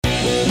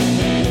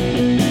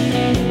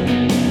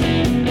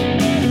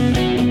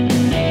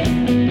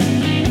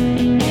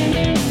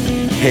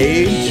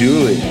Hey,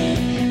 Julie.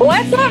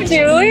 What's up,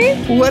 Julie?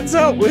 What's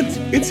up?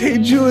 It's Hey,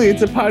 Julie.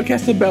 It's a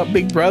podcast about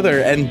Big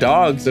Brother and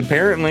dogs,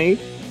 apparently.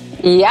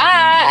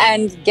 Yeah,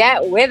 and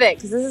get with it,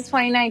 because this is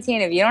 2019.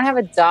 If you don't have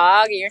a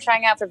dog and you're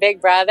trying out for Big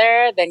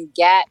Brother, then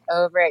get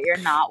over it. You're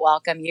not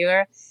welcome.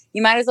 You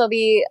might as well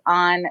be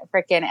on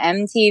freaking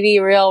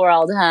MTV Real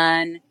World,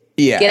 hun.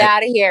 Yeah. Get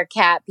out of here,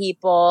 cat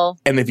people.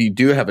 And if you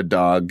do have a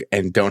dog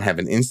and don't have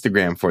an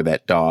Instagram for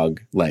that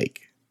dog,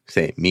 like,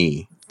 say,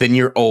 me, then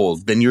you're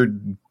old. Then you're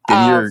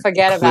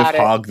forget Cliff about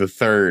it. Hogg the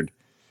Third.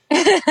 In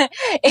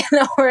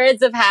the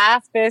words of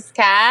half this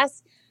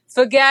cast,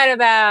 forget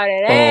about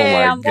it. Hey,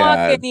 my I'm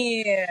God. walking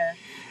here.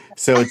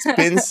 So it's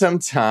been some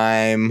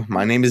time.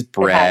 My name is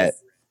Brett.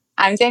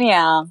 I'm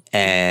Danielle.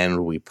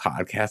 And we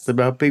podcast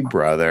about Big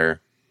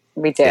Brother.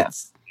 We do.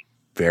 It's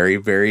very,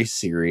 very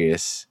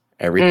serious.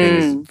 Everything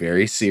is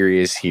very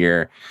serious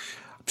here.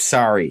 I'm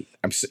sorry.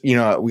 We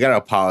got to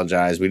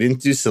apologize. We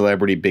didn't do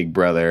Celebrity Big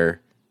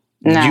Brother.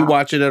 No. Did you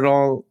watch it at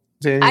all,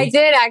 Daniel? I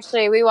did,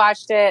 actually. We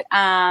watched it.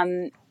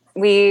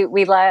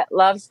 We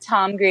loved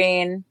Tom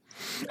Green.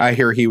 I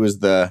hear he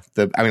was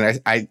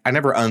I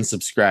never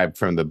unsubscribed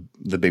from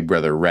the Big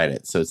Brother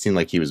Reddit, so it seemed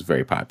like he was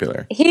very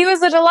popular. He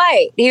was a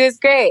delight. He was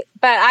great.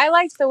 But I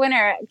liked the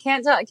winner.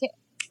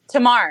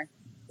 Tamar.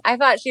 I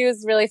thought she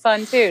was really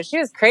fun, too. She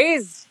was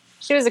crazed.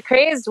 She was a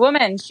crazed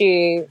woman.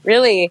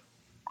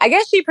 I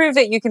guess she proved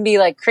that you can be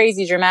like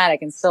crazy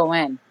dramatic and still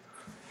win.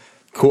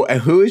 Cool. And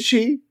who is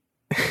she?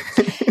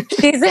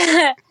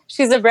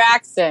 She's a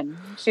Braxton.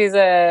 She's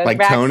a like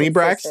Braxton Tony sister.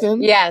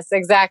 Braxton? Yes,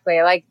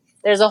 exactly. Like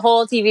there's a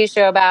whole TV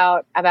show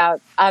about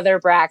other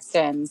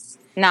Braxtons,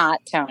 not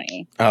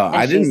Tony. Oh, And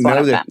I didn't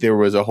know that them. there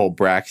was a whole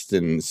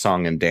Braxton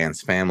song and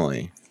dance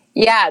family.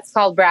 Yeah, it's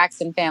called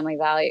Braxton Family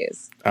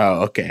Values.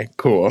 Oh, okay,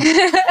 cool.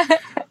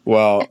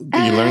 Well,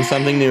 you learn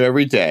something new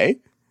every day.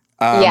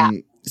 Yeah.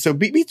 So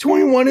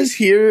BB21 is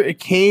here. It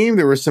came.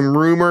 There were some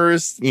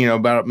rumors,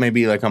 about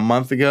maybe like a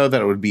month ago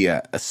that it would be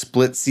a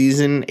split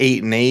season,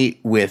 8 and 8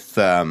 with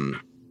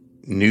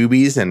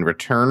newbies and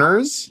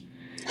returners.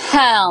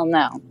 Hell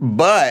no.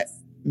 But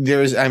I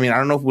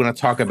don't know if we want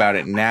to talk about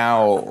it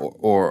now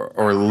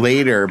or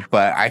later,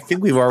 but I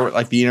think we've already,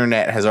 like, the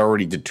internet has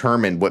already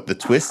determined what the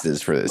twist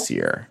is for this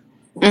year.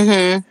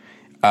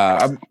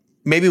 Mm-hmm.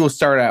 Maybe we'll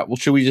start out. Well,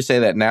 should we just say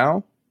that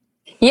now?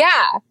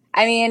 Yeah.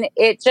 I mean,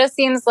 it just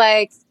seems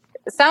like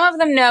some of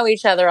them know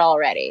each other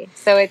already.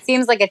 So it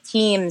seems like a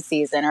team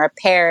season or a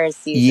pairs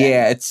season.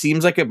 Yeah, it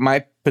seems like it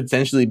might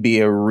potentially be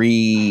a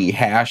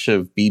rehash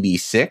of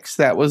BB6.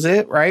 That was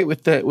it, right?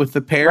 With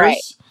the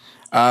pairs.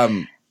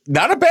 Right.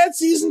 Not a bad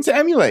season to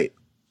emulate.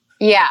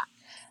 Yeah.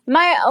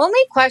 My only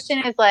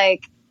question is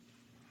like,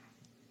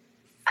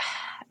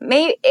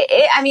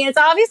 it's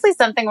obviously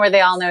something where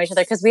they all know each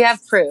other because we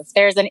have proof.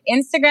 There's an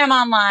Instagram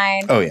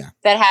online. Oh yeah.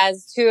 That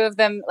has two of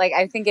them. Like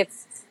I think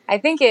it's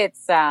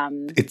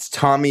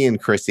Tommy and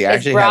Christy.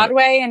 It's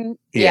Broadway and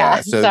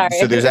yeah. So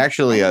there's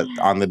actually on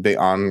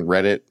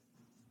Reddit,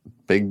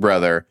 Big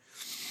Brother.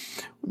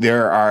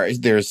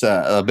 There's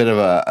a bit of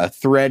a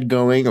thread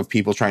going of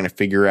people trying to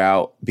figure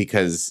out,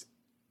 because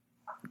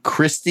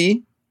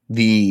Christy,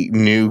 the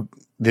new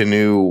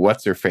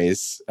what's her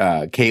face,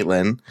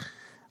 Caitlyn,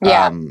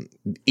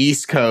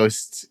 East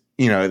Coast,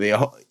 the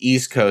whole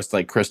East Coast,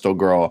 like Crystal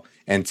Girl,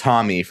 and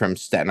Tommy from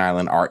Staten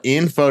Island are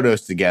in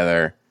photos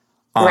together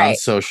on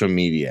social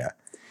media,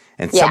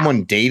 and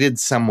someone dated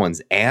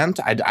someone's aunt.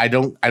 I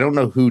don't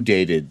know who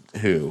dated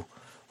who.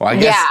 Well,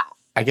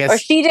 I guess, or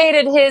she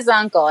dated his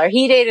uncle, or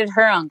he dated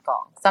her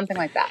uncle, something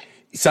like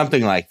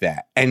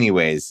that.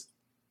 Anyways,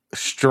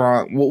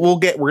 strong. We're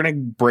gonna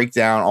break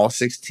down all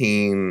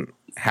 16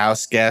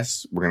 house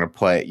guests. We're gonna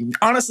play.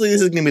 Honestly,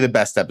 this is gonna be the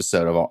best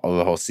episode of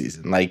the whole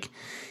season. Like,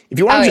 if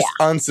you want to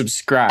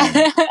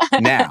unsubscribe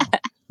now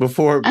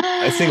before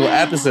a single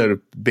episode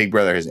of Big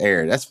Brother has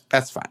aired,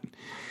 that's fine.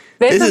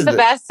 This is the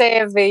best day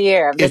of the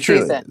year, of the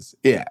season. Truly is.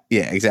 Yeah,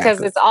 exactly.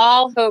 Because it's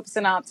all hopes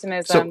and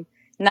optimism.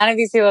 None of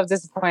these people have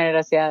disappointed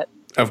us yet.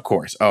 Of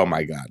course. Oh,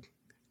 my God.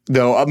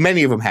 Though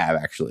many of them have,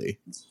 actually,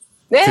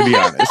 to be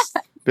honest.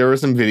 There were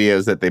some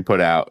videos that they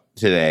put out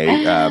today.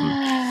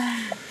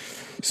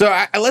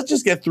 So let's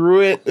just get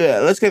through it.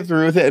 Let's get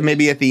through with it, and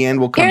maybe at the end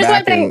we'll come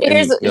back.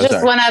 Here's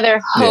just one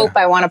other hope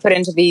I want to put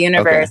into the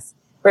universe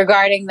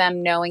regarding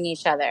them knowing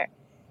each other.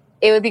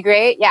 It would be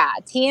great. Yeah.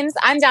 Teams.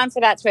 I'm down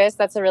for that twist.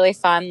 That's a really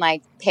fun,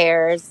 like,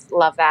 pairs.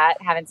 Love that.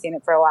 Haven't seen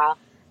it for a while.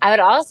 I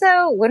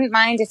wouldn't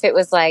mind if it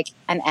was like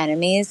an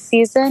enemies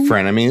season.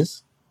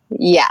 Frenemies?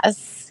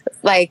 Yes.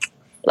 Like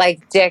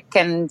Dick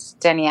and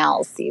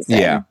Danielle's season.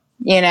 Yeah.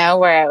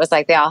 Where it was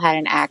like they all had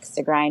an axe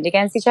to grind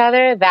against each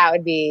other. That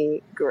would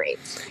be great.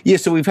 Yeah,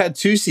 so we've had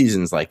 2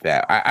 seasons like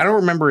that. I don't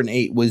remember in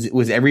 8.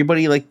 Was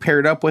everybody like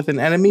paired up with an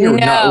enemy? Or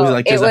no, it was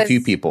like just a few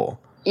people?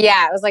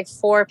 Yeah, it was like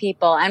 4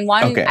 people. And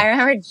one, I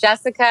remember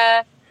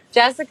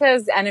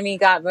Jessica's enemy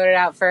got voted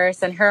out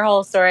first. And her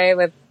whole story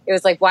it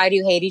was like, why do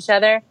you hate each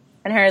other?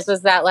 And hers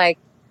was that like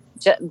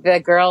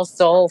the girl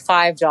stole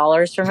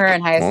 $5 from her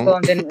in high school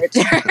and didn't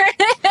return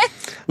it.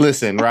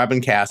 Listen,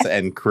 Robin Casa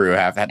and crew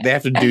have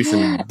to do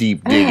some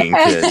deep digging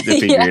to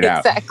figure it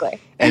out. Exactly.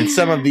 And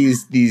some of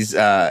these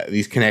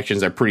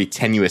connections are pretty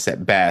tenuous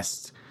at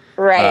best.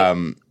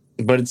 Right.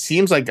 But it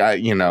seems like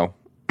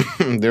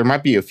there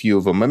might be a few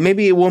of them, but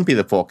maybe it won't be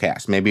the full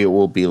cast. Maybe it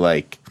will be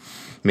like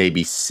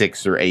maybe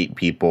 6 or 8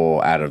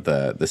 people out of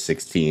the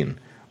 16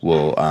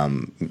 will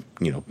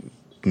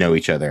know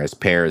each other as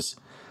pairs.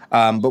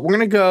 But we're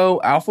gonna go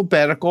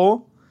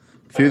alphabetical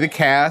through the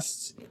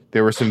cast.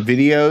 There were some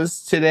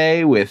videos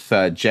today with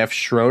Jeff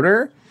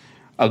Schroeder,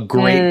 a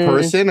great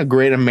person, a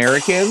great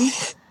American.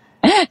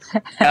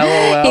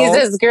 LOL. He's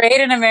as great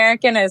an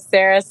American as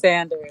Sarah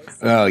Sanders.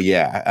 Oh,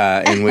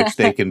 yeah. In which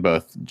they can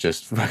both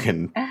just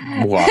fucking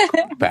walk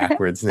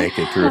backwards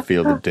naked through a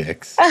field of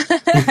dicks.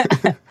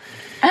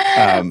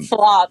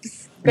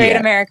 Flops. Great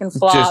American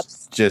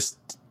flops. Just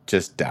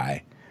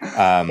die.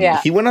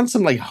 He went on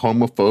some like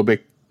homophobic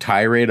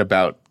tirade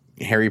about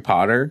Harry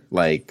Potter.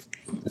 Like,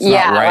 it's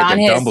not right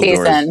that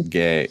Dumbledore's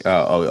gay.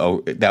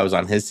 Oh, that was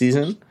on his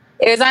season?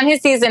 It was on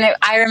his season.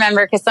 I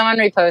remember because someone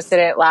reposted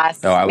it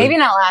maybe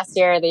not last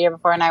year or the year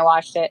before, and I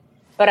watched it.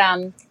 But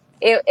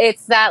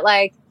it's that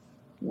like,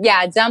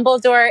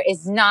 Dumbledore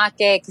is not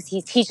gay because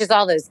he teaches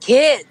all those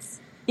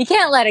kids. You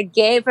can't let a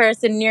gay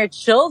person near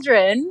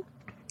children.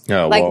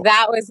 Oh,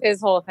 that was his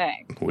whole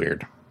thing.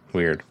 Weird.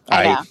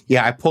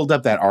 I pulled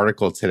up that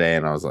article today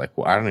and I was like,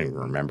 well, I don't even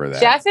remember that.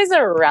 Jeff is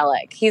a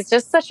relic. He's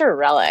just such a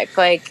relic.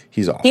 Like,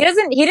 he's awesome.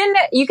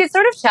 You could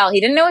sort of tell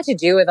he didn't know what to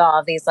do with all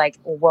of these like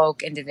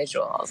woke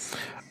individuals.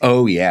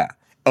 Oh, yeah.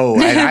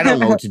 Oh, and I don't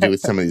know what to do with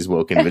some of these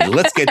woke individuals.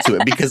 Let's get to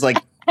it because like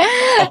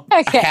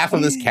half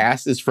of this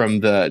cast is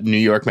from the New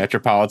York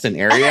metropolitan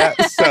area.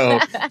 So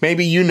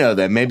maybe you know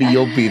them. Maybe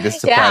you'll be the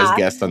surprise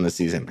guest on the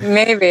season.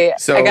 Maybe.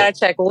 So I got to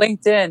check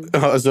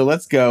LinkedIn. So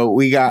let's go.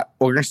 We're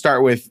going to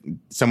start with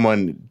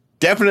someone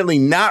definitely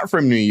not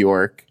from New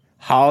York.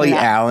 Holly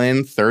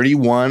Allen,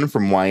 31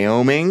 from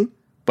Wyoming.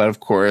 But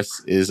of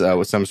course, is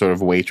some sort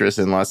of waitress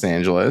in Los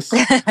Angeles.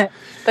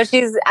 But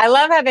I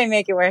love how they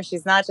make it where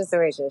she's not just a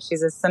waitress.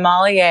 She's a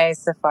sommelier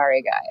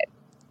safari guide.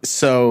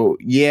 So,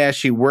 yeah,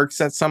 she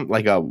works at some,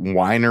 like a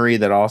winery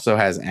that also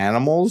has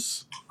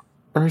animals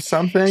or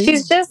something.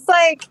 She's just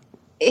like,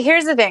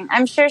 here's the thing.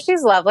 I'm sure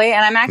she's lovely.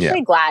 And I'm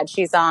actually glad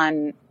she's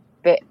on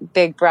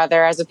Big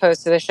Brother as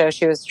opposed to the show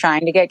she was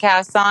trying to get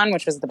cast on,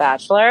 which was The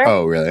Bachelor.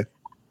 Oh, really?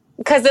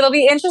 Because it'll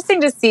be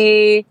interesting to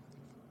see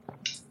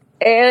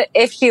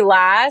if she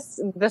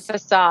lasts, the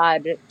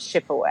facade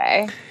chip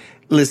away.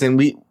 Listen,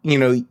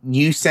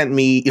 you sent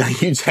me, you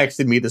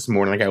texted me this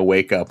morning, like I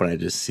wake up and I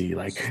just see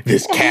like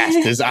this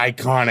cast is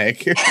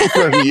iconic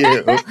from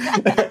you.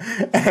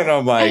 And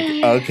I'm like,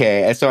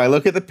 okay. And so I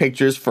look at the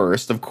pictures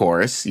first, of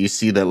course. You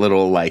see the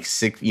little like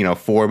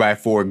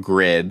 4x4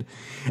 grid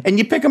and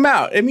you pick them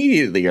out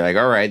immediately. You're like,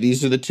 all right,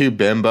 these are the 2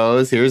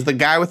 bimbos. Here's the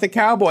guy with the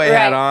cowboy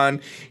hat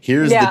on.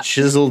 Here's the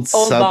chiseled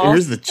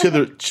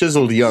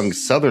chiseled young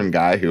Southern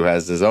guy who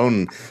has his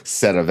own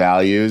set of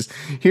values.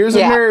 Here's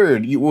a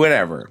nerd,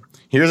 whatever.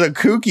 Here's a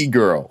kooky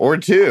girl or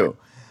 2.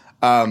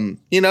 So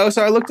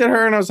I looked at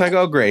her and I was like,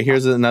 oh, great.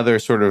 Here's another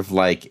sort of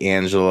like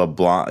Angela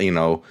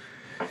Blonde,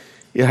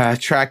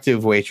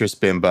 attractive waitress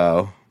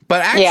bimbo.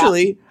 But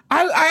actually,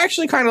 I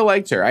actually kind of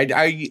liked her.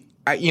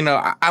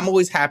 I'm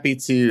always happy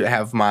to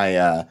have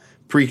my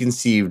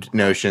preconceived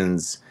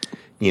notions,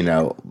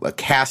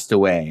 cast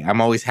away. I'm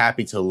always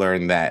happy to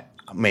learn that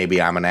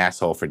maybe I'm an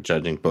asshole for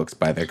judging books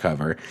by their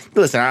cover.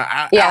 Listen,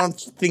 I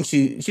don't think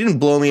she didn't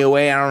blow me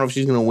away. I don't know if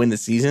she's going to win the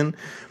season.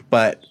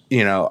 But,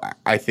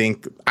 I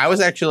think I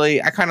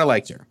kind of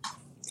liked her.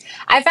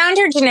 I found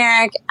her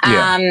generic.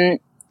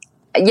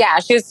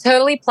 She was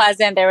totally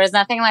pleasant. There was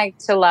nothing like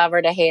to love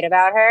or to hate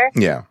about her.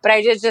 Yeah. But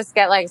I did just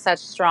get like such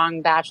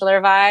strong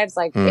Bachelor vibes.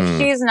 Like if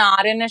she's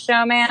not in a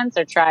showman's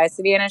or tries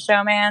to be in a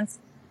showman's,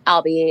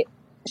 I'll be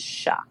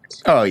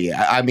shocked. Oh,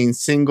 yeah. I mean,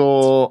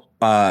 single,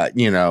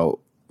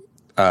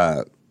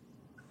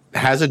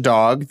 has a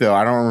dog, though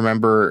I don't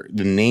remember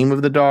the name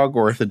of the dog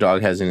or if the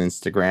dog has an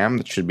Instagram.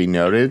 That should be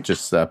noted.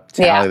 Just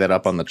tally that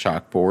up on the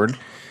chalkboard.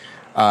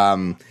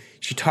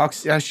 She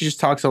just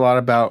talks a lot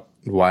about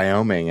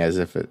Wyoming as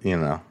if it,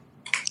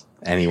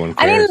 anyone cares.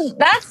 I mean,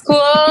 that's cool.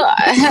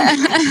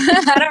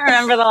 I don't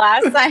remember the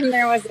last time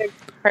there was a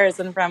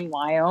person from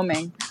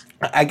Wyoming.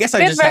 I guess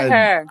I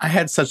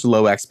had such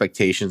low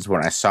expectations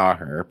when I saw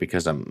her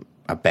because I'm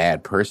a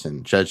bad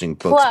person judging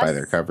books by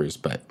their covers.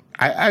 But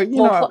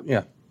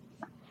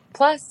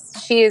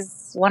Plus,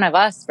 she's one of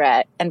us,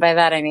 Brett. And by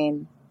that, I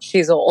mean,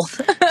 she's old.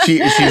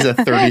 She's a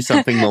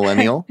 30-something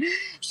millennial.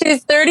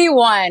 She's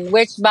 31,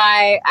 which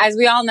as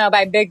we all know,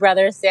 by Big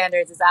Brother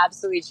standards, is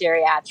absolutely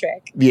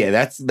geriatric.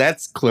 Yeah,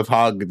 that's Cliff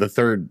Hogg the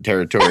third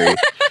territory.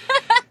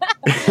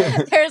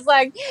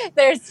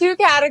 There's 2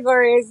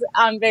 categories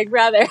on Big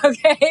Brother,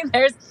 okay?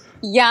 There's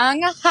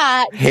young,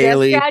 hot,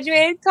 just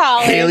graduated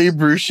college. Haley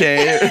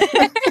Bruchet.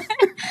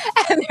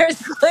 And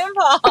there's Cliff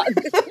Hogg.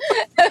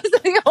 Those are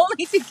the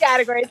only 2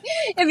 categories.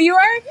 If you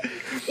are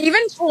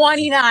even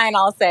 29,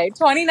 I'll say,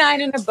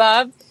 29 and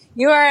above,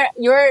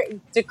 you're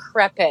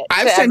decrepit.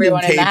 I've sent in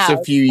tapes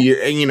a few years,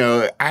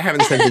 and I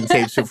haven't sent in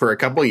tapes for a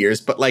couple of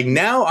years, but like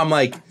now I'm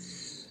like,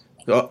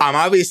 I'm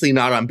obviously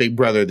not on Big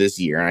Brother this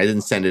year, and I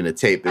didn't send in a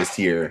tape this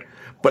year.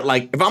 But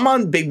like, if I'm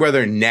on Big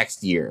Brother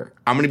next year,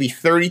 I'm going to be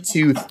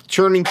 32,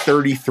 turning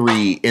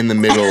 33 in the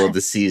middle of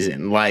the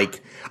season.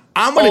 Like,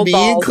 I'm going to be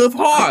in Cliff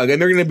Hogg,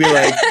 and they're going to be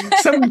like,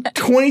 some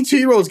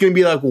 22-year-old is going to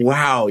be like,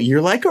 wow,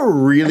 you're like a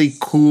really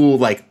cool,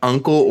 like,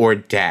 uncle or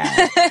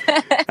dad.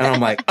 And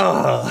I'm like,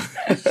 oh.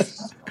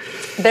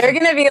 They're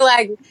going to be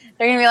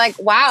like,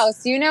 wow,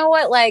 so you know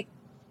what, like,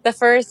 the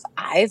first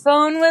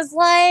iPhone was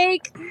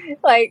like?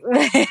 Like,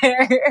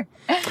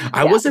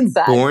 I wasn't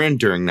born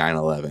during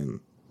 9/11.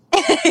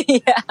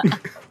 Yeah.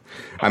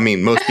 I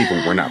mean, most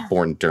people were not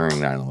born during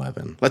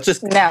 9/11. Let's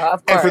just... No,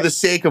 of course. And for the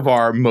sake of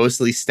our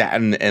mostly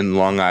Staten and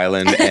Long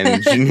Island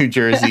and New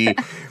Jersey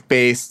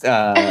based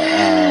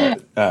cast,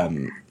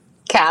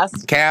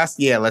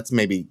 yeah, let's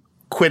maybe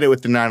quit it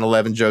with the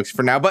 9/11 jokes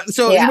for now. But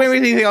so, you have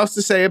anything else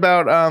to say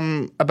about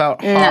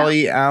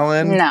Holly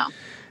Allen? No.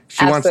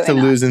 She wants to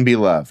lose and be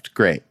loved.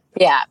 Great.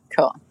 Yeah,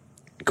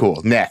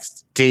 Cool.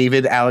 Next,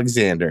 David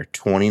Alexander,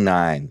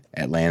 29,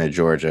 Atlanta,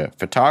 Georgia,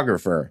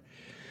 photographer.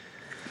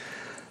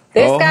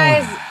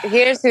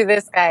 Here's who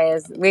this guy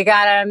is. We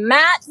got a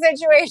Matt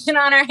situation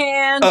on our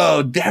hands.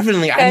 Oh,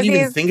 definitely. I didn't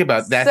even think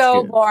about that.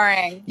 So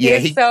boring. Yeah,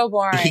 he's so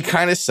boring. He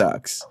kind of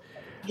sucks.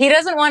 He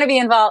doesn't want to be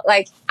involved.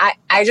 Like,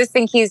 I just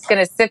think he's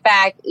going to sit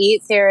back,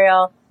 eat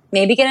cereal,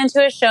 maybe get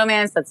into a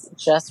showmance that's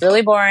just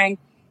really boring.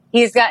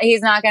 He's not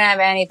going to have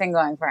anything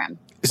going for him.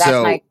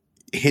 That's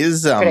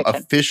his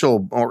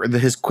official or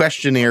his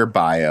questionnaire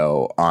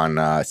bio on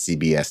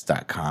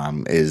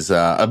CBS.com is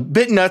a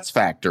bit nuts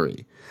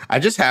factory. I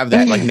just have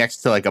that like next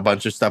to like a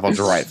bunch of stuff I'll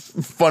just write.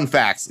 Fun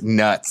facts,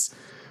 nuts.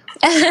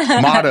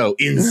 Motto,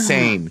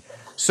 insane.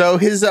 So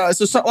his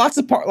lots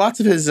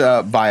of his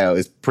bio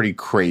is pretty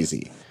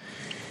crazy.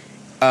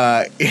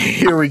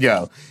 Here we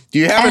go. Do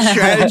you have a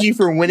strategy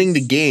for winning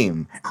the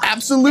game?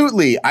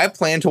 Absolutely. I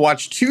plan to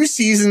watch 2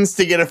 seasons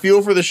to get a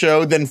feel for the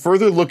show, then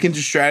further look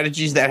into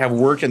strategies that have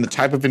worked and the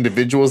type of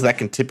individuals that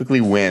can typically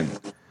win.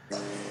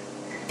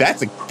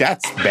 That's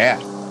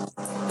bad.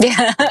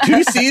 Yeah.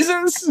 2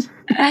 seasons?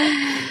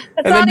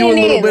 And then do a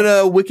little bit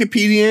of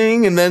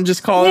Wikipediaing and then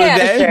just call it a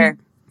day? Sure.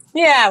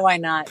 Yeah, why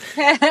not?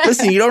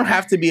 Listen, you don't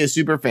have to be a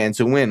super fan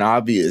to win,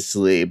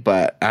 obviously,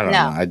 but I don't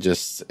know. I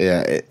just,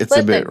 it's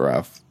a bit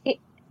rough.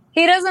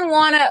 He doesn't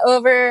want to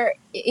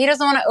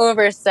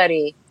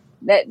overstudy.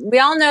 That we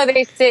all know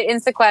they sit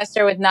in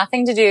sequester with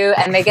nothing to do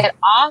and they get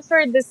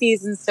offered the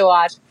seasons to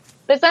watch.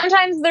 But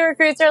sometimes the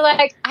recruits are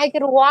like, I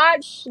could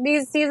watch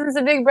these seasons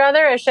of Big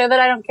Brother, a show that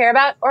I don't care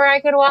about, or I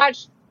could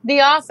watch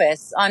The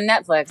Office on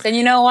Netflix. And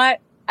you know what?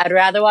 I'd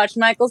rather watch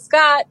Michael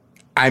Scott.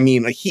 I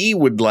mean, he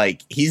would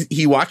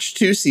he watched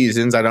 2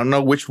 seasons. I don't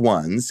know which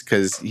ones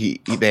because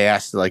they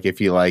asked like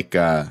if you like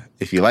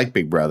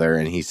Big Brother,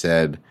 and he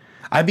said,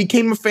 I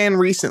became a fan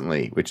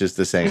recently, which is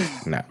to say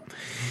no.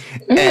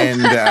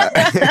 And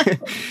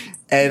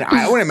and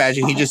I would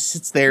imagine he just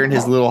sits there in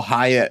his little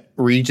Hyatt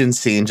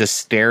Regency and just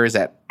stares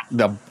at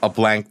a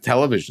blank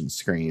television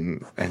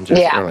screen and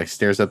just or like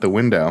stares at the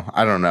window.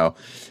 I don't know.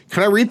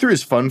 Can I read through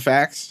his fun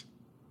facts?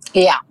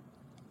 Yeah.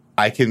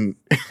 I can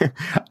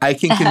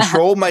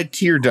control my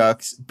tear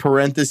ducts,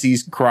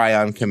 parentheses, cry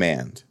on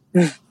command.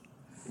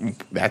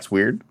 That's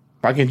weird.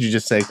 Why can't you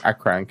just say I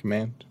cry on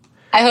command?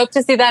 I hope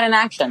to see that in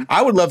action.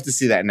 I would love to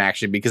see that in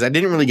action because I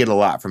didn't really get a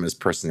lot from his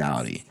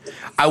personality.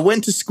 I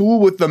went to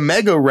school with the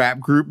mega rap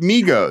group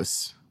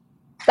Migos.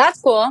 That's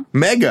cool.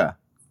 Mega.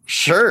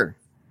 Sure.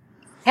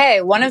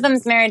 Hey, one of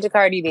them's married to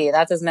Cardi B.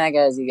 That's as mega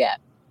as you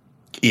get.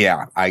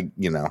 Yeah, I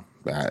don't know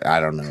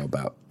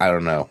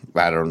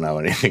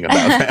anything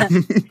about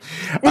them.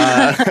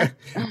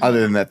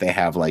 Other than that they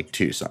have like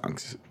 2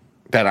 songs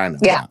that I know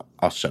about.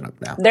 I'll shut up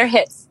now. They're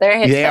hits.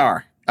 They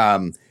are.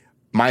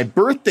 My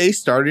birthday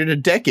started a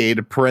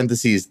decade,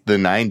 parentheses, the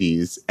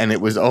 90s, and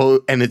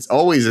it's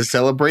always a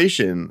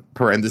celebration,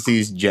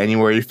 parentheses,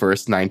 January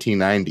 1st,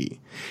 1990.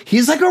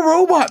 He's like a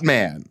robot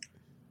man.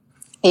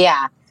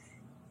 Yeah.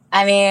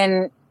 I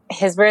mean,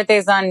 his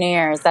birthday's on New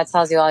Year's. That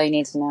tells you all you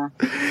need to know.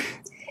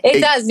 It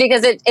does,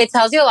 because it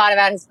tells you a lot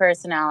about his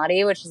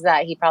personality, which is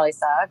that he probably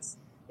sucks,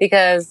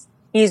 because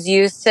he's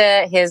used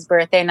to his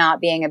birthday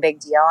not being a big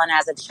deal, and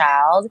as a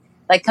child,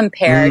 like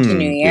compared to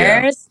New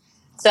Year's.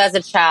 So as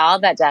a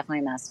child, that definitely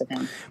messed with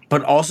him.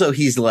 But also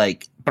he's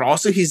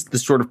the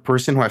sort of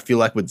person who I feel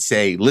like would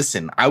say,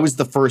 listen, I'm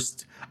the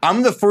first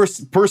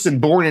person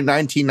born in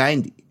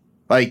 1990.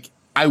 Like,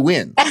 I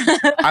win.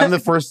 I'm the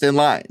first in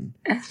line.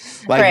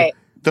 Like,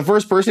 the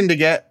first person to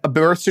get a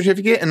birth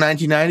certificate in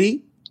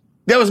 1990,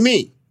 that was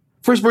me.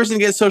 First person to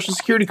get a social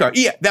security card.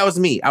 Yeah, that was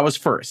me. I was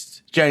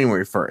first.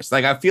 January 1st.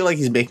 Like, I feel like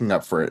he's making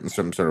up for it in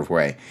some sort of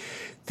way.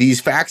 These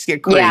facts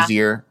get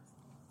crazier. Yeah.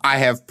 I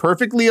have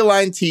perfectly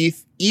aligned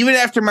teeth, even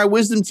after my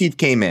wisdom teeth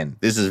came in.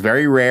 This is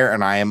very rare,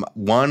 and I am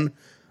one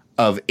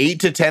of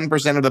 8 to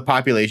 10% of the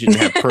population to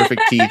have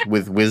perfect teeth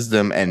with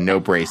wisdom and no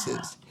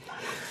braces.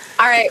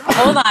 All right,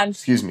 hold on.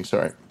 Excuse me,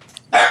 sorry.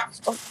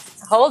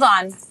 Hold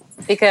on.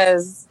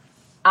 because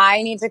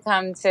I need to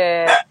come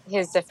to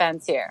his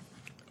defense here.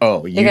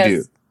 Oh, you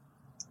do?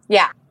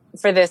 Yeah,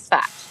 for this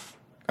fact.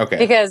 Okay.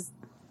 Because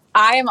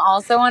I am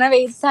also one of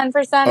 8 to 10%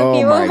 of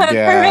people who have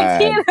perfect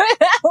teeth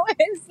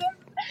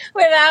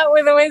with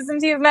the wisdom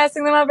teeth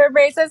messing them up at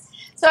braces.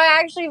 So I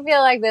actually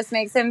feel like this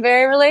makes him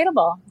very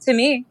relatable to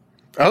me.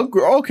 Oh,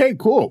 okay,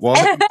 cool. Well,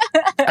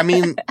 I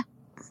mean,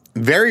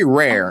 very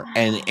rare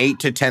and 8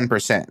 to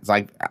 10%. It's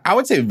like, I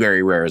would say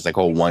very rare is like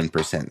a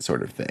 1%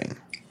 sort of thing.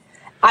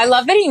 I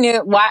love that he knew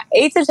why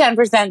 8 to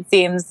 10%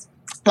 seems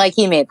like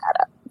he made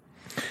that up.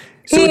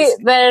 So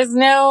there's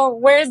no,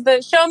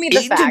 show me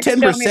the fact. 8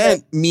 to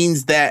 10%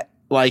 means that,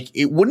 like,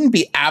 it wouldn't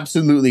be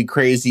absolutely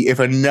crazy if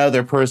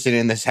another person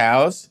in this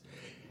house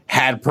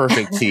had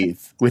perfect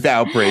teeth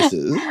without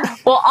braces.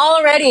 Well,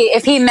 already,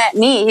 if he met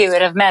me, he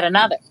would have met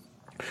another.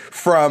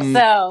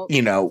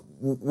 You know,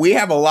 we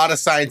have a lot of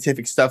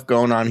scientific stuff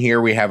going on here.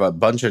 We have a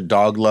bunch of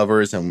dog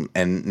lovers, and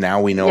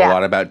now we know a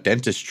lot about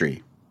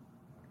dentistry.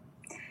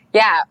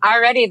 Yeah,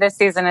 already this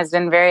season has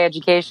been very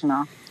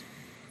educational.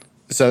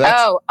 So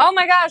that's... Oh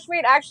my gosh,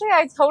 wait, actually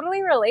I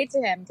totally relate to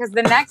him because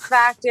the next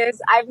fact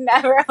is I've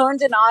never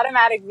owned an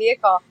automatic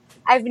vehicle.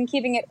 I've been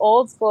keeping it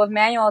old school with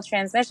manual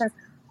transmissions.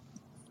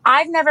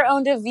 I've never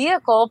owned a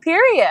vehicle,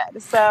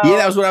 period. So yeah,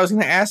 that was what I was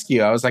going to ask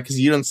you. I was like, because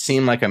you don't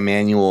seem like a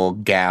manual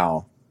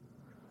gal.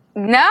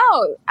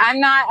 No, I'm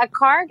not a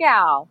car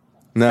gal.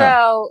 No.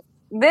 So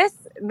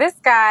this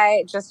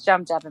guy just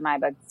jumped up in my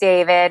book.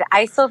 David,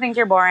 I still think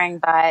you're boring,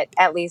 but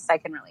at least I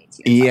can relate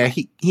to you. Yeah,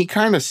 he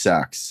kind of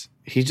sucks.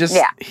 He's just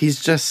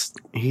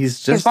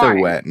a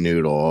wet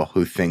noodle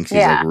who thinks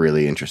he's like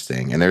really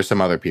interesting. And there's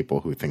some other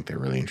people who think they're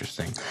really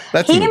interesting.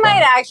 He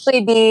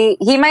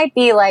might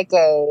be like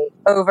a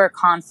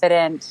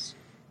overconfident,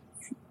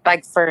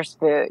 like first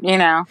boot, you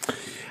know,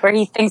 where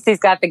he thinks he's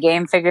got the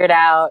game figured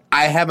out.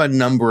 I have a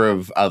number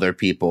of other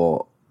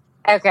people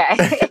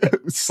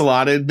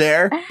slotted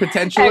there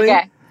potentially.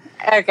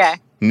 Okay.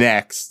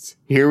 Next,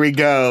 here we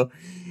go.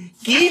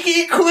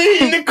 Geeky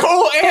Queen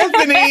Nicole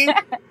Anthony.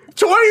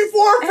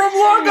 24 from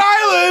Long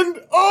Island.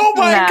 Oh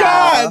my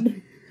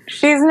God.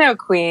 She's no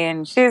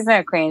queen. She's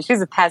a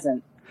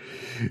peasant.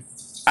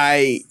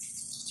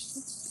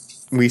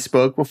 We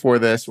spoke before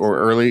this or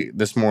early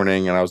this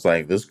morning, and I was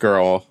like, this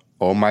girl,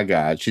 oh my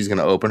God, she's going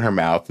to open her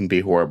mouth and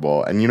be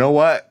horrible. And you know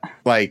what?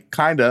 Like,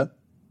 kinda.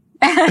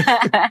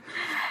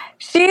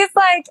 She's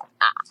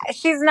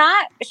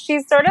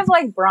sort of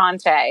like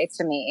Bronte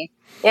to me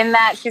in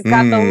that she's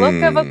got the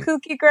look of a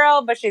kooky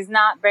girl, but she's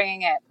not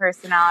bringing it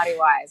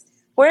personality-wise.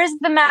 Where's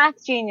the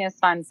math genius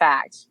fun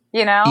fact?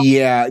 You know?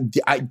 Yeah,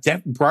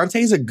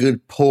 Bronte's a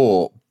good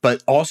pull,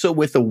 but also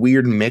with a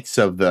weird mix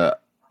of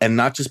and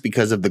not just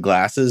because of the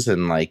glasses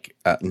and like,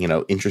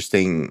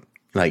 interesting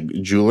like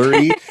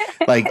jewelry,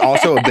 like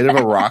also a bit of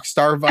a rock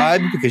star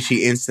vibe because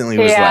she instantly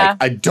was like,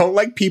 I don't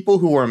like people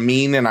who are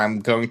mean and I'm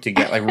going to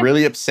get like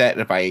really upset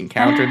if I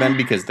encounter them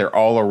because they're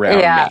all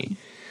around me.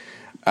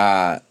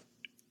 I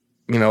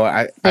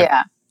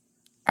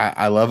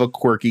love a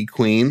quirky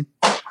queen.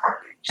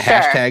 Sure.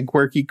 Hashtag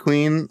quirky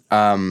queen.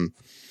 I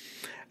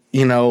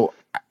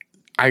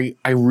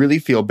really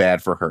feel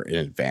bad for her in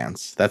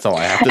advance. That's all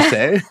I have to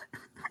say.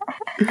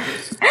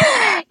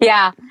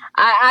 Yeah,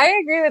 I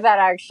agree with that,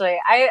 actually.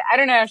 I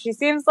don't know. She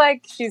seems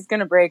like she's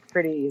going to break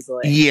pretty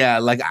easily. Yeah,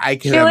 like I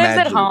can imagine. She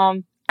lives at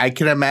home. I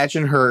can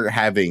imagine her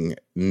having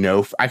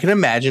I can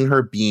imagine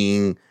her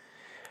being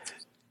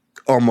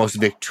almost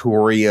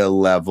Victoria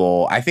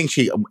level. I think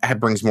she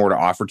brings more to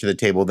offer to the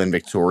table than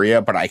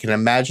Victoria, but I can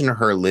imagine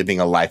her living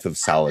a life of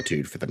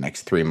solitude for the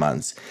next 3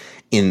 months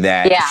in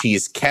that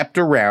she's kept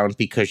around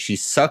because she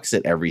sucks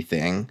at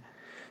everything.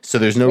 So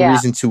there's no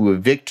reason to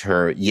evict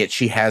her, yet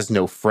she has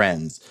no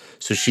friends.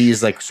 So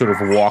she's like sort of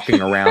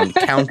walking around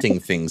counting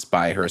things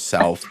by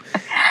herself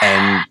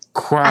and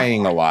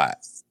crying a lot.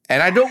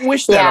 And I don't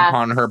wish that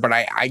upon her, but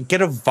I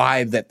get a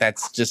vibe that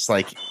that's just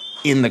like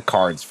in the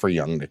cards for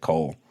young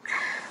Nicole.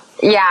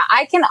 Yeah,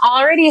 I can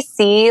already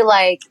see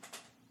like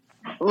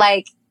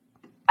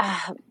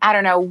I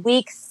don't know,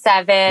 week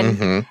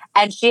 7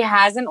 and she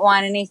hasn't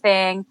won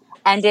anything.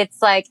 And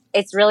it's like,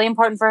 it's really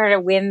important for her to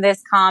win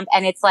this comp.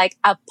 And it's like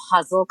a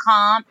puzzle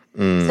comp.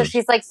 So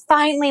she's like,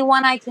 finally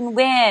one I can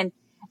win.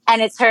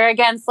 And it's her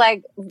against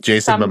like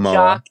Jason Momoa.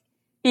 Jock.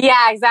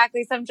 Yeah,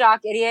 exactly. Some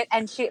jock idiot.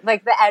 And she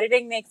like the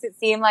editing makes it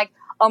seem like,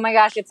 oh my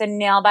gosh, it's a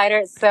nail biter.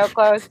 It's so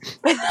close.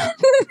 But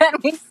then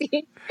we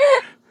see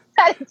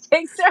that it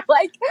takes her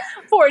like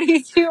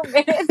 42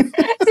 minutes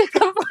to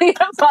complete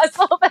a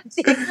puzzle that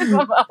Jason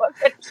Momoa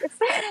finishes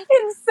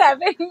in 7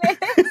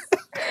 minutes.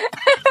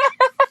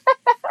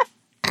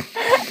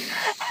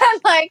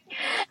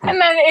 And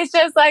then it's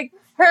just like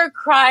her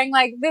crying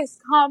like this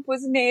comp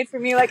was made for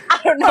me. Like, I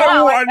don't know.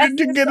 I wanted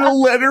to get a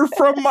letter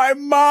from my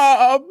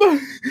mom.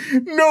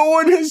 No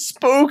one has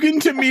spoken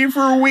to me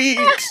for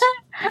weeks.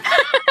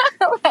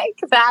 Like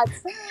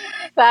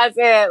that's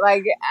it.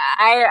 Like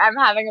I'm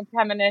having a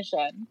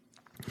premonition.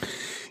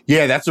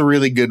 Yeah, that's a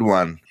really good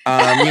one.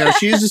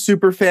 She's a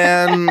super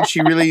fan.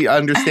 She really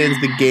understands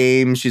the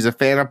game. She's a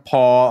fan of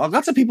Paul.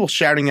 Lots of people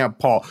shouting out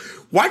Paul.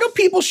 Why do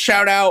people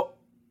shout out?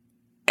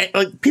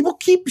 Like, people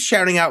keep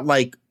shouting out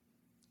like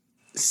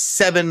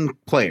 7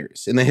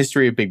 players in the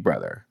history of Big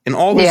Brother. In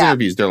all those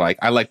interviews, they're like,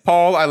 I like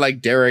Paul, I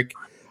like Derek,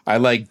 I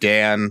like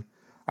Dan,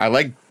 I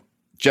like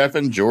Jeff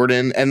and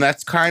Jordan, and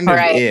that's kind of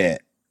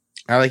it.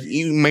 I like,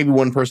 maybe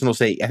one person will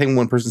say, I think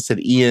one person said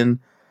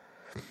Ian.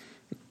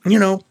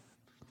 Why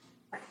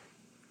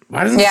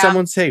doesn't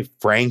someone say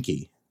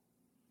Frankie?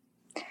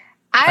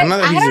 I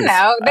don't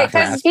know,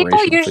 because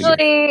people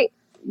usually,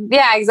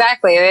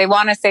 exactly. They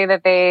want to say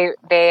that they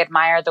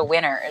admire the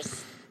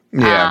winners.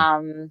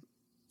 Yeah.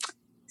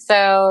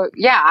 So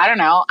I don't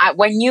know.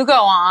 When you go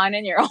on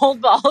in your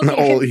old balls, you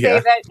can say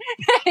that.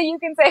 You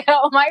can say,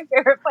 "Oh, my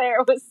favorite player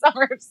was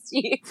Summer of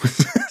Steve."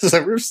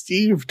 Summer of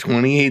Steve,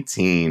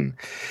 2018.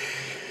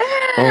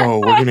 Oh,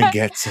 we're gonna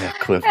get to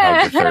Cliff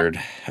Hug the third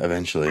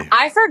eventually.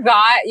 I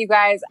forgot, you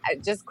guys.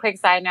 Just quick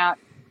side note.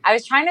 I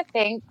was trying to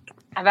think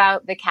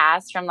about the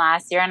cast from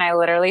last year, and I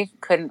literally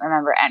couldn't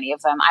remember any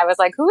of them. I was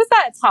like, "Who was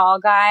that tall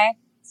guy?"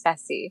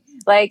 Fessy.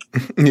 Like,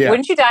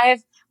 wouldn't you die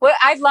if? Well,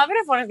 I'd love it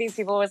if one of these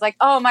people was like,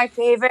 "Oh, my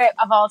favorite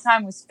of all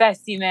time was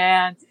Fessy,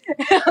 man."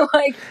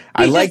 Like,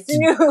 he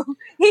knew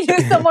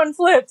someone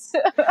flipped.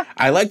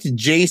 I liked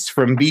Jace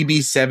from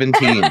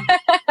BB17,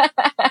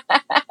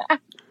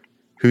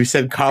 who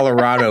said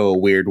Colorado a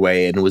weird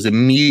way and was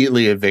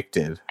immediately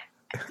evicted.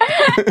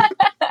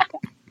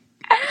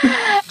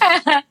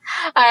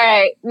 All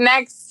right,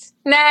 next.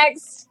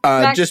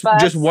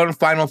 Just one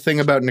final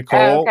thing about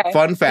Nicole. Okay.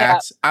 Fun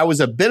facts. I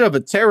was a bit of a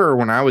terror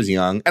when I was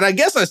young, and I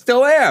guess I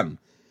still am.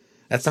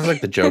 That sounds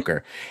like the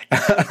Joker.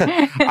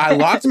 I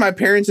locked my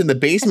parents in the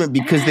basement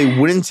because they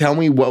wouldn't tell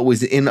me what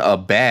was in a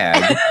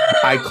bag.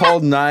 I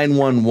called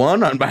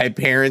 911 on my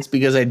parents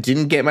because I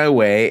didn't get my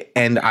way,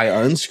 and I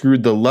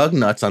unscrewed the lug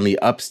nuts on the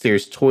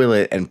upstairs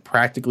toilet and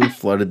practically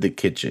flooded the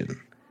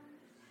kitchen.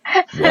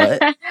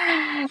 What?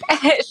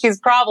 She's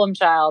problem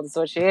child is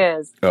what she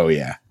is. Oh,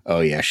 yeah.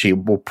 She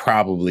will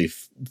probably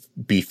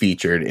be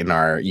featured in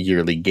our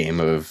yearly game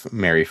of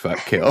Marry,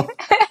 Fuck, Kill.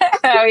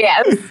 Oh,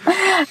 yes.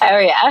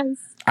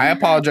 I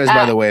apologize,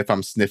 by the way, if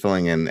I'm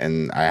sniffling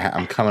and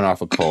I'm coming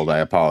off a cold. I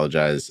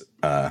apologize,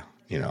 all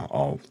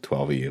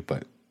 12 of you.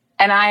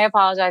 And I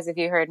apologize if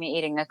you heard me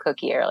eating a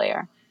cookie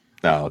earlier.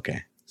 Oh,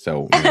 okay.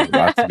 So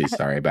lots to be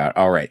sorry about.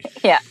 All right.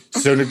 Yeah.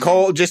 So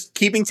Nicole, just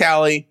keeping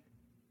tally.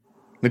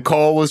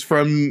 Nicole was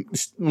from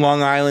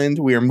Long Island.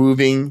 We are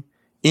moving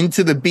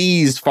into the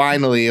B's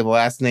finally of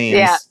last names.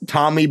 Yeah.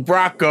 Tommy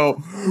Bracco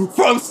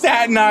from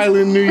Staten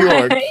Island, New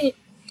York.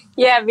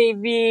 Yeah,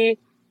 baby.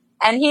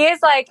 And he is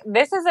like,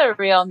 this is a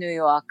real New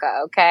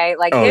Yorker, okay?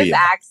 Like, his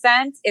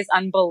accent is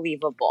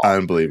unbelievable.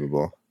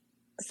 Unbelievable.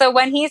 So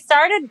when he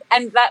started,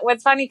 and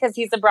what's funny, because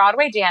he's a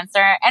Broadway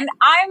dancer, and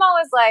I'm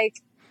always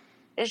like,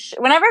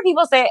 whenever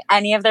people say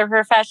any of their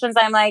professions,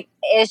 I'm like,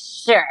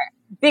 sure.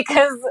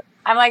 Because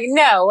I'm like,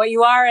 no, what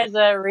you are is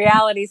a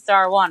reality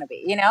star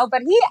wannabe,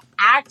 But he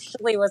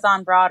actually was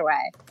on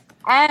Broadway.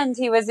 And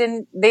he was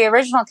in the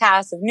original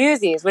cast of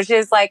Newsies, which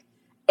is like,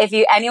 if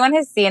anyone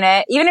has seen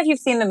it, even if you've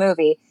seen the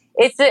movie,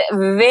 it's a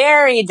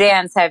very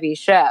dance-heavy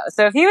show.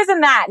 So if he was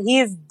in that,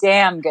 he's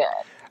damn good.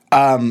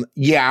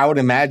 I would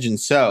imagine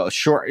so.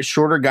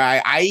 Shorter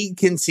guy. I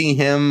can see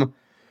him.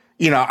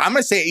 I'm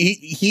gonna say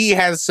he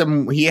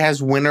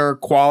has winner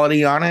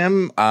quality on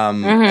him.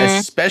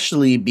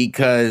 Especially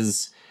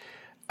because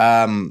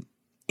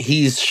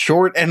he's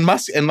short and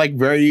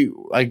very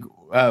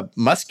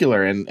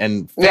muscular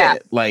and fit. Yeah.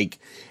 Like,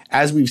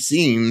 as we've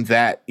seen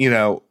that,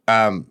 you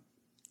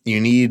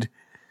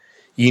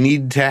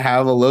need to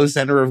have a low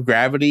center of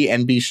gravity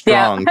and be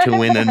strong to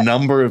win a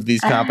number of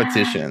these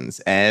competitions.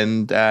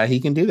 And he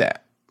can do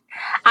that.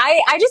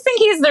 I just think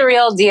he's the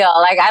real deal.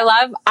 Like,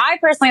 I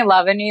personally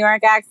love a New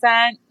York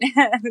accent.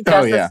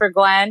 Justice for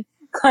Glenn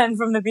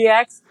from the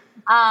BX.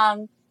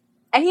 And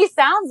he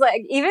sounds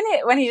like, even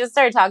when he just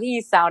started talking,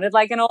 he sounded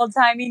like an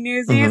old-timey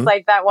Newsies. Mm-hmm.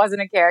 Like, that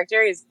wasn't a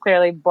character. He's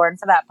clearly born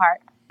for that part.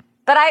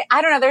 But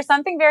I don't know. There's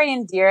something very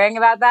endearing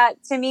about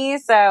that to me.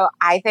 So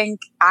I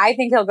think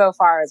he'll go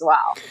far as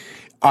well.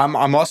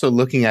 I'm also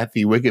looking at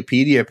the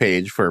Wikipedia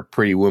page for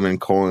Pretty Woman: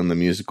 the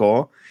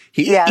musical.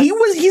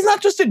 He's not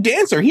just a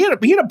dancer. He had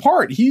a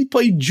part. He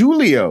played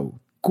Giulio,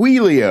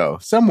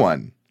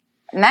 someone.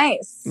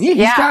 Nice.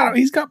 Yeah,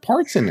 he's got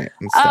parts in it.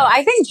 Oh,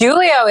 I think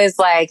Giulio is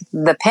like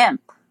the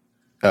pimp.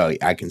 Oh,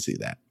 I can see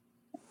that.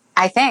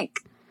 I think.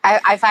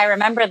 If I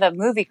remember the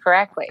movie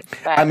correctly.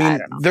 But I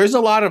don't know. There's a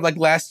lot of, like,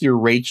 last year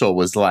Rachel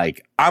was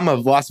like, I'm a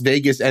Las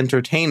Vegas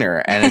entertainer.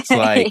 And it's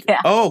like,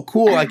 oh,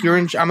 cool. Like,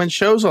 I'm in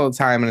shows all the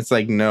time. And it's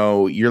like,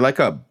 no, you're like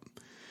a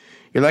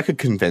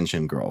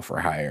convention girl for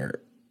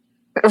hire.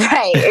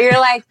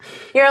 Right.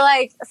 You're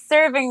like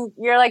serving,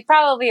 you're like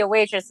probably a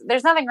waitress.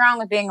 There's nothing wrong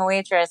with being a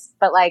waitress,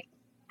 but like,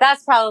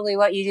 that's probably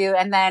what you do.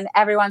 And then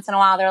every once in a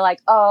while they're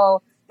like,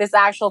 oh, this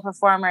actual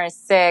performer is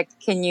sick.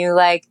 Can you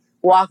like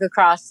walk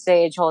across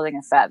stage holding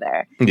a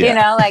feather?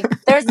 Yeah. Like,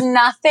 there's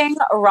nothing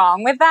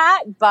wrong with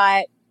that,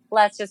 but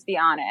let's just be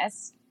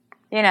honest.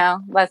 You know,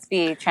 let's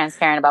be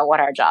transparent about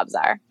what our jobs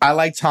are. I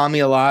like Tommy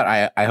a lot.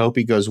 I hope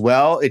he goes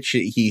well.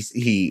 He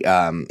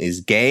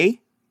is gay.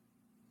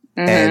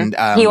 Mm-hmm. And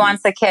he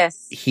wants a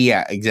kiss.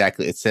 Yeah,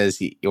 exactly. It says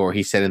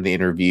he said in the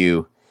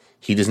interview,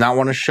 he does not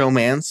want a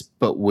showmance,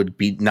 but would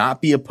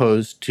not be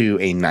opposed to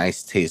a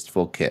nice,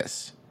 tasteful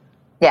kiss.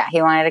 Yeah,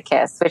 he wanted a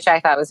kiss, which I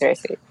thought was very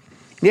sweet.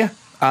 Yeah.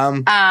 Thumbs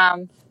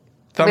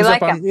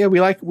up on him. Yeah, we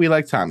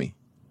like Tommy.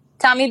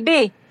 Tommy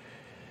B.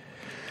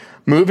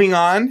 Moving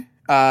on.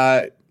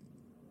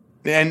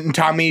 And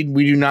Tommy,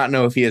 we do not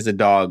know if he has a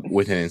dog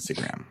with an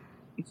Instagram.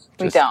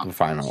 We don't.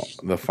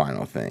 The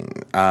final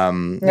thing.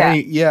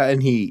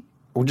 And he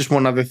just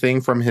one other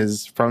thing from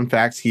his fun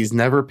facts. He's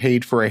never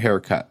paid for a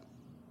haircut.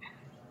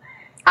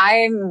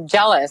 I'm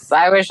jealous.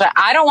 I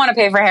don't want to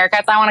pay for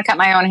haircuts. I want to cut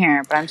my own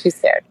hair, but I'm too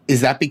scared.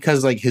 Is that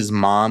because like his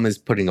mom is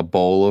putting a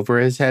bowl over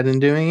his head and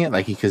doing it?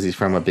 Like because he's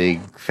from a big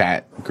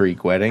fat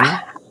Greek wedding?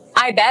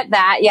 I bet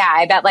that. Yeah,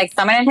 I bet like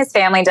someone in his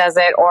family does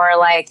it, or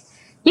like,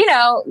 you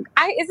know,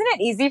 isn't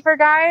it easy for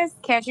guys?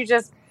 Can't you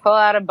just pull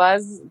out a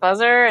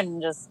buzzer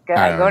and just go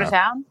to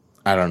town?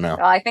 I don't know.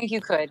 Well, I think you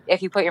could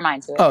if you put your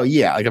mind to it. Oh,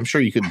 yeah. Like, I'm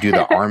sure you could do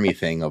the army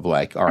thing of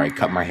like, all right,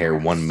 cut my hair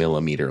 1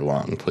 millimeter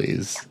long,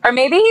 please. Or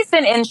maybe he's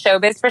been in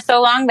showbiz for so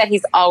long that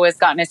he's always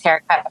gotten his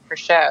hair cut for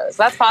shows.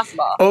 That's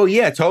possible. Oh,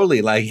 yeah,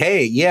 totally. Like,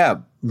 hey, yeah,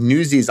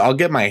 Newsies, I'll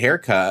get my hair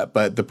cut,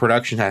 but the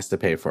production has to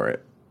pay for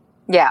it.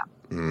 Yeah.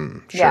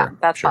 Sure, yeah,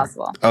 that's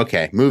possible.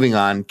 Okay, moving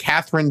on.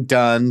 Catherine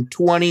Dunn,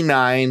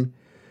 29,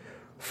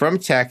 from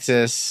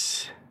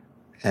Texas.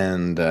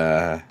 And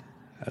I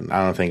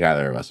don't think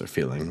either of us are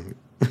feeling...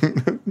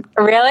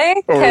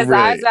 Really? Because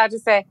I was about to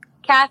say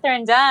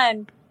Catherine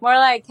Dunn, more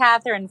like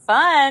Catherine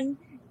Fun.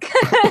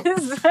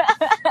 Because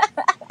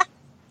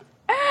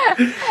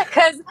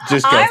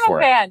I'm a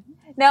fan.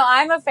 No,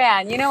 I'm a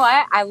fan. You know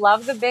what? I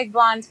love the big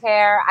blonde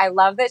hair. I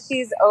love that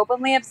she's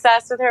openly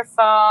obsessed with her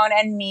phone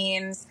and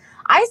memes.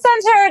 I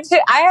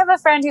have a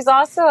friend who's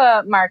also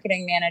a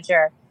marketing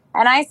manager,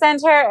 and I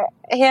sent her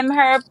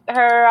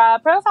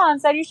profile and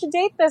said, you should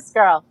date this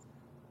girl.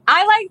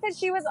 I like that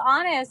she was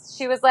honest.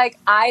 She was like,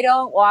 I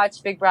don't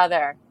watch Big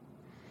Brother.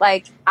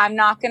 Like, I'm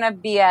not going to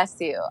BS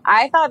you.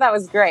 I thought that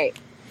was great.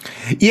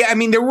 Yeah, I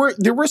mean, there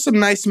were some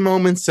nice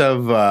moments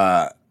of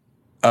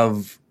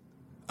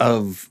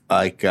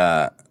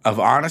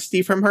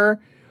honesty from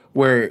her,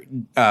 where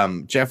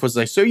Jeff was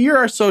like, so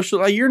you're a social,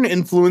 like, you're an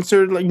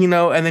influencer, like, you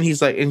know, and then he's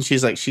like, and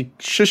she's like, she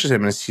shushes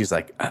him and she's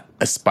like,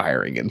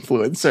 aspiring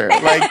influencer.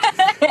 Like,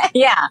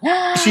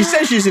 yeah. She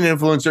says she's an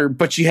influencer,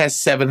 but she has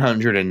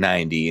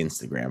 790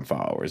 Instagram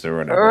followers or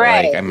whatever.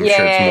 Right. Like, I'm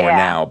sure it's more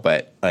now,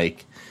 but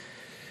like,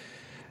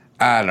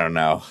 I don't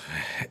know.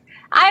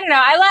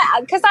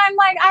 Because I'm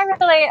like,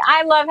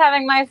 I love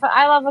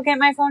looking at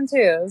my phone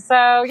too.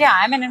 So yeah,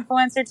 I'm an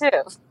influencer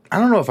too. I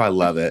don't know if I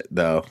love it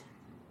though.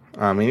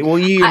 I mean, well,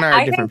 you and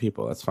I are different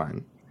people. That's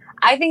fine.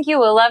 I think you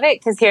will love it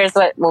because here's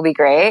what will be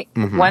great.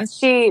 Mm-hmm. Once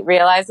she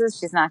realizes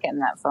she's not getting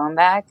that phone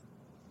back.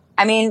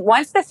 I mean,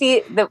 once the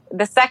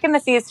second the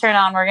feeds turn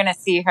on, we're going to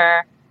see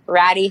her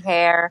ratty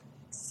hair,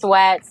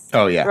 sweats,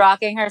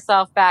 rocking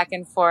herself back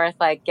and forth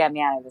like, get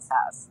me out of this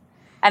house.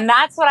 And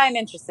that's what I'm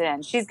interested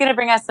in. She's going to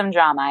bring us some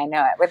drama. I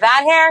know it. With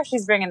that hair,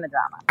 she's bringing the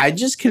drama. I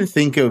just can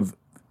think of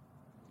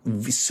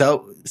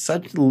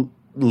such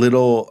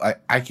little.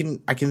 I can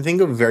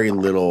think of very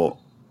little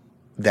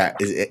that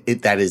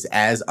is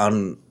as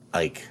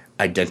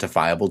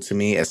identifiable to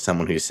me as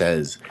someone who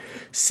says,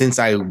 since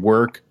I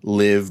work,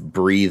 live,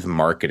 breathe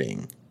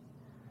marketing.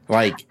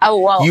 Like,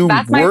 you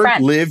work,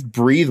 live,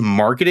 breathe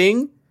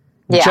marketing?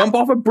 Yeah. Jump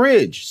off a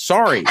bridge.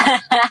 Sorry.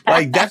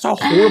 Like, that's a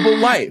horrible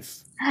life.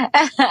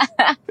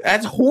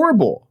 That's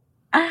horrible.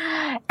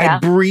 Yeah. I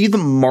breathe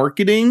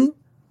marketing?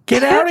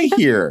 Get out of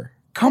here.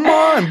 Come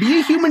on.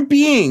 Be a human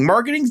being.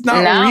 Marketing's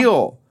not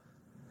real.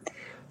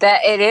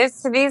 That it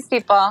is to these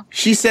people.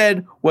 She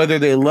said, whether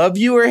they love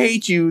you or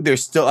hate you, they're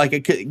still like,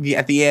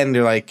 at the end,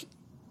 they're like,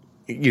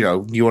 you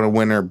know, you want to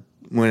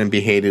win and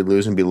be hated,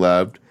 lose and be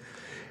loved.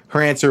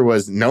 Her answer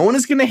was, no one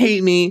is going to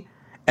hate me.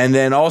 And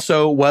then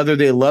also, whether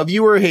they love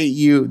you or hate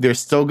you, they're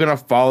still going to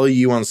follow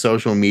you on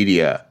social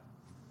media.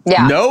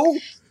 Yeah. No,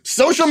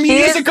 social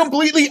media is a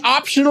completely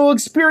optional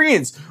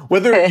experience.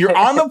 Whether you're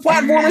on the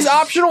platform is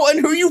optional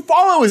and who you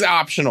follow is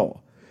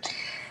optional.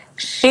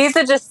 She's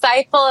a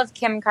disciple of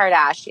Kim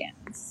Kardashian.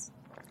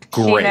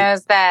 Great. She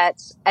knows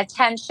that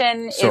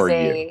attention is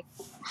a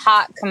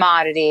hot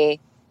commodity,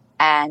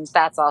 and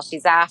that's all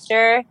she's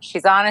after.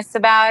 She's honest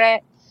about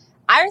it.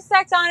 I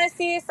respect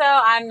honesty, so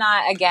I'm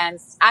not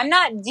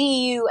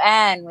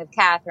DUN with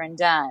Catherine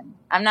Dunn.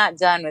 I'm not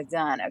done with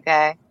Dunn,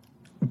 okay?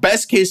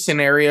 Best case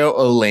scenario,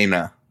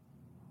 Elena.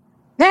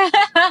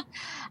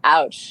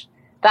 Ouch.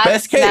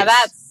 Best case.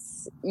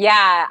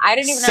 Now I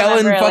didn't even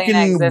selling remember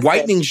fucking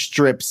whitening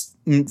strips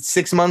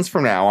 6 months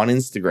from now on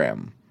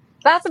Instagram.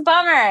 That's a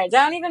bummer.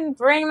 Don't even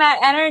bring that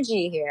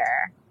energy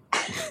here.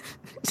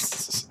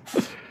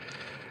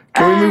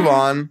 Can we move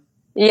on?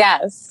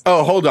 Yes.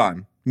 Oh, hold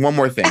on. One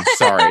more thing.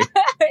 Sorry.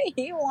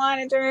 You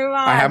wanted to move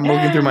on. I'm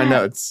looking through my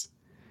notes.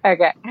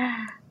 Okay.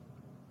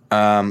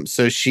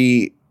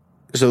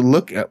 So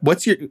look,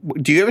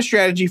 do you have a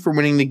strategy for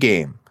winning the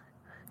game?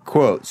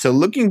 Quote, so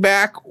looking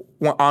back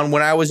on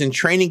when I was in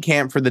training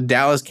camp for the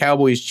Dallas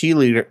Cowboys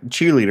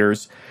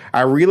cheerleaders,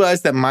 I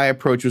realized that my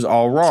approach was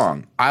all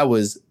wrong. I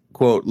was,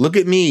 quote, look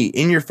at me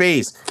in your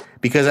face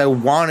because I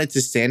wanted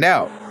to stand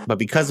out. But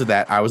because of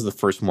that, I was the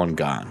first one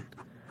gone,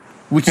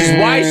 which is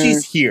why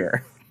she's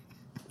here.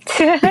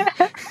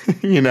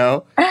 You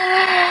know?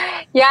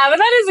 Yeah, but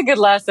that is a good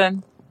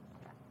lesson.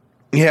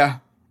 Yeah.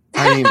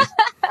 I mean,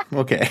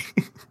 okay.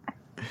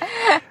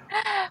 I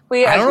don't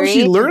know if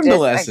she learned the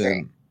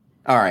lesson.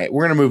 All right,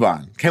 we're going to move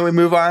on. Can we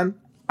move on?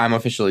 I'm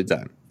officially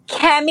done.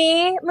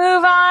 Kemi,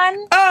 move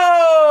on.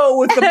 Oh,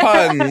 with the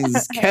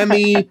puns.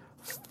 Kemi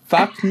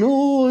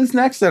Faknul is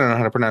next. I don't know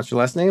how to pronounce your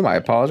last name. I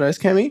apologize,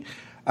 Kemi.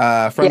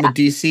 From the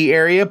DC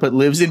area, but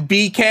lives in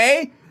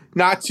BK,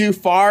 not too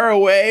far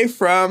away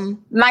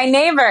from... My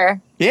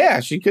neighbor.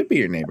 Yeah, she could be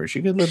your neighbor.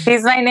 She could live...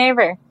 She's my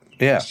neighbor.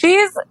 Yeah.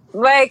 She's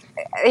like...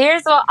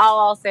 Here's what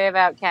I'll say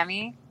about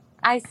Kemi.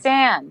 I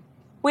stan.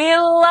 We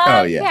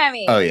love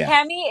Kemi. Oh, yeah.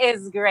 Kemi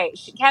is great.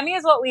 Kemi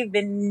is what we've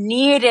been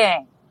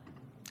needing.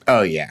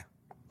 Oh, yeah.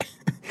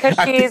 Because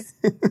she's...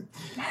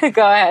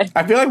 Go ahead.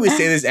 I feel like we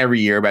say this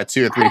every year about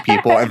 2 or 3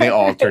 people, and they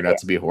all turn out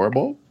to be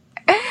horrible.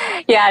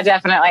 Yeah,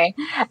 definitely.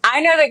 I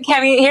know that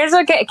Kemi... Here's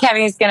what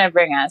Kemi's going to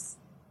bring us.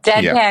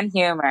 Deadpan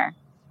humor.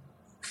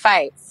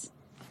 Fights.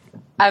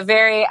 A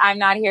very I'm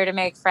not here to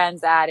make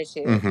friends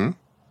attitude.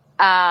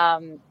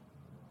 Mm-hmm.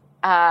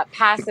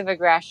 Passive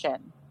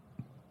aggression.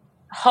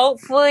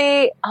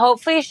 Hopefully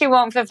she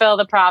won't fulfill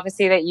the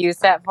prophecy that you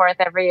set forth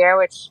every year,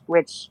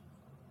 which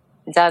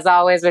does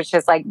always, which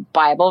is like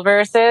Bible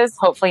verses.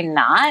 Hopefully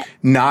not.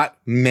 Not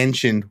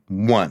mentioned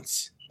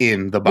once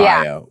in the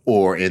bio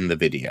or in the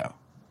video.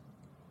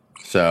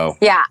 So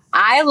yeah,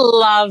 I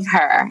love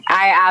her.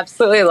 I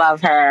absolutely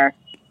love her.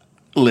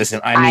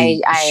 Listen, I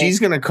mean, she's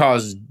gonna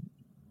cause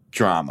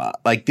drama.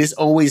 Like this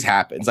always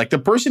happens. Like the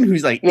person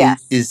who's like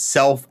is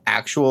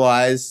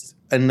self-actualized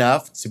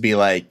enough to be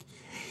like,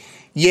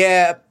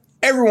 yeah,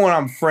 everyone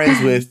I'm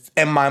friends with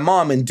and my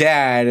mom and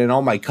dad and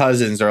all my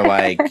cousins are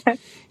like,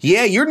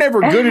 yeah, you're never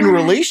good in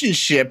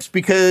relationships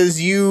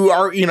because you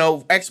are,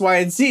 X, Y,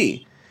 and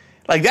Z.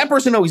 Like that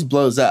person always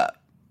blows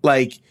up.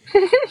 Like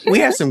we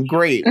have some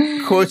great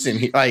quotes in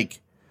here.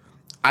 Like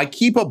I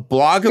keep a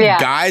blog of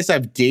guys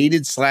I've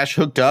dated /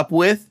 hooked up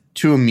with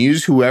to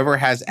amuse whoever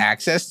has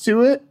access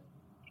to it.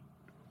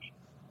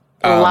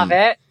 Love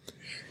it.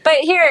 But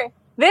here,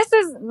 this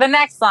is the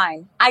next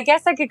line. I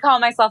guess I could call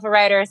myself a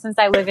writer since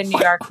I live in New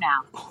York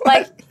now.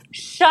 Like,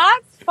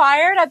 shots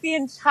fired at the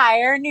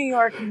entire New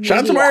York media.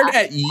 Shots fired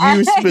at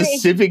you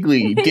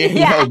specifically,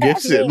 Danielle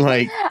Gibson.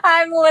 Like,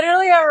 I'm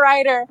literally a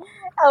writer.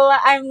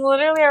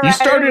 You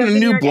started a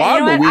new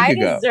blog a week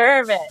ago. I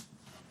deserve it.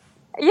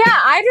 Yeah,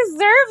 I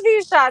deserve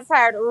these shots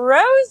fired.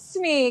 Roast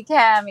me,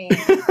 Kemi.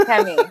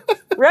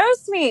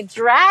 Roast me.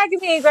 Drag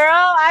me, girl.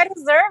 I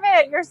deserve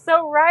it. You're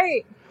so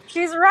right.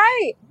 She's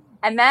right.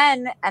 And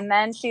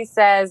then she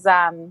says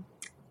her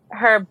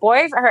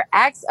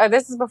ex,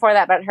 this is before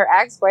that, but her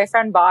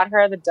ex-boyfriend bought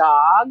her the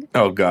dog.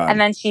 Oh, God.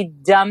 And then she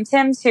dumped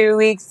him 2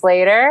 weeks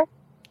later.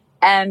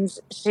 And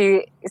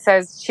she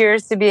says,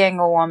 cheers to being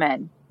a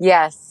woman.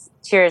 Yes.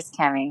 Cheers,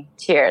 Kemi.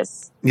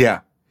 Cheers.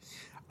 Yeah.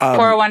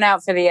 Pour one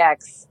out for the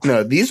ex.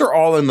 No, these are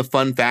all in the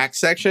fun facts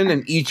section,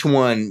 and each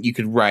one you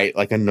could write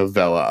like a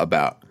novella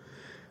about.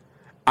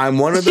 I'm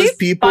one of those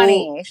people.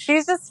 Funny.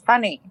 She's just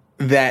funny.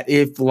 That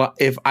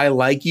if I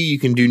like you, you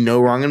can do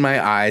no wrong in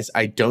my eyes.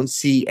 I don't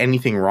see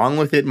anything wrong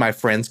with it. My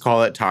friends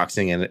call it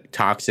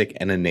toxic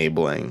and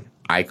enabling.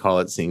 I call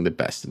it seeing the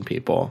best in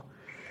people.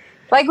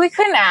 Like we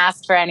couldn't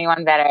ask for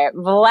anyone better.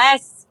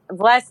 Bless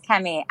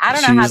Kemi. I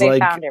don't know how they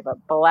found her,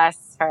 but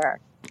bless her.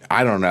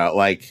 I don't know.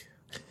 Like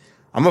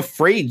I'm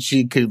afraid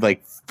she could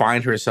like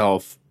find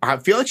herself. I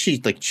feel like she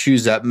like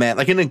chews up men,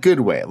 like in a good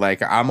way.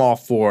 Like I'm all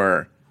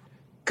for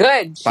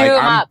good. Chew like,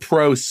 them I'm up.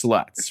 pro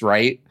sluts,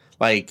 right?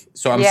 Like,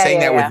 so I'm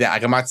saying that with that.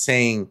 Like, I'm not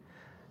saying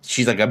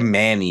she's like a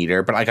man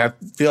eater, but like I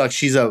feel like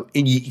she's a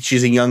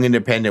young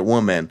independent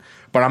woman.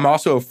 But I'm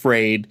also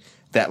afraid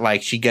that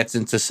like she gets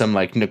into some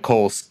like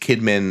Nicole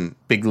Kidman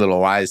Big Little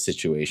Lies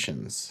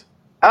situations.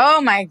 Oh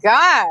my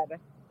God.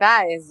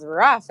 That is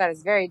rough. That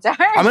is very dark.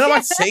 I mean, I'm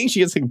not saying she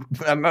gets like,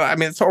 I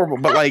mean, it's horrible,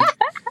 but like,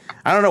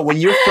 I don't know, when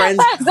your friends,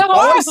 all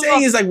I'm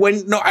saying is like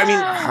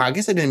I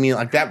guess I didn't mean it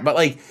like that, but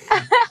like,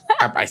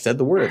 I said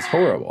the word, it's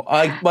horrible.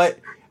 Like, but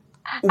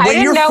when I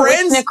didn't know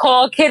which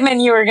Nicole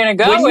Kidman you were going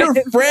to go with. When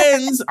your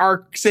friends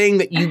are saying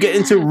that you get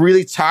into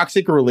really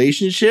toxic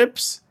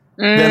relationships,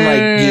 then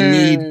like you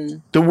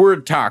need the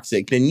word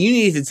toxic, then you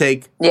need to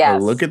take a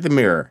look at the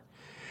mirror.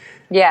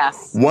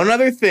 Yes. One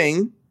other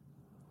thing.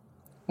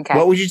 Okay.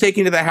 What would you take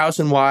into the house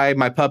and why?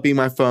 My puppy,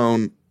 my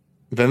phone.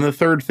 Then the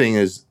third thing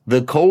is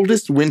The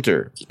Coldest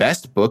Winter,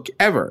 best book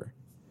ever.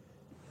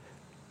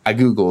 I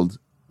Googled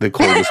The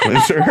Coldest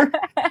Winter.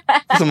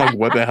 So I'm like,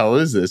 what the hell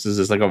is this? Is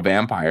this like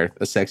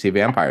a sexy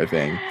vampire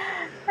thing?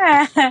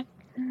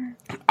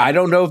 I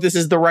don't know if this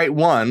is the right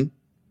one,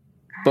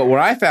 But what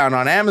I found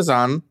on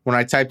Amazon when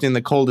I typed in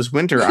the coldest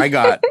winter, I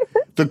got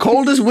the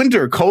coldest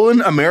winter,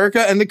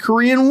 America and the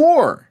Korean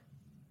War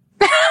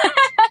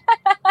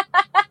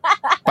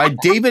by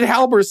David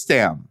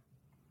Halberstam.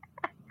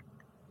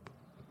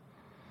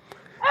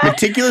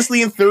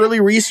 Meticulously and thoroughly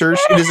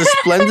researched, it is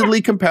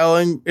splendidly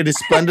compelling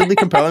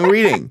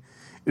reading.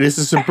 It is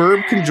a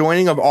superb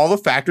conjoining of all the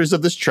factors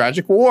of this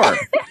tragic war.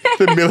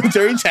 The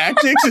military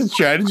tactics and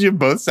strategy of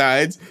both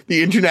sides,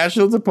 the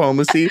international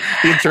diplomacy,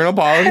 the internal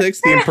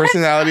politics, the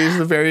impersonalities of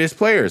the various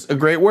players. A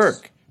great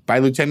work by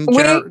Lieutenant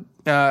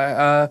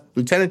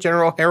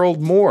General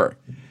Harold Moore.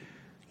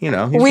 You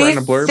know, he's writing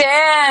a blurb. We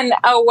stand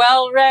a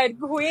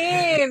well-read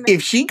queen.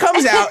 If she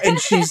comes out and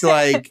she's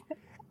like,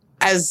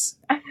 as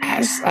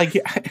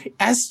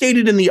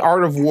stated in The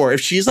Art of War, if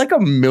she's like a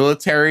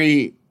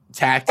military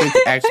tactic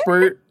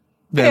expert,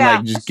 then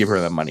like just give her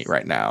the money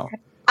right now.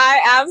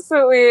 I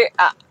absolutely,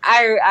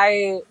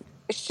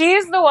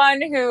 she's the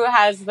one who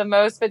has the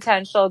most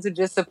potential to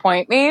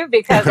disappoint me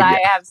because I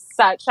have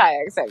such high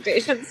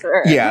expectations for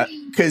her. Yeah,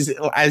 because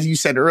as you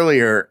said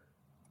earlier,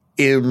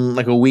 in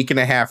like a week and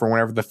a half or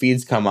whenever the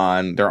feeds come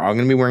on, they're all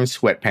going to be wearing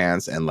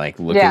sweatpants and like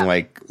looking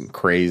like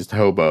crazed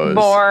hobos.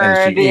 Bored,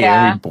 and she's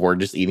going to be bored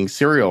just eating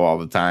cereal all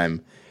the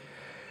time.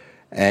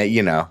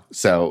 You know,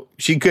 so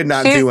she could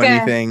not do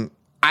anything.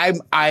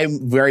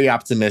 I'm very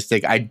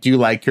optimistic. I do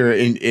like her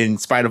in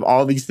spite of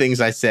all these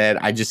things I said.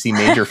 I just see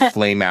major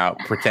flame out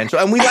potential.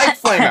 And we like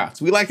flame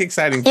outs. We like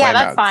exciting flame outs.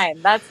 Yeah, that's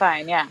fine. That's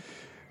fine. Yeah.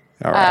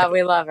 All right.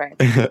 We love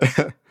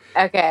her.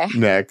 Okay.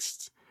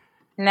 Next.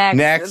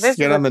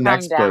 Get on the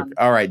next book.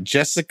 All right.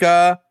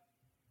 Jessica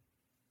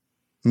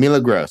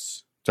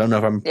Milagros. Don't know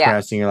if I'm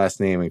pronouncing your last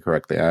name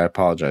incorrectly. I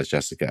apologize,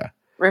 Jessica.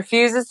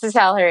 Refuses to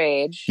tell her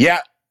age. Yeah.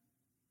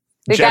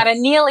 We got a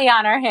Neely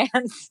on our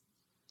hands.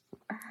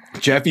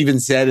 Jeff even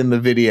said in the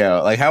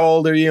video, like, how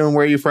old are you and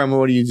where are you from and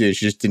what do you do?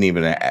 She just didn't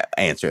even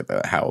answer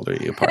the how old are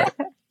you part.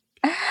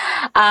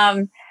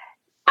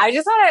 I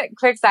just want a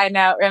quick side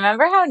note.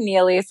 Remember how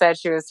Neely said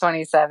she was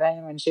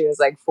 27 when she was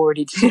like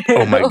 42?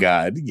 Oh my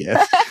God,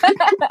 yes.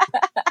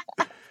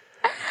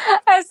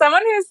 As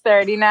someone who's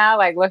 30 now,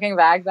 like looking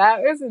back,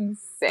 that was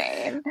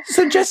insane.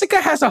 So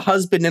Jessica has a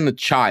husband and a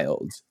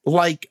child.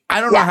 Like, I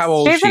don't know how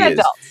old she is.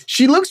 Adult.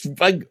 She looks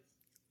like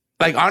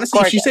honestly,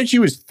 gorgeous. If she said she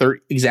was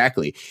 30,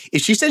 exactly.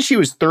 If she said she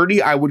was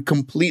 30, I would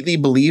completely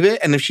believe it.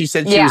 And if she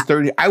said she was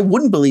 30, I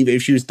wouldn't believe it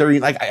if she was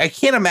 30. Like, I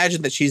can't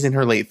imagine that she's in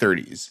her late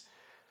 30s.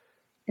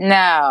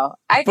 No,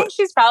 I think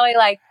she's probably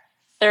like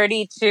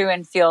 32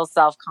 and feels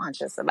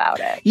self-conscious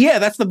about it. Yeah,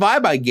 that's the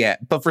vibe I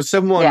get. But for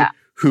someone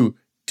who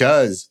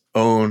does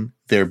own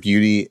their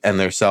beauty and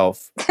their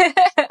self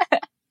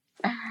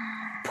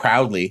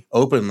proudly,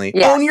 openly,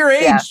 own your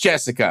age,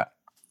 Jessica.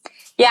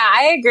 Yeah,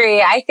 I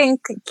agree. I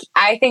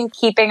think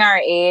keeping our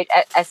age,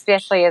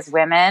 especially as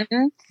women,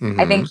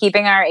 I think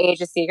keeping our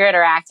age a secret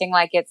or acting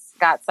like it's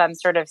got some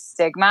sort of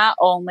stigma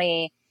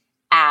only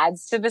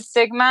adds to the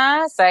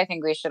stigma. So I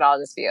think we should all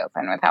just be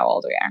open with how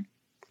old we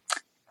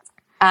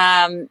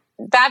are.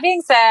 That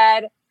being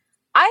said,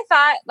 I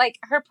thought like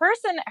her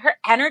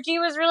energy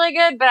was really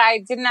good, but I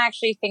didn't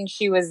actually think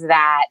she was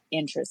that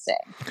interesting.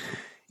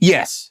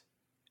 Yes,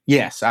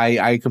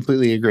 I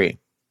completely agree.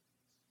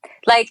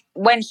 Like,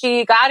 when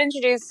she got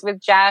introduced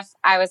with Jeff,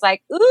 I was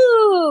like,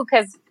 ooh,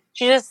 because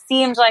she just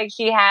seemed like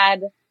she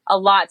had a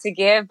lot to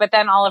give, but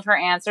then all of her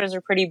answers are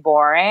pretty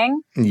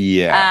boring.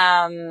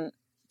 Yeah.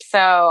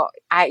 So,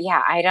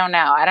 I don't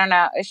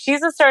know.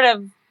 She's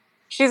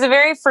a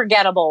very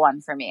forgettable one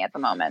for me at the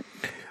moment.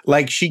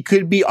 Like, she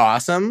could be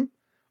awesome,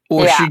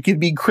 or she could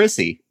be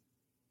Chrissy.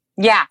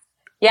 Yeah.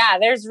 Yeah,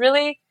 there's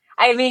really...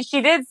 I mean, she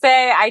did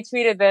say, I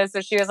tweeted this,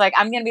 so she was like,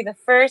 I'm going to be the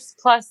first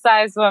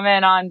plus-size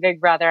woman on Big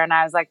Brother. And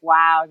I was like,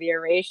 wow, the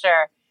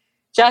erasure.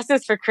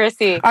 Justice for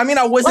Chrissy. I mean,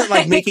 I wasn't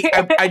like making,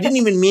 I didn't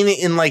even mean it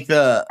in like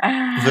the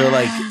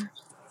like,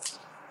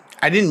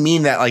 I didn't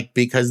mean that like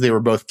because they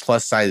were both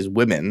plus-size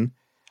women.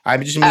 I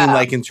just mean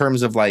like in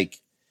terms of like,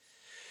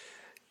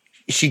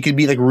 she could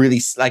be like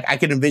really, like I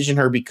could envision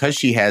her because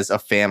she has a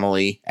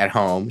family at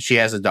home. She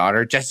has a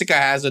daughter. Jessica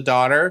has a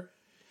daughter.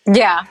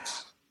 Yeah.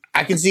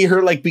 I can see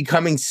her like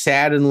becoming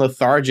sad and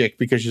lethargic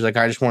because she's like,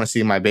 I just want to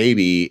see my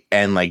baby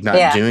and like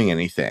not doing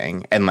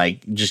anything and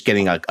like just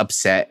getting like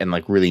upset and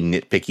like really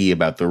nitpicky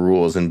about the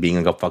rules and being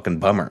like a fucking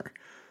bummer.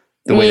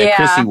 The way that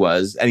Chrissy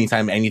was,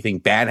 anytime anything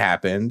bad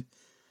happened,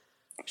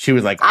 she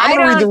was like, I'm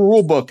going to read the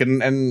rule book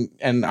and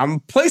I'm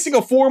placing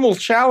a formal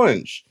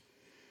challenge.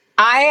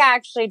 I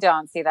actually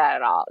don't see that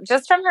at all.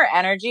 Just from her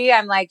energy,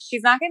 I'm like,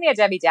 she's not going to be a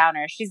Debbie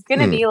Downer. She's going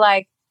to be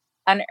like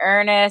an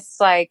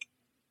earnest, like,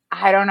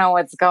 I don't know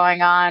what's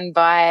going on,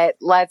 but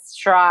let's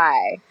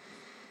try.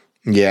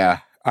 Yeah.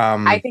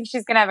 I think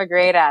she's going to have a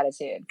great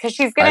attitude because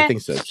she's going to, I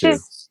think so too.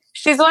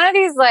 She's one of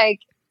these like,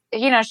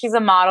 you know, she's a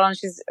model and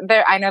she's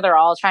there. I know they're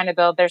all trying to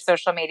build their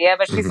social media,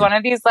 but she's one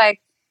of these like,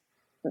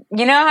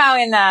 you know how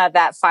in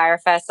that Fyre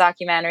Fest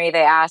documentary,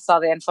 they asked all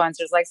the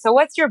influencers like, so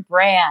what's your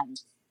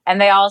brand?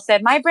 And they all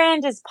said, my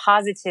brand is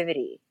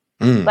positivity.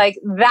 Like,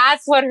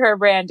 that's what her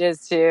brand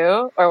is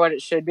too, or what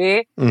it should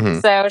be.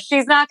 So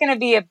she's not going to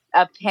be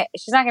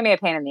she's not going to be a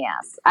pain in the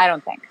ass, I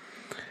don't think.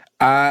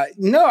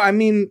 No, I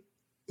mean,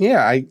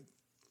 yeah,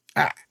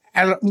 I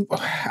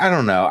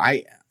don't know.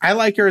 I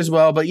like her as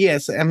well, but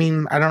yes, I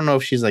mean, I don't know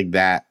if she's like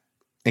that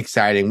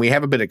exciting. We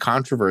have a bit of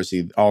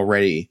controversy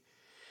already.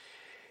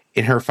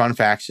 In her fun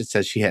facts, it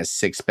says she has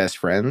 6 best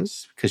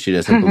friends because she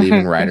doesn't believe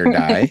in ride or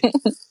die.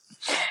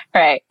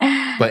 Right.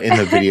 But in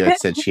the video,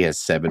 it said she has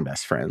 7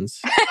 best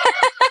friends.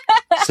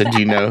 So do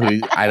you know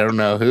who? I don't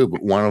know who,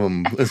 but one of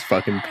them is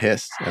fucking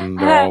pissed, and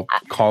they're all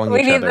calling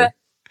each other.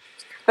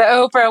 The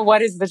Oprah,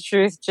 what is the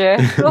truth, Jim?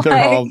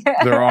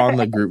 They're all on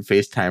the group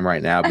FaceTime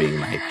right now, being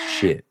like,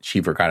 "Shit,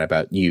 she forgot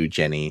about you,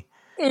 Jenny."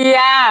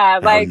 Yeah,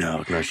 like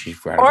no, she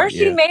forgot. Or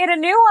she made a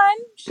new one.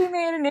 She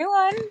made a new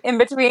one in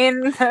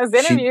between those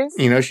interviews.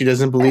 She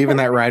doesn't believe in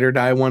that ride or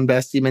die one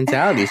bestie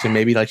mentality. So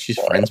maybe like she's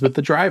friends with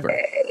the driver.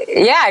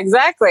 Yeah,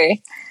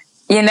 exactly.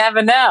 You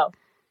never know.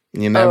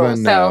 You never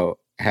know.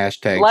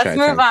 Hashtag. Let's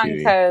move on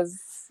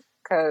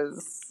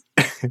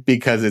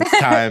because it's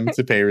time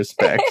to pay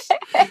respects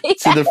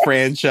to the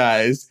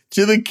franchise,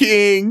 to the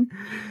king,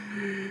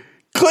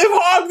 Cliff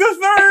Hog the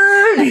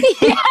Third.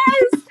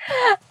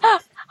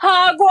 Yes.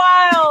 Hog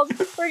wild.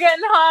 We're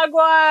getting hog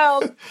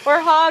wild.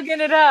 We're hogging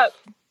it up.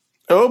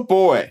 Oh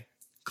boy.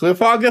 Cliff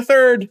Hog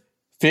III,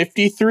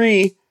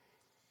 53.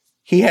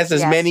 He has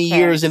as many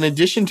years in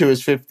addition to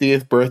his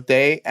 50th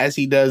birthday as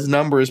he does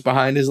numbers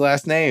behind his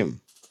last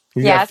name.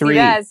 He's got 3. He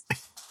does.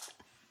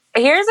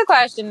 Here's a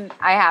question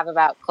I have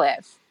about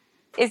Cliff.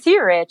 Is he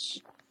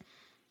rich?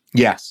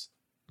 Yes.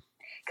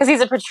 Because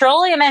he's a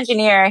petroleum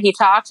engineer. He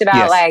talked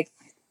about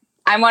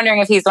I'm wondering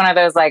if he's one of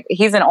those, like,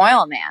 he's an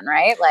oil man,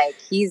 right? Like,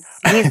 he's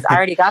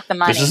already got the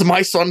money. This is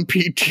my son,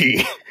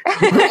 PT.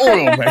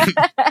 Oil man.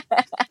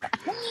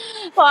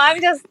 Well,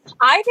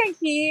 I think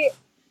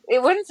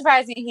it wouldn't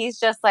surprise me. He's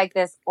just like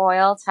this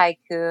oil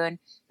tycoon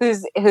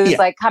who's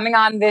like coming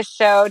on this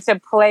show to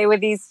play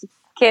with these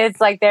kids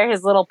like they're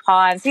his little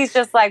pawns. He's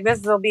just like,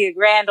 this will be a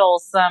grand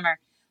old summer.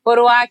 What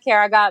do I care?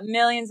 I got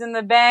millions in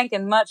the bank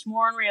and much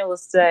more in real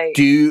estate.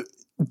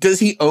 Does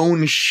he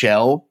own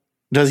Shell?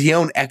 Does he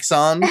own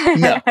Exxon?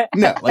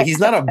 No. Like, he's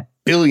not a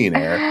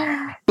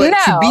billionaire. But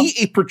to be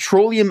a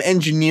petroleum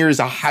engineer is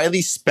a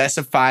highly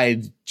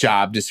specified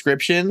job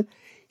description.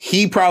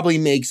 He probably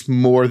makes the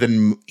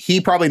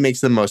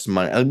most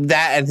money.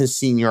 That and his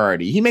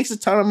seniority. He makes a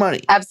ton of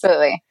money.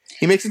 Absolutely.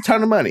 He makes a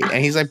ton of money.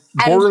 And he's like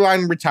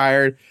borderline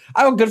retired.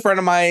 I have a good friend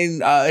of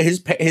mine.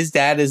 His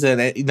dad is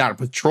not a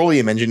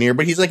petroleum engineer,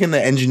 but he's like in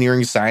the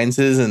engineering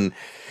sciences and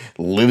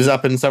lives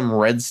up in some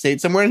red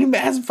state somewhere, and he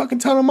has a fucking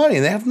ton of money,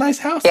 and they have a nice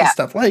house and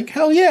stuff. Like,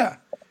 hell yeah.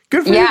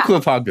 Good for you,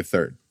 Cliff Hog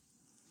III.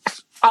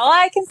 All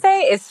I can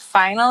say is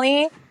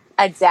finally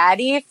a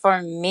daddy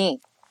for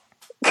me.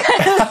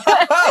 Because,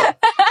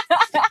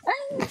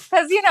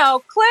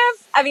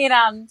 Cliff,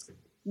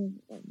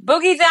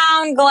 Boogie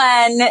Down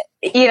Glenn,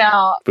 he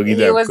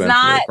was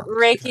not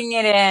raking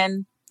it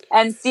in.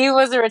 And Steve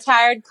was a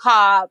retired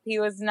cop. He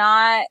was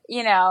not,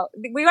 we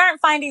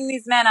weren't finding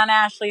these men on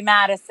Ashley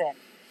Madison.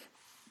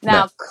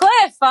 Now,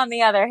 Cliff, on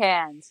the other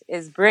hand,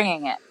 is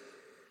bringing it.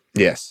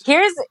 Yes.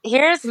 Here's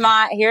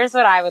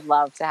what I would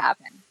love to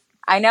happen.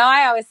 I know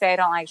I always say I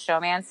don't like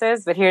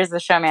showmances, but here's the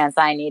showmance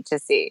I need to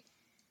see.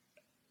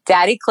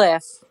 Daddy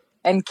Cliff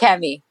and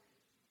Kemi.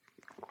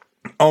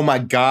 Oh my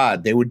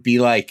God. They would be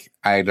like,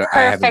 I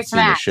haven't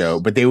seen the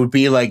show, but they would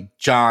be like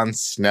Jon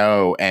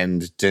Snow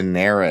and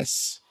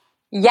Daenerys.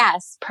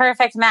 Yes,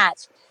 perfect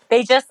match.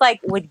 They just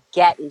would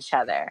get each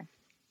other.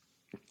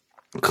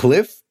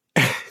 Cliff?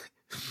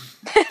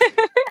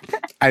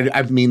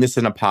 I mean this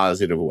in a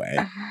positive way.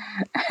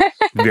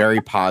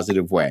 Very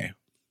positive way.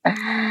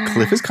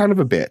 Cliff is kind of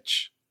a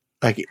bitch.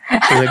 Like, in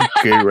a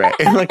good way.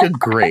 In like a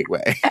great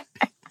way.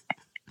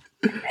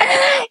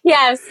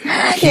 Yes.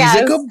 He's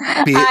like a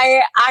bit.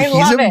 I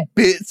love it. He's a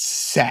bit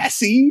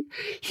sassy.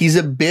 He's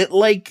a bit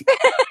like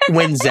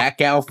when Zach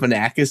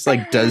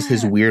Galifianakis does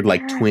his weird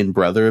twin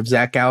brother of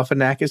Zach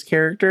Galifianakis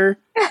character.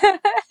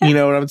 You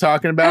know what I'm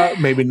talking about?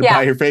 Maybe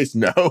by your face,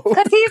 no.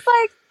 Because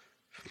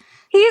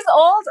he's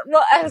old.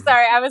 Well, I'm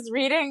sorry. I was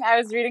reading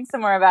some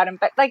more about him,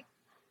 but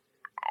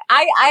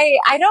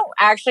I don't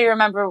actually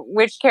remember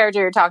which character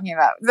you're talking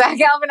about, Zach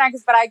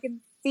Galifianakis, but I can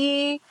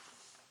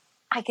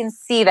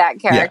see that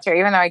character,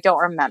 even though I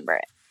don't remember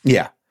it.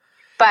 Yeah.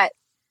 But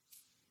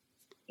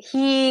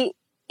he's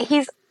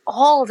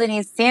old and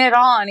he's seen it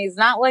all and he's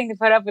not willing to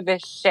put up with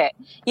this shit.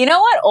 You know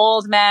what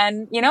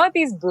what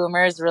these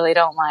boomers really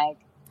don't like?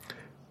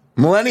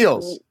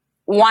 Millennials.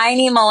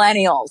 Whiny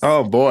millennials.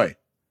 Oh, boy.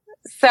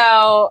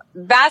 So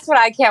that's what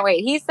I can't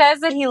wait. He says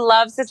that he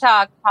loves to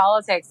talk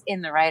politics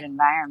in the right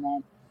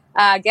environment.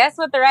 Guess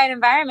what the right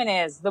environment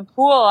is? The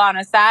pool on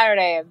a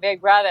Saturday at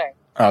Big Brother.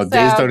 Oh,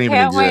 days don't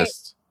even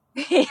exist.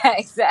 Yeah,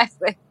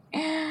 exactly.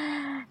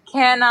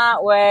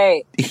 Cannot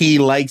wait. He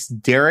likes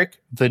Derek,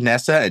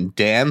 Vanessa, and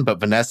Dan, but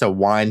Vanessa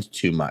whines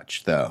too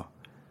much, though.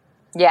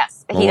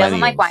 Yes, he doesn't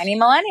like whiny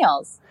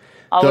millennials.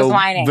 Always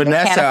whining.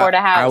 Vanessa, they can't afford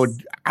a house.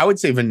 I would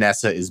say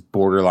Vanessa is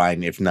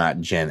borderline, if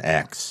not Gen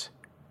X.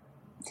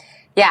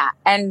 Yeah,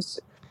 and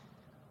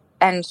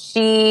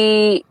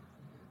she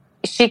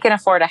can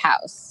afford a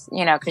house,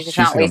 you know, because she's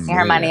not wasting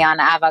her money on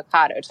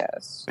avocado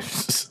toast.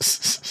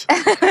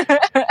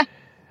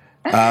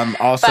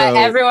 Also, but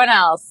everyone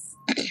else,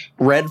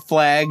 red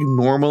flag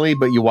normally,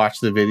 but you watch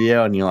the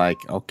video and you're like,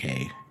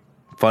 okay.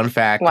 Fun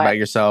fact about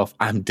yourself: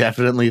 I'm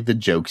definitely the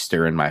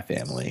jokester in my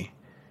family.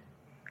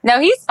 No,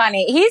 he's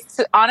funny. He's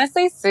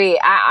honestly sweet.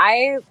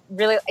 I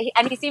really,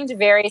 and he seemed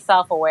very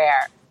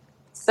self-aware.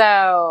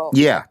 So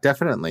yeah,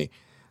 definitely.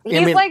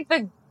 He's like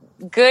the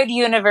good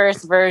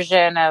universe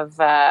version of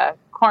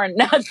corn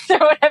nuts or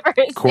whatever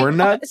his corn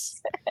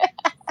nuts.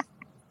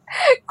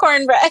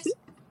 Cornbread.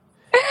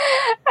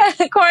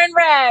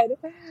 Cornbread.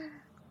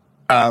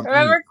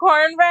 Remember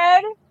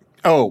cornbread?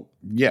 Oh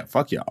yeah,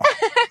 fuck y'all.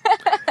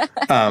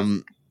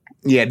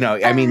 Yeah, no,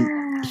 I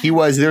mean he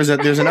was. There's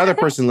another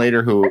person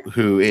later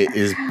who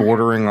is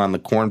bordering on the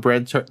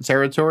cornbread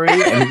territory,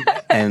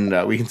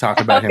 and we can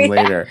talk about him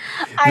later.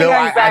 Though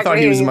I thought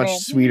he was much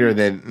sweeter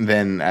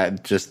than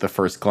just the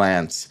first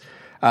glance.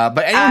 But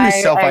anyone who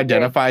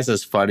self-identifies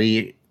as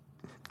funny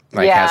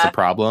has a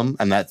problem,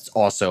 and that's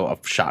also a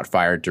shot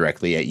fired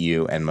directly at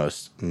you and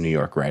most New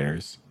York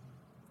writers.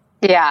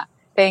 Yeah,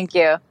 thank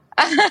you.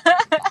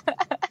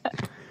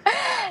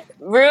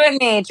 Ruin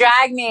me,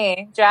 drag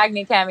me,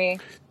 Kemi.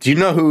 Do you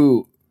know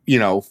who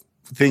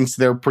thinks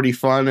they're pretty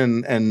fun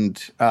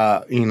and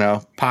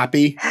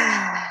poppy?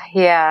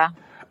 Yeah,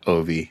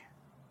 Ovi.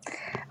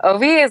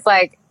 Ovi is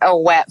like a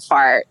wet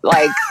fart.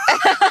 Like,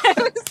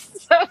 I'm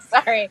so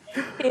sorry.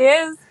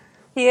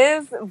 He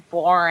is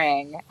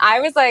boring.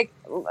 I was like,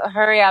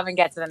 hurry up and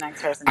get to the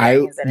next person.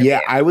 I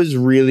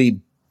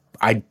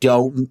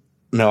don't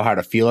know how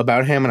to feel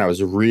about him, and I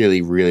was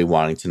really, really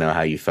wanting to know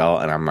how you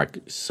felt, and I'm like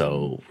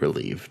so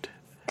relieved.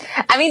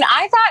 I mean,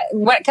 I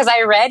thought, because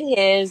I read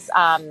his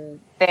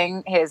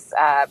thing, his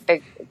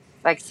big,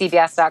 like,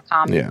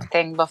 CBS.com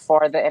thing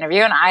before the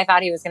interview, and I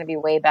thought he was going to be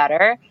way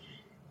better.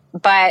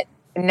 But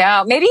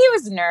no, maybe he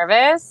was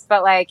nervous,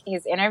 but, like,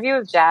 his interview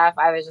with Jeff,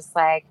 I was just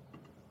like,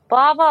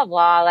 blah, blah,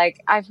 blah.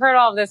 Like, I've heard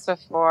all this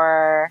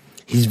before.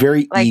 He's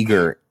very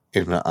eager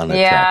in an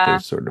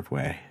unattractive sort of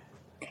way.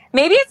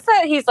 Maybe it's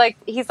that he's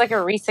like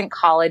a recent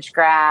college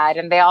grad,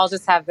 and they all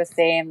just have the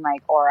same,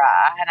 like,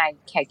 aura, and I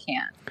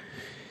can't.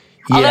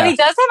 Yeah. Although he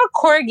does have a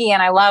corgi,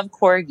 and I love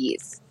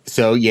corgis.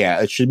 So,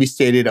 yeah, it should be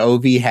stated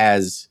Ovi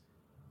has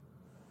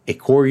a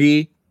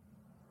corgi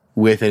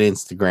with an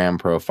Instagram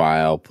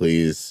profile.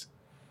 Please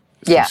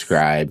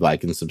subscribe,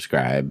 like and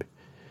subscribe.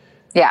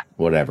 Yeah.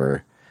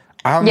 Whatever.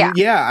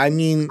 Yeah, I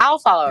mean... I'll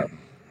follow.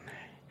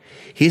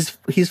 He's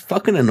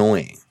fucking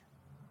annoying.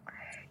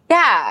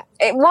 Yeah.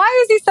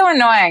 Why is he so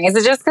annoying? Is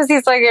it just because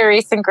he's like a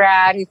recent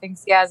grad who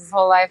thinks he has his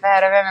whole life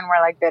ahead of him and we're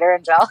like bitter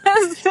and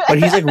jealous? But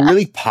he's like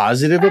really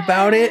positive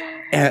about it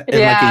and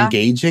like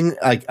engaging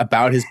like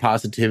about his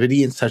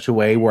positivity in such a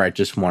way where I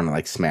just want to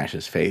like smash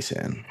his face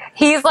in.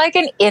 He's like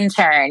an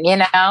intern, you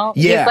know?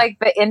 Yeah. He's like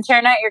the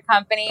intern at your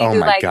company who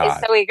like is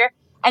so eager.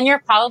 And you're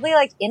probably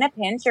like in a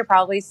pinch, you're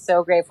probably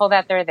so grateful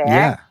that they're there.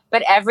 Yeah.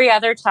 But every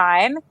other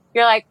time,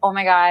 you're like, oh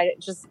my God,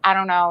 just, I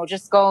don't know,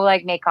 just go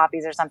like make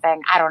copies or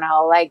something. I don't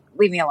know, like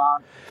leave me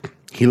alone.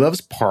 He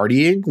loves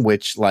partying,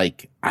 which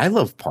like, I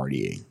love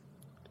partying.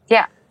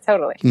 Yeah,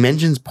 totally. He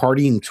mentions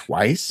partying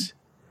twice.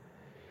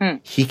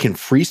 He can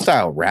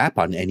freestyle rap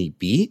on any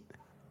beat.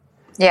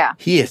 Yeah.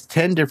 He has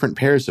 10 different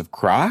pairs of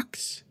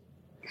Crocs.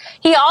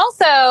 He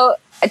also,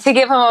 to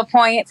give him a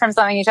point from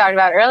something you talked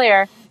about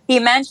earlier, he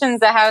mentions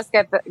the house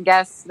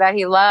guest that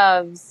he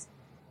loves,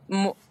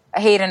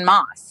 Hayden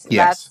Moss.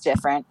 Yes. That's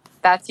different.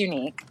 That's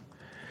unique.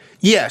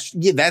 Yeah,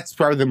 that's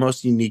probably the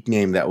most unique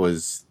name that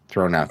was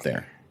thrown out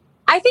there.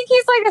 I think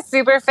he's like a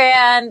super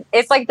fan.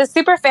 It's like the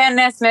super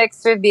fanness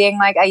mixed with being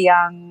like a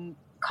young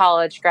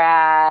college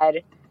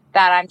grad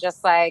that I'm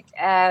just like,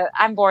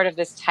 I'm bored of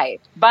this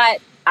type.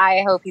 But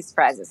I hope he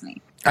surprises me.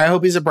 I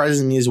hope he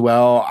surprises me as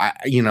well.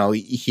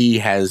 He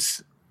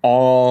has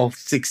all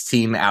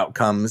 16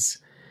 outcomes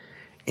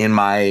in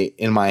my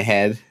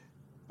head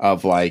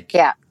of like,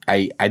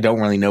 I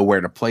don't really know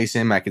where to place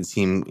him. I can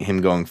see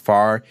him going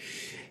far.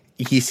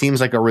 He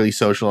seems like a really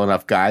social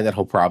enough guy that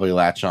he'll probably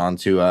latch on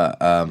to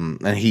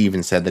and he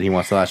even said that he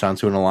wants to latch on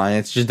to an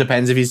alliance. Just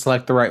depends if he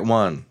select the right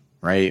one,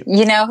 right?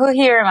 You know who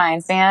he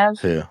reminds me of?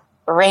 Who?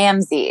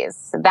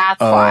 Ramses. That's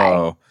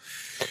why.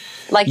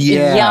 Like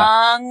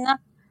young,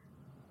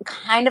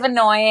 kind of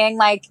annoying,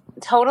 like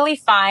totally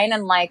fine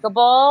and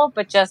likable,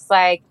 but just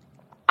like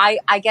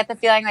I get the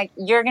feeling like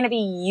you're going to be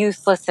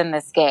useless in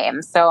this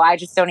game, so I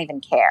just don't even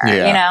care,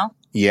 you know?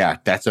 Yeah,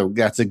 that's a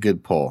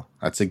good pull.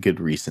 That's a good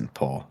recent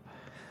pull.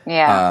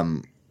 Yeah.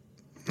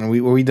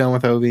 Were we done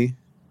with Ovi?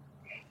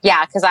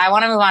 Yeah, because I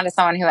want to move on to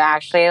someone who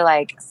actually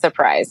like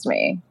surprised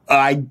me.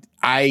 I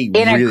in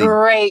really, a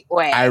great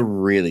way. I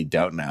really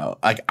don't know.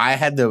 Like I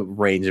had the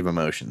range of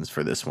emotions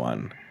for this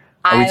one.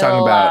 Are we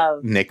talking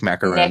about Nick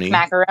Macaroni? Nick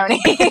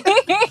Macaroni.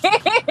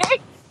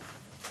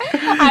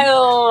 I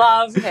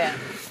love him.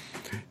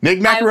 Nick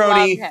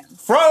Macaroni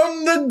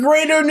from the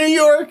greater New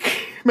York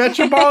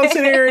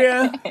metropolitan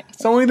area.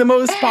 It's only the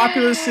most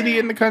populous city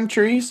in the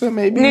country, so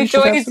maybe New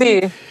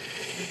Jersey.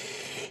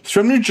 He's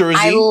from New Jersey.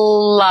 I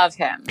love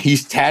him.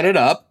 He's tatted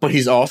up, but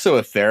he's also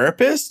a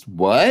therapist.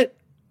 What?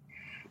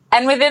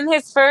 And within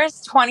his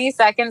first 20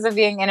 seconds of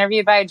being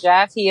interviewed by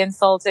Jeff, he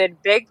insulted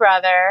Big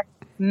Brother,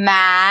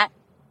 Matt,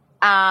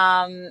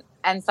 and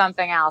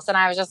something else. And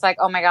I was just like,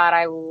 oh my God,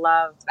 I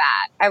love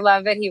that. I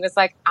love that he was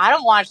like, I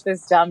don't watch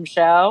this dumb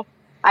show.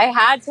 I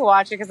had to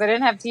watch it because I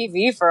didn't have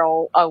TV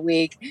for a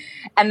week.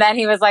 And then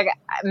he was like,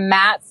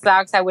 Matt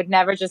sucks. I would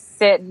never just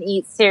sit and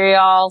eat cereal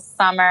all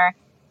summer.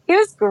 He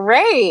was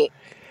great.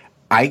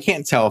 I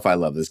can't tell if I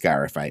love this guy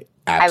or if I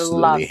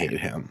absolutely hate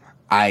him.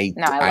 I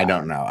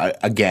don't know.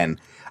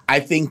 I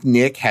think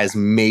Nick has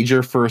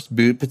major first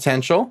boot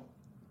potential.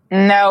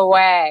 No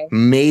way.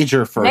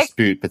 Major first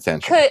boot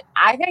potential.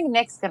 I think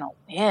Nick's gonna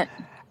win.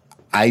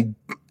 I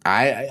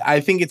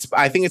think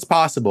it's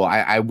possible.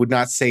 I would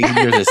not say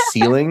there's a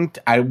ceiling.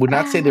 I would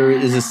not say there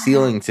is a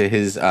ceiling to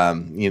his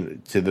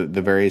to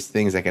the various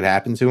things that could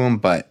happen to him,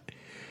 but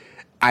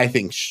I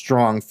think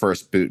strong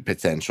first boot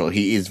potential.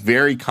 He is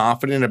very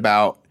confident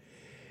about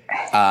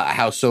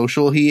how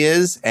social he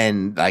is,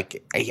 and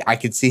like I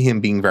could see him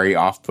being very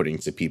off-putting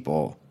to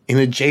people in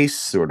a Jace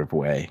sort of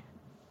way.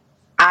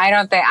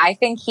 I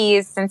think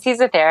since he's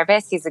a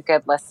therapist, he's a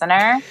good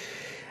listener.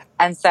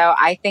 And so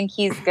I think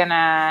he's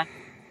gonna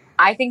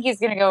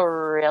go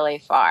really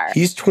far.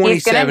 He's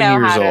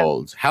 27 years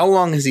old. How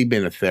long has he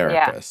been a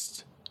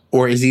therapist? Yeah.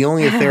 Or is he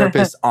only a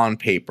therapist on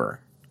paper?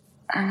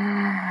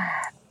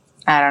 I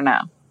don't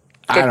know.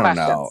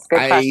 Good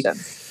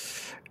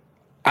questions.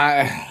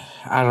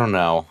 I don't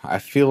know. I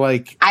feel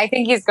like I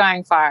think he's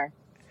going far.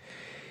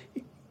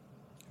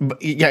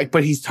 But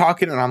he's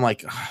talking and I'm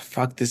like, oh,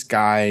 fuck this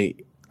guy.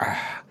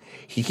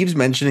 He keeps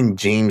mentioning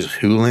James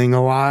Huling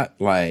a lot.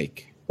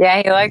 Like,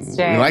 yeah, he likes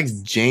James. He likes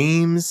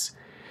James.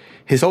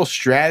 His whole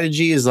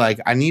strategy is like,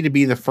 I need to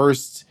be the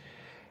first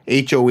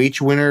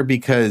HOH winner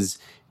because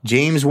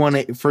James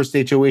won first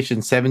HOH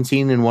in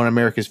 17 and won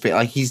America's favorite.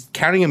 Like, he's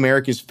counting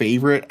America's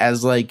favorite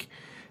as like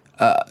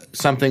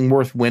something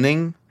worth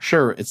winning.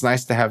 Sure, it's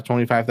nice to have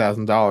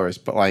 $25,000,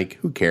 but like,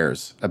 who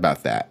cares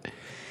about that?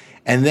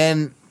 And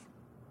then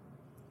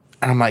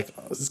I'm like,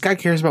 this guy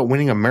cares about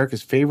winning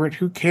America's favorite?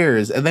 Who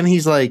cares? And then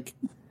he's like,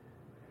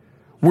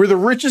 we're the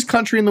richest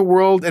country in the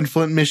world, and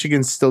Flint,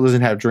 Michigan still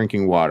doesn't have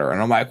drinking water. And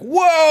I'm like,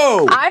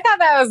 whoa! I thought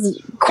that was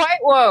quite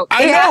woke.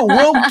 I know,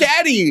 woke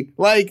daddy.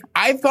 Like,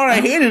 I thought I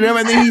hated him,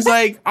 and then he's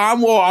like, I'm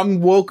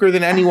woker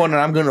than anyone,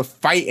 and I'm going to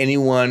fight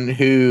anyone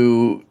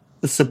who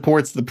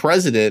supports the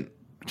president,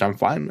 which I'm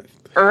fine with.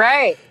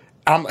 Right.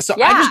 So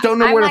yeah, I just don't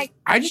know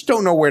I just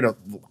don't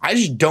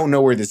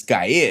know where this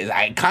guy is.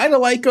 I kind of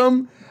like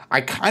him.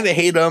 I kind of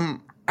hate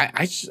him.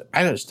 I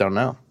just don't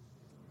know.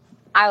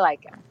 I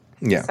like him.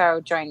 Yeah. So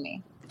join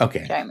me.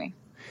 Okay. Join me.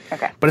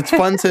 Okay. But it's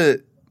fun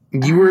to.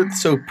 You were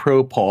so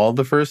pro Paul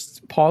the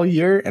first Paul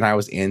year, and I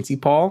was anti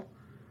Paul.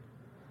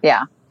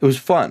 Yeah. It was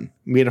fun.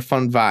 We had a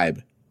fun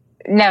vibe.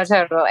 No,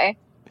 totally.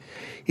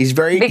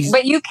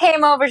 But you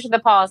came over to the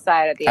Paul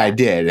side at the end. I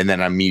did, and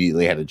then I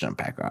immediately had to jump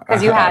back on.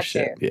 Because you had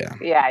to. Yeah.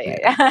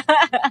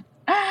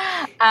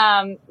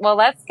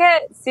 Well,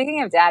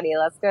 speaking of daddy,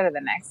 let's go to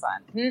the next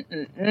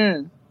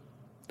one.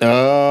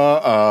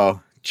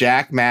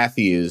 Jack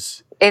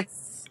Matthews.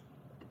 It's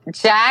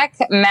Jack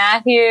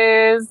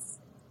Matthews.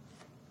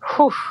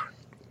 Whew.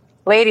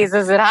 Ladies,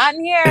 is it hot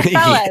in here?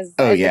 Fellas, is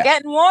it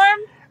getting warm?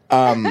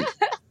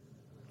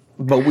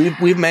 But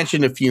we've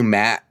mentioned a few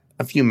Matt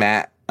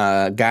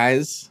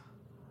guys,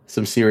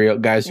 some cereal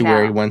guys who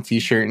wear one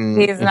t-shirt and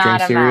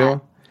drink cereal.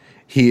 Matt.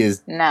 He is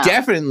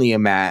definitely a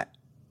Matt.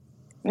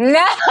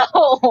 No,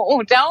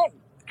 don't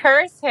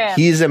curse him.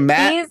 He's a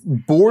Matt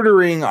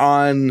bordering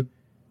on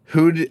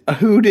who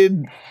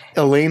did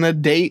Elena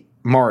date?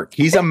 Mark.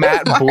 He's a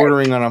Matt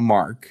bordering on a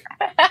Mark.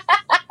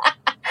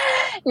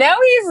 No,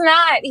 he's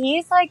not.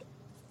 He's like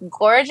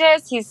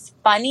gorgeous. He's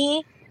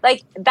funny.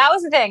 Like, that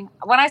was the thing.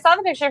 When I saw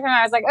the picture of him,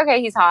 I was like,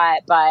 okay, he's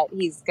hot, but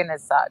he's gonna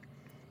suck.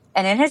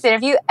 And in his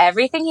interview,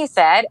 everything he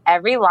said,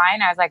 every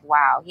line, I was like,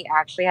 wow, he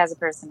actually has a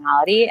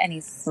personality and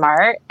he's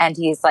smart and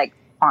he's like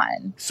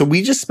fun. So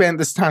we just spent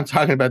this time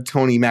talking about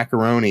Tony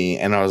Macaroni,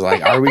 and I was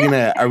like, are we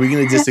gonna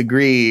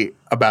disagree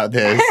about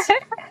this?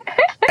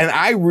 And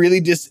I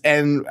really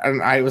and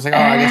I was like, oh,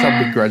 I guess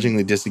I'll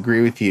begrudgingly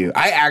disagree with you.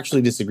 I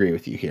actually disagree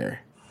with you here.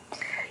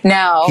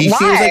 No, he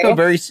seems like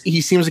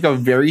a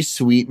very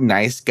sweet,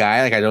 nice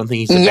guy. Like, I don't think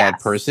he's a bad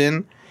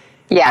person.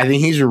 Yeah, I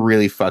think he's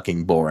really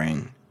fucking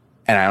boring,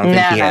 and I don't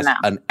think he has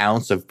an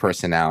ounce of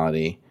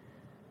personality.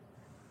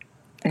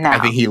 No, I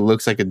think he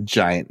looks like a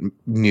giant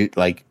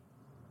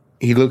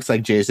he looks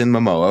like Jason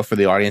Momoa for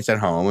the audience at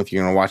home. If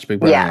you're gonna watch Big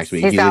Brother next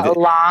week, he's got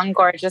long,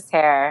 gorgeous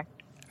hair.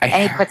 And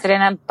he puts it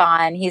in a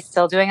bun. He's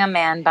still doing a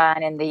man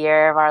bun in the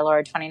year of our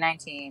Lord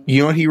 2019.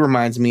 You know what he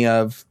reminds me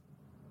of?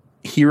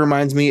 He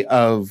reminds me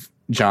of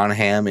John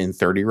Hamm in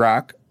 30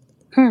 Rock.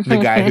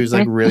 The guy who's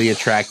like really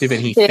attractive and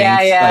he thinks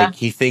like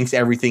he thinks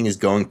everything is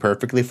going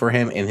perfectly for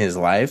him in his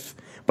life,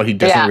 but he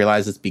doesn't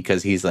realize it's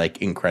because he's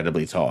like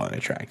incredibly tall and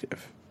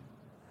attractive.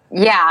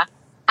 Yeah,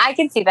 I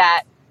can see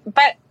that.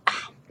 But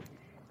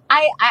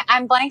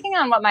I'm blanking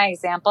on what my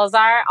examples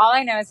are. All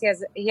I know is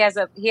he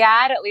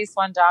had at least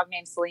one dog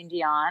named Celine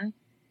Dion,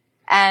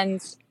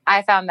 and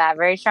I found that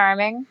very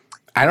charming.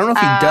 I don't know if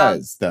he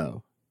does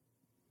though.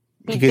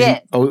 He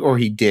did.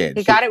 He did.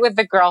 He got it with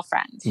the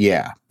girlfriend.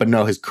 Yeah, but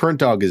no, his current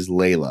dog is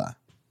Layla.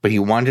 But he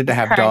wanted to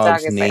have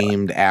dogs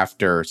named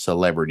after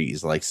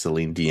celebrities like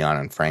Celine Dion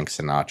and Frank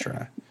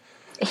Sinatra.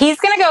 He's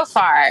going to go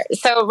far.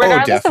 So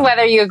regardless of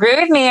whether you agree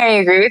with me or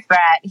you agree with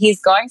Brett, he's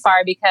going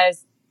far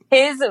because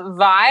his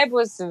vibe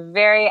was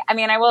very, I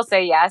mean, I will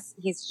say, yes,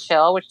 he's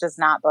chill, which does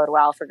not bode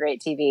well for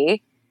great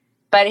TV.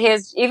 But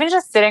even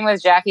just sitting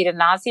with Jeff, he did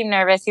not seem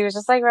nervous. He was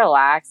just like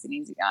relaxed and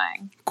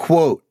easygoing.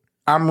 Quote,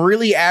 I'm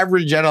really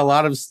average at a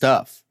lot of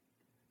stuff.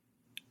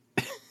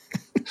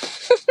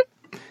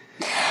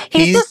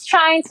 He's just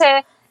trying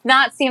to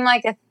not seem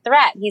like a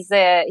threat. He's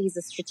a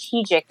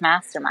strategic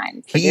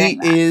mastermind. He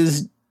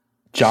is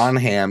John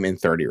Hamm in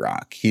 30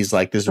 Rock. He's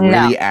like this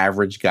really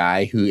average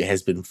guy who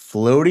has been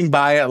floating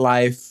by at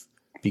life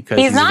because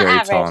he's very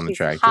average. Tall and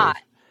attractive. Hot.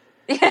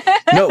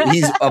 No,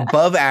 he's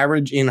above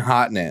average in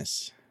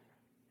hotness.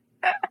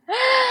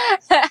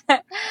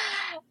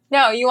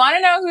 No, you want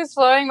to know who's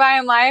floating by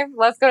in life?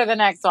 Let's go to the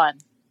next one.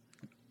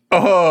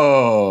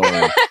 Oh.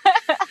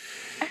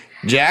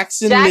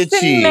 Jackson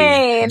Mitchie.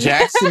 Maine.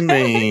 Jackson,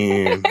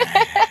 Maine.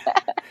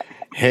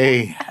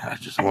 Hey, I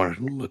just wanted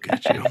to look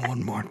at you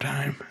one more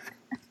time.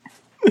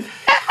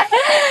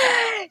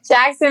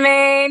 Jackson,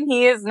 Maine,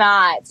 he is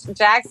not.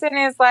 Jackson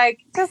is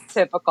like just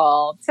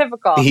typical.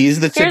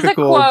 He's the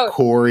typical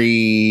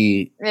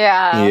Corey.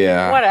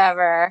 Yeah.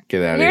 Whatever.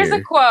 Get out of here. Here's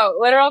a quote,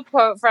 literal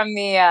quote from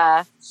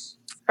the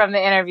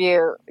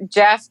interview.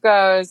 Jeff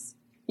goes,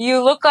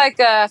 "You look like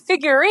a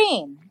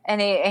figurine,"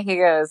 and he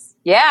goes,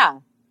 "Yeah."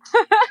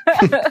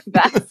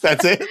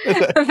 That's it.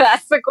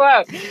 That's the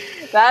quote.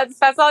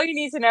 That's all you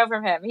need to know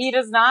from him. He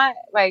does not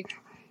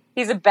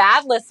he's a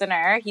bad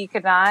listener. He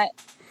could not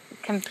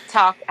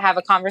have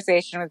a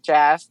conversation with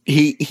Jeff.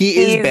 He's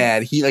is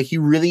bad. He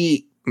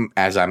really,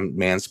 as I'm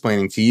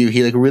mansplaining to you,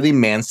 he really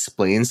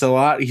mansplains a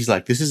lot. He's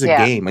like, this is a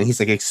game, and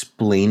he's like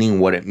explaining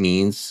what it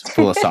means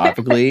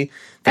philosophically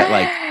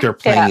that they're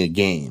playing a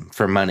game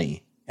for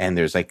money, and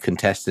there's like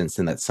contestants,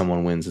 and that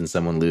someone wins and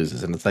someone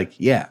loses, and it's like,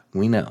 yeah,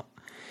 we know.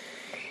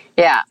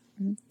 Yeah.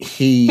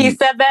 He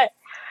said that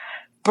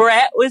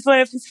Brett was one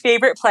of his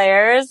favorite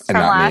players from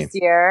last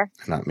year.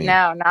 Not me.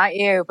 No, not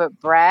you, but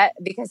Brett,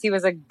 because he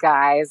was a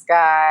guy's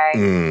guy.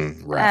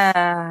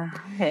 Right.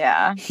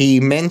 Yeah. He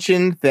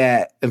mentioned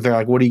that they're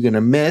like, what are you going to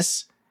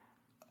miss?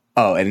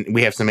 Oh, and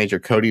we have some major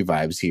Cody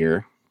vibes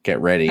here. Get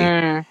ready.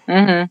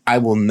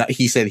 Mm-hmm.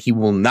 He said he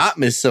will not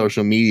miss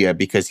social media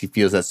because he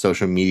feels that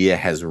social media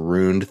has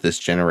ruined this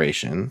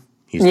generation.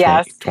 He's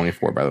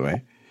 24, by the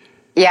way.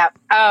 Yeah.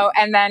 Oh,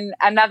 and then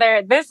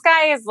this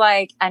guy is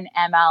like an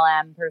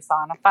MLM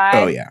personified.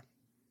 Oh, yeah.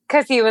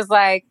 Because he was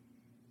like,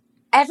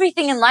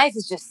 everything in life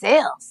is just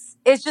sales.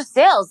 It's just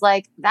sales.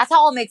 Like, that's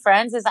how I'll make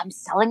friends is I'm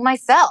selling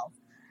myself.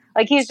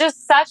 Like, he's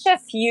just such a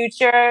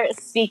future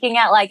speaking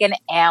at like an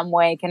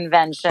Amway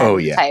convention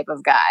type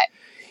of guy.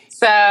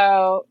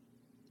 So,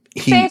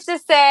 safe to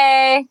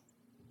say,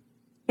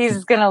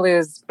 he's going to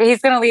lose.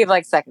 He's going to leave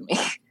like second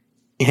week.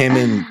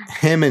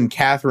 Him and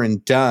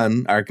Catherine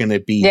Dunn are going to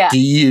be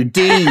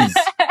DUDs.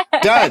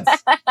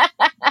 Duds.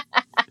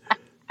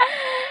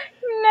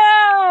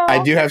 No.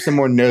 I do have some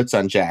more notes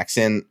on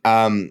Jackson.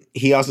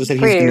 He also said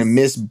he's going to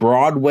miss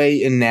Broadway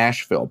in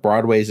Nashville.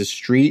 Broadway is a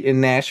street in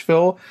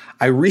Nashville.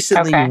 I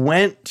recently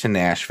went to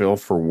Nashville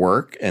for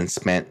work and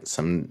spent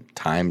some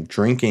time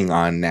drinking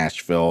on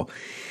Nashville.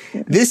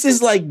 This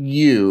is like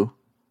you,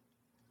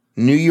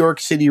 New York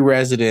City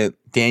resident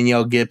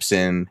Danielle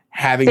Gibson,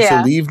 having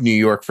to leave New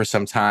York for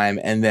some time,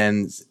 and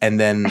then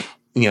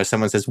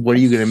someone says, "What are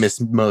you going to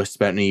miss most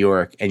about New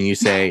York?" And you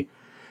say,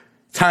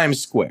 "Times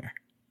Square."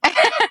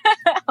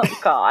 Oh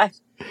God!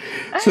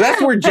 So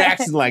that's where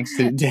Jackson likes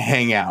to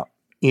hang out.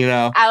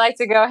 I like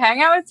to go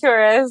hang out with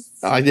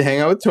tourists. I like to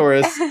hang out with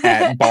tourists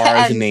at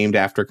bars named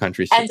after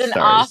country stars. And an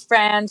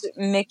off-brand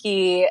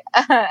Mickey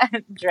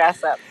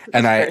dress up.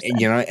 And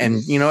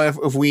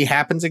if we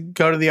happen to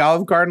go to the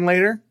Olive Garden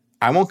later,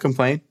 I won't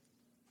complain.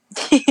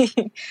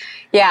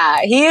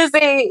 Yeah, he is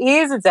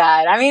a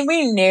dad. I mean,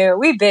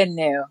 we've been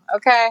new,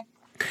 okay?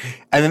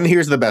 And then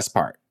here's the best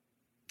part.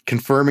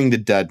 Confirming the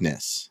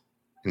dudness,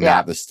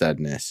 not the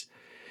studness.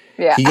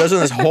 Yeah. He goes on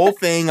this whole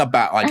thing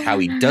about like how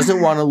he doesn't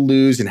want to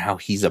lose and how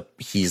he's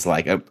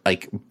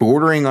like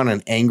bordering on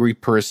an angry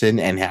person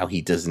and how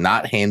he does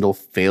not handle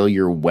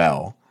failure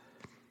well.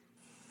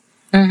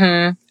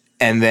 Mm-hmm.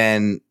 And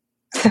then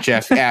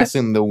Jeff asks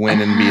him the win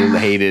and be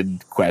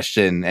hated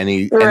question, and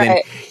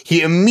then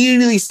he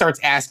immediately starts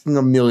asking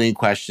a million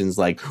questions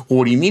like, well,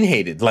 what do you mean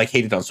hated? Like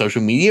hated on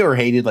social media, or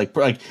hated like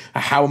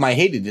how am I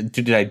hated?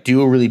 Did I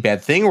do a really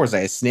bad thing, or was I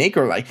a snake?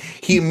 Or like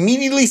he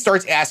immediately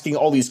starts asking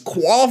all these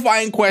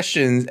qualifying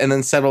questions and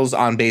then settles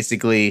on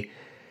basically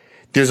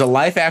there's a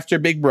life after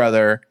Big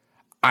Brother.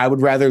 I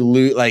would rather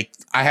lose. Like,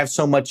 I have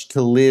so much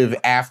to live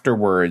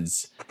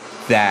afterwards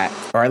that,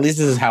 or at least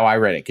this is how I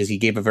read it, because he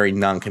gave a very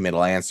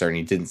non-committal answer and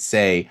he didn't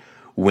say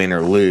win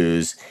or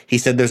lose. He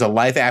said there's a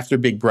life after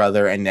Big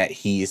Brother and that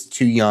he's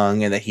too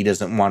young and that he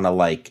doesn't want to,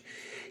 like,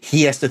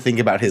 he has to think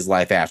about his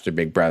life after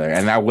Big Brother.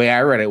 And that way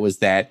I read it was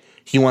that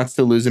he wants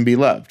to lose and be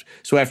loved.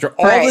 So after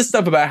all this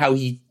stuff about how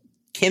he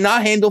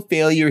cannot handle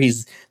failure,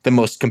 he's the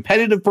most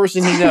competitive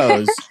person he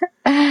knows,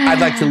 I'd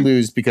like to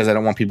lose because I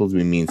don't want people to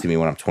be mean to me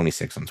when I'm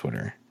 26 on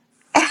Twitter.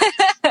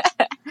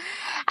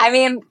 I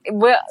mean,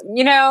 well,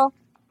 you know,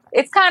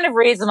 it's kind of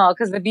reasonable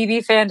because the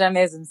BB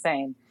fandom is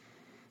insane.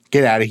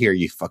 Get out of here,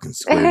 you fucking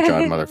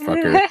square-jawed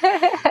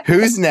motherfucker.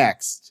 Who's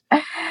next?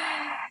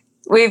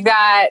 We've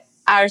got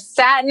our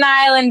Staten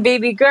Island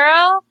baby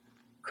girl,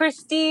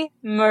 Christy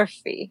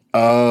Murphy.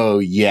 Oh,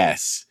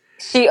 yes.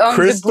 She owns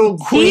Crystal a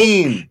boutique.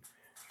 Queen.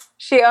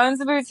 She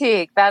owns a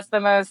boutique. That's the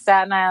most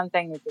Staten Island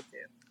thing you could do.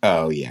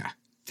 Oh, yeah.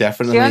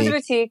 Definitely. She owns a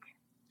boutique.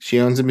 She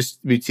owns a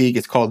boutique.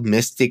 It's called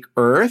Mystic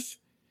Earth.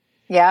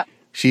 Yep.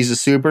 She's a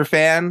super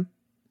fan.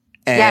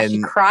 And yeah,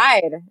 she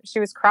cried. She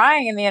was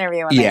crying in the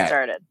interview when they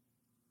started.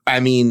 I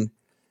mean,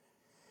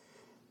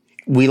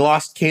 we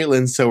lost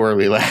Caitlyn so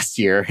early last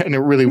year, and it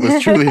really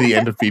was truly the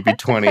end of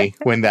BB20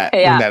 when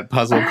that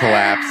puzzle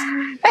collapsed.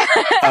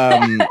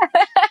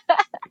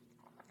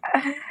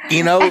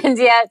 You know, and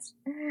yet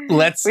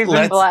we've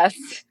been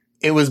blessed.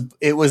 It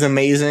was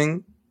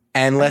amazing,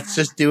 and let's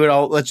just do it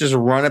all. Let's just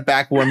run it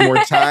back one more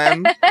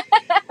time.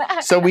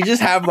 So we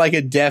just have like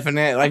a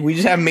definite, like we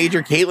just have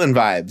major Caitlyn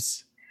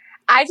vibes.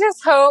 I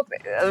just hope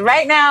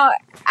right now,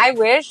 I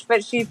wish,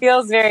 but she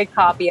feels very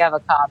copy of a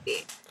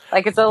copy.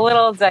 Like it's a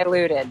little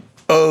diluted.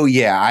 Oh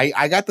yeah.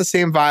 I got the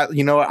same vibe.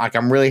 You know what? Like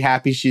I'm really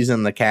happy she's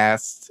in the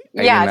cast.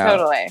 Yeah, you know?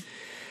 Totally.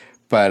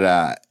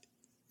 But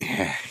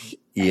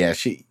yeah,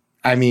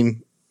 I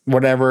mean,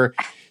 whatever.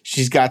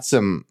 She's got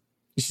some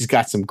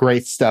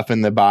great stuff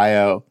in the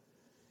bio.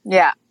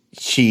 Yeah.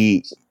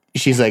 She's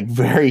like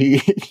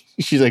very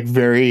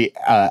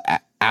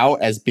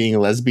out as being a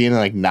lesbian and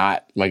like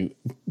not like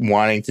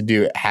wanting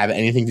to have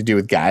anything to do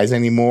with guys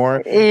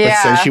anymore. Yeah. But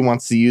says she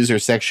wants to use her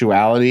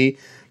sexuality.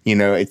 You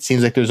know, it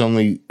seems like there's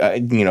only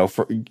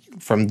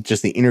from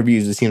just the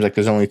interviews, it seems like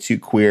there's only two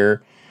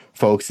queer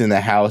folks in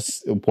the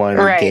house, one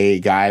gay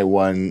guy,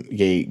 one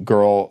gay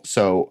girl.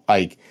 So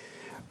like,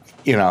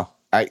 you know,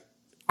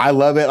 I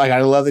love it. Like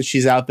I love that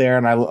she's out there,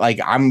 and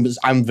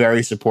I'm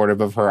very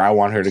supportive of her. I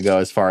want her to go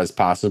as far as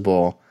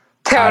possible.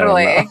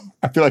 Totally.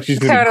 I feel like she's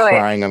going to be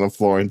crying on the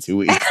floor in 2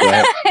 weeks.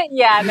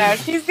 Yeah, no,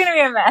 she's going to be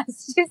a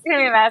mess. She's going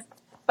to be a mess.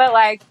 But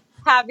like,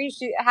 happy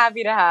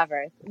to have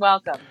her.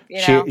 Welcome.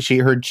 You know?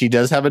 She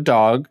does have a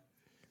dog.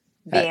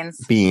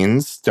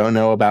 Beans. Don't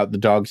know about the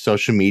dog's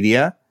social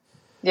media.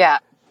 Yeah.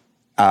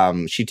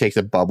 She takes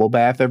a bubble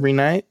bath every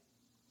night.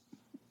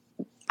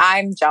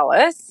 I'm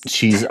jealous.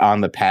 She's on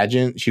the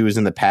pageant. She was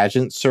in the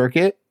pageant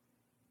circuit.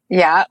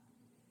 Yeah.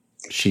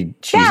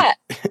 Yeah.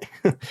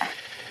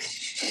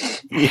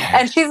 Yeah.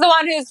 And she's the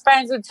one who's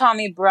friends with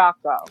Tommy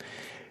Bracco.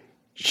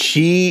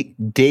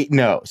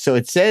 So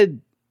it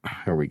said,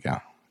 here we go.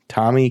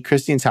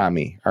 Christy and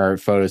Tommy are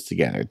photos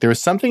together. There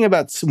was something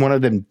about one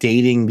of them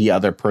dating the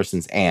other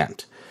person's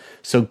aunt.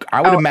 So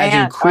I would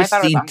imagine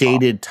Christy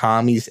dated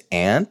Tommy's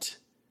aunt.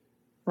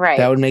 Right.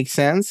 That would make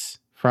sense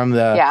from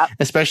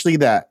especially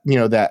that, you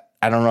know, that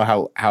I don't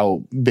know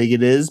how big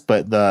it is,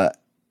 but the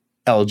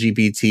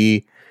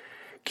LGBTQ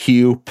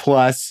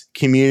plus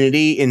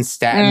community in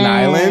Staten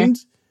Island.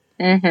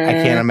 Mm-hmm. I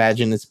can't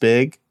imagine it's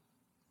big.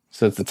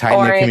 So it's a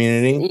tight-knit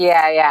community?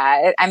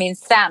 Yeah. I mean,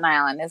 Staten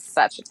Island is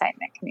such a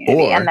tight-knit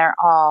community, and they're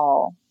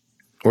all...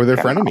 Or they're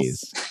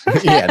frenemies.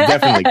 Yeah,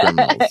 definitely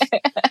criminals.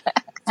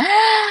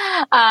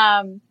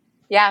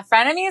 Yeah,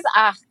 frenemies?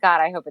 Ah,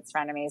 God, I hope it's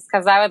frenemies,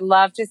 because I would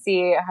love to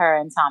see her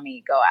and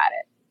Tommy go at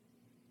it.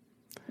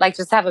 Like,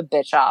 just have a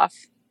bitch off.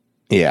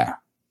 Yeah.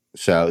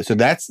 So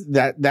that's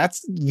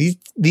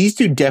these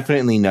two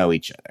definitely know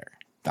each other.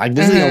 Like,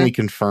 this is the only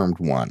confirmed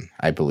one,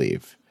 I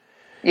believe.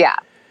 Yeah.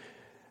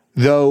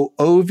 Though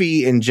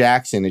Ovi and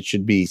Jackson, it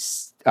should be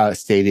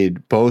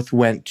stated, both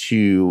went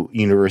to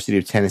University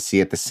of Tennessee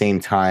at the same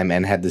time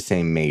and had the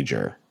same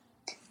major.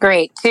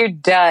 Great. 2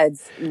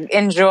 duds.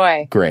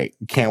 Enjoy. Great.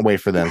 Can't wait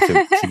for them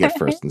to get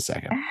first and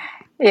second.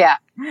 Yeah.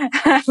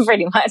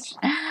 Pretty much.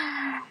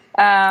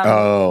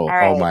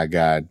 Oh my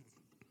God.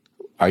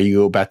 Are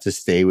you about to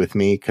stay with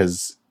me?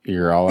 Because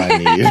you're all I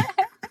need.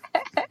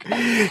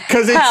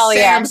 Because it's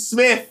Sam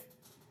Smith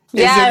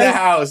is in the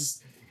house.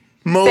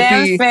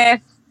 Sam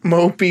Smith.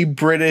 Mopey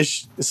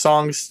British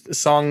songmeister.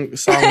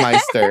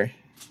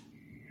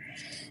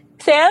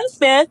 Sam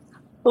Smith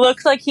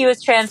looks like he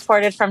was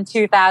transported from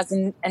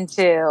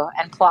 2002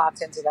 and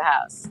plopped into the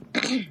house.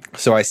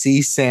 So I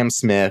see Sam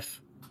Smith.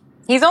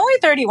 He's only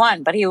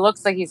 31, but he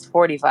looks like he's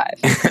 45.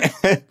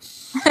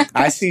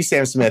 I see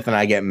Sam Smith and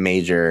I get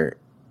major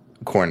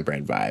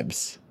Cornbread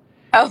vibes.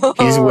 Oh.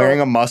 He's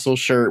wearing a muscle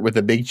shirt with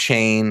a big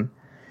chain.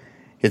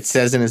 It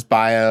says in his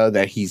bio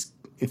that he's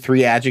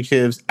 3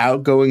 adjectives: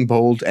 outgoing,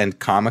 bold, and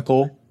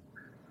comical.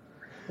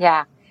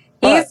 Yeah.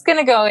 He's going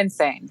to go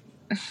insane.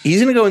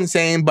 He's going to go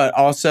insane, but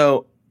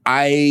also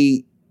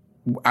I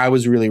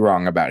was really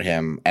wrong about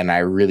him, and I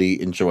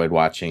really enjoyed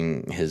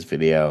watching his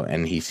video,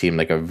 and he seemed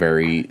like a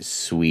very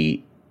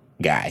sweet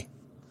guy.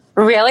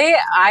 Really?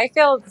 I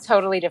feel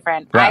totally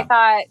different. Wow. I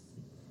thought,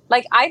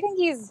 like, I think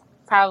he's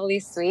probably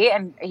sweet,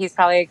 and he's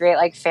probably a great,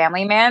 like,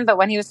 family man, but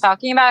when he was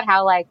talking about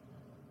how, like,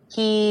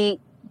 he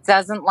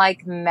doesn't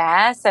like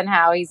mess and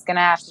how he's going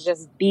to have to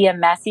just be a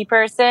messy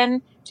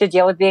person to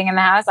deal with being in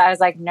the house, I was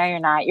like, no, you're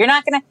not.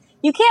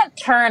 You can't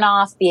turn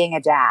off being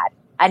a dad,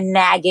 a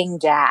nagging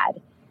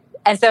dad.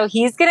 And so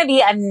he's going to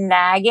be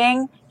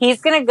he's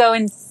going to go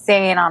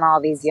insane on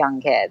all these young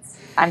kids.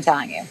 I'm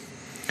telling you.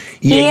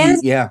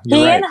 Yeah,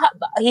 you're right.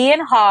 He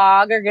and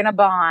Hog are going to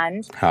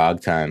bond.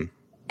 Hog time.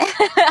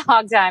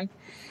 Hog time.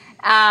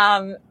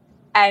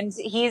 And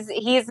he's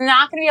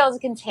not going to be able to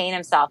contain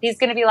himself. He's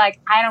going to be like,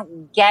 I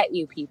don't get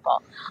you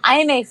people. I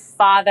am a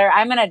father.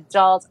 I'm an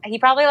adult. He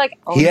probably like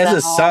owns He has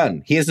a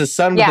son. He has a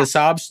son with a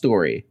sob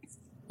story.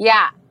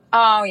 Yeah.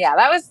 Oh yeah.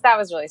 That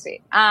was really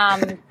sweet.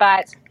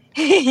 But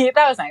that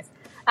was nice.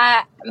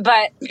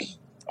 But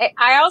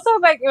I also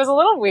like, it was a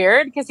little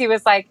weird because he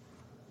was like,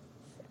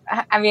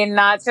 I mean,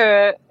 not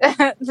to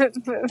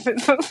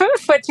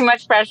put too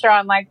much pressure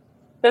on like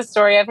the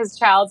story of his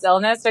child's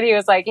illness, but he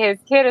was like, his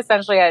kid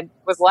essentially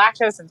was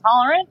lactose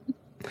intolerant.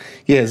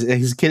 Yes,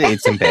 his kid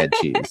ate some bad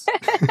cheese.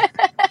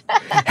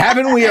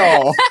 Haven't we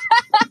all?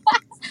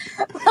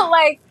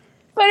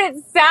 But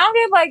it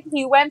sounded like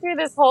he went through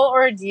this whole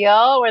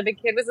ordeal where the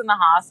kid was in the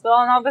hospital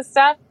and all this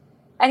stuff.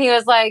 And he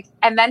was like,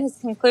 and then his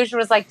conclusion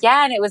was like,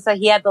 yeah, and it was like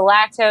he had the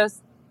lactose,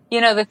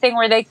 the thing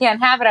where they can't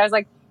have it. I was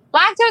like,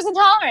 lactose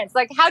intolerance.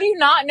 Like, how do you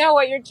not know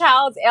what your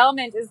child's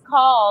ailment is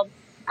called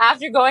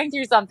after going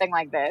through something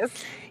like this?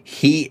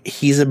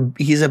 He's a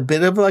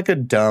bit of like a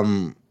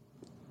dumb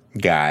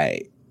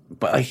guy,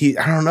 but like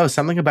I don't know,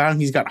 something about him.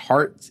 He's got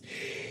heart.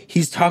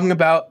 He's talking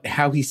about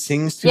how he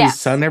sings to his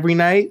son every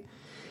night.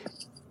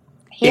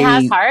 He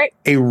has heart.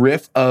 A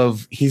riff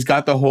of he's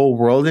got the whole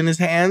world in his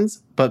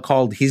hands, but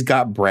called He's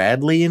Got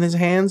Bradley in His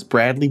Hands.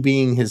 Bradley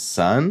being his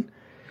son.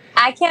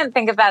 I can't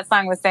think of that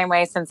song the same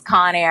way since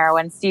Con Air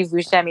when Steve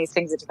Buscemi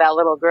sings it to that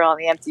little girl in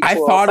the empty pool.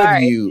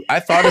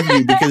 I thought of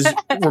you because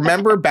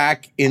remember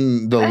back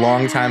in the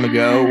long time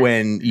ago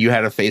when you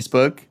had a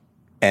Facebook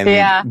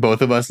and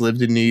both of us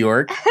lived in New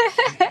York.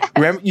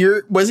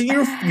 Remember wasn't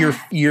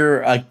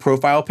your like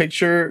profile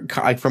picture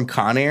like from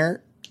Con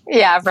Air?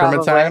 Yeah, probably.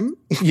 From a time?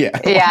 Yeah.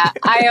 Yeah,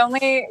 I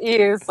only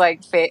use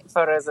like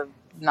photos of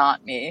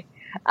not me.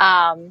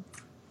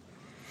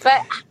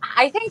 But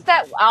I think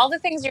that all the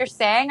things you're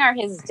saying are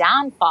his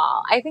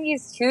downfall. I think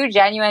he's too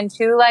genuine,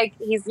 too like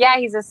he's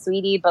a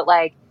sweetie, but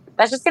like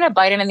that's just gonna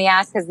bite him in the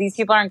ass because these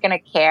people aren't gonna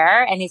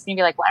care, and he's gonna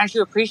be like, "Why don't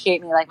you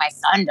appreciate me like my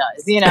son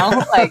does?"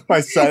 Like my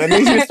son, and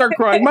he's gonna start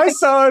crying. My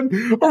son,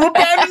 I've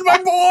abandoned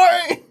my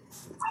boy.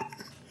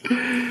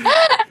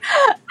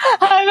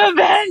 I've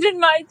abandoned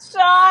my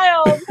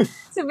child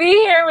to be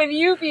here with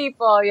you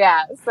people.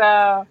 Yeah,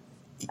 so.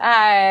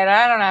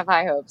 I don't have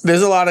high hopes.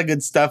 There's a lot of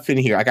good stuff in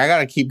here. Like I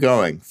gotta keep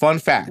going. Fun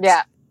facts.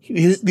 Yeah.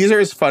 These are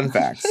his fun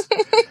facts.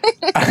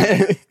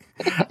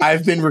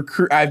 I've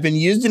been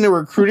used in a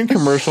recruiting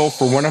commercial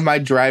for one of my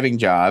driving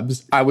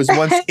jobs. I was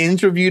once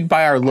interviewed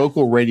by our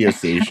local radio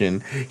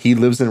station. He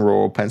lives in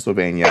rural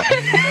Pennsylvania.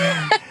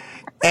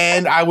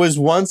 And I was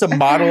once a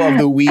model of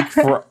the week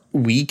for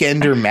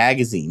Weekender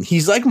magazine.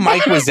 He's like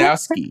Mike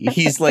Wazowski.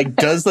 He's like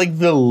does like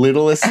the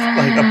littlest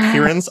like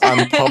appearance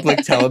on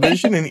public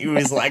television, and he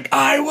was like,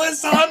 I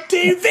was on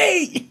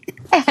TV.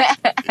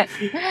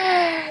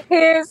 I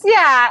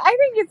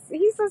think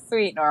he's a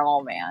sweet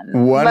normal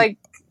man.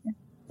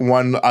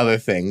 One other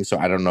thing, so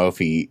I don't know if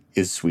he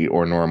is sweet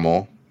or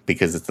normal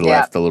because it's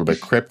left a little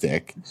bit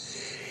cryptic.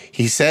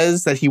 He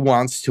says that he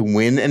wants to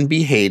win and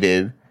be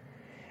hated.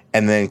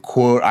 And then,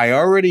 quote, I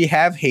already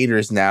have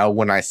haters now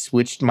when I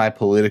switched my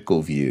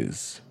political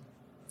views.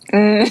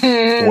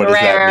 Mm-hmm. What does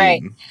that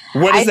mean?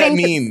 What does that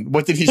mean?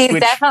 What did he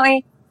switch?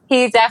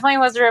 He definitely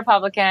was a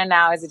Republican and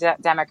now is a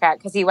Democrat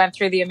because he went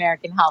through the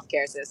American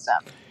healthcare system.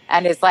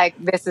 And it's like,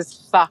 this is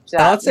fucked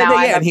up. I'll say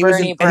that, yeah.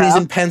 And he's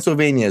in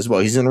Pennsylvania as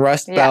well. He's in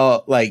Rust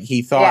Belt. Like,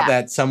 he thought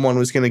that someone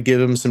was going to give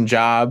him some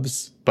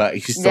jobs, but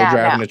he's still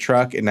driving a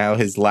truck. And now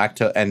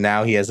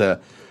now he has a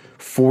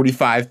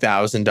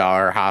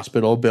 $45,000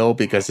 hospital bill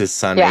because his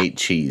son ate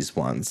cheese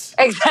once.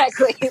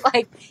 Exactly.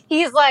 Like,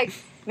 he's like,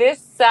 this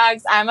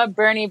sucks. I'm a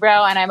Bernie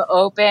bro and I'm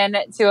open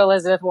to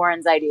Elizabeth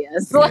Warren's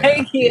ideas.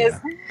 Like, he's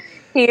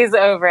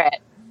over it.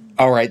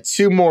 All right.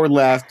 2 more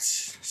left.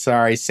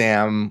 Sorry,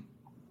 Sam.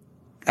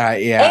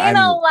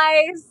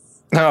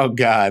 Analyze. Oh,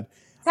 God.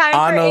 Time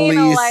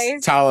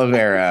Annalise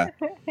Talavera.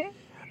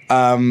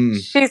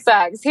 She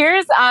sucks.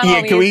 Here's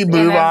Annalise. Yeah, can we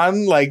move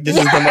on? Like, this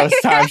is the most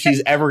time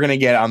she's ever going to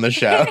get on the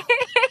show.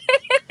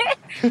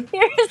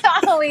 Here's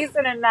Annalise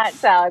in a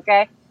nutshell,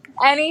 okay?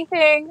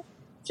 Anything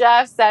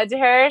Jeff said to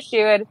her,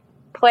 she would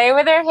play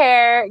with her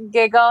hair,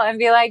 giggle, and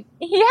be like,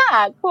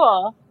 yeah,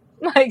 cool.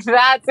 Like,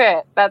 that's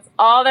it. That's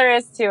all there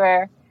is to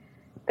her.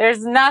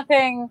 There's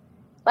nothing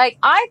Like,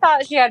 I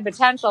thought she had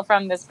potential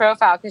from this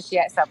profile because she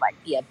had said,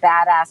 like, be a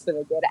badass with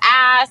a good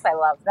ass. I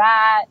love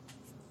that.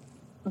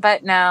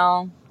 But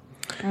no.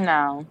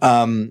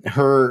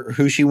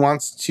 Who she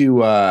wants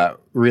to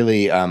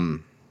really,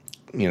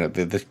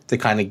 the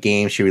kind of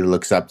game she really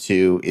looks up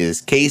to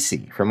is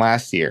Casey from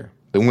last year,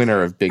 the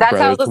winner of Big Brother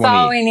 20. That tells us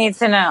all we need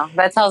to know.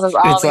 That tells us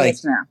all we need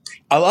to know.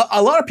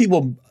 A lot of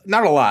people,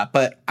 not a lot,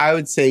 but I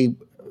would say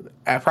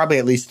probably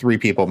at least 3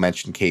 people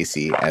mentioned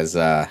Casey as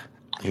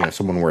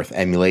someone worth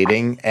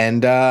emulating,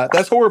 and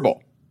that's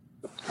horrible.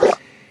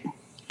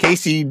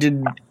 Casey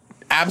did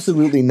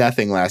absolutely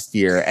nothing last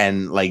year,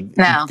 and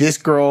this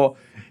girl,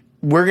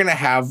 we're gonna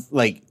have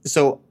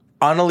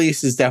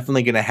Annalise is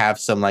definitely gonna have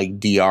some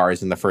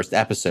DRs in the first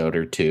episode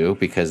or 2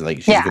 because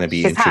she's gonna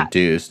be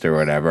introduced or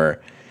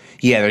whatever.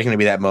 Yeah, there's gonna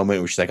be that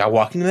moment where she's like, I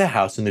walk into the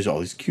house and there's all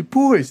these cute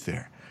boys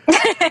there.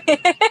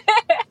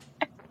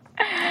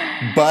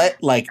 But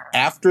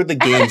after the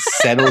game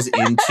settles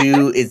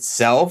into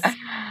itself,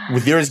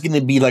 there's going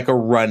to be a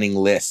running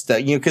list,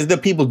 because the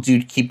people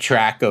do keep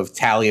track of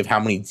tally of how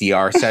many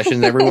DR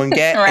sessions everyone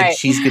get, right. And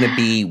she's going to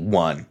be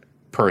 1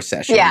 per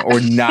session, or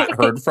not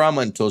heard from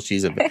until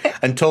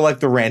until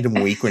the random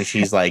week when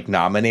she's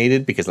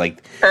nominated because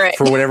right.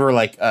 for whatever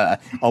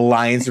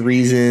alliance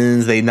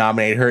reasons they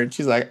nominate her, and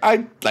she's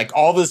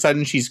all of a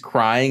sudden she's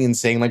crying and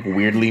saying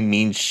weirdly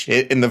mean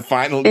shit in the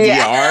final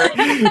DR.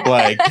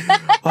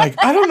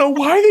 I don't know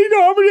why they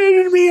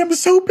nominated me. I'm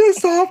so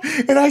pissed off,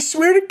 and I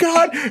swear to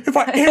God, if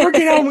I ever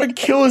get out, I'm gonna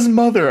kill his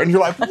mother. And you're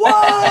like,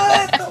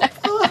 what the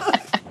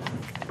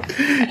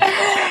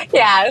fuck?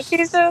 Yeah,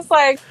 she's just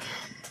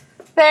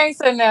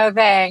thanks and no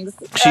thanks.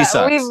 She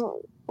sucks.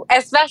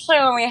 Especially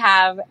when we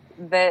have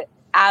the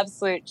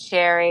absolute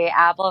cherry,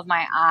 apple of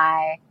my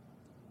eye,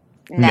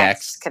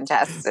 next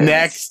contestant.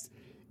 Next,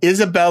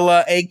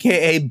 Isabella,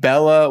 a.k.a.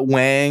 Bella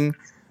Wang.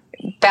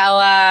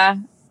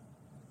 Bella,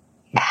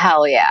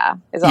 hell yeah,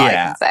 is all I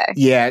can say.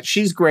 Yeah,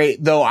 she's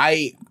great. Though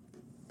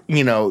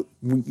you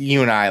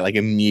and I,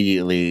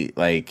 immediately,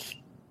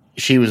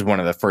 she was one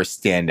of the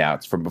first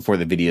standouts from before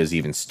the videos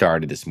even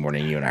started this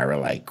morning. You and I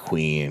were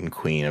queen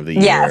of the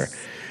year.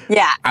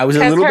 Yeah. I was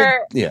a little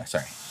bit. Yeah,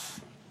 sorry.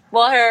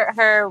 Well,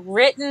 her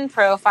written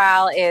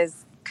profile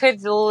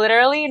could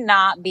literally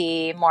not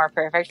be more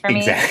perfect for me.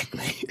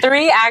 Exactly.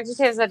 3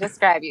 adjectives that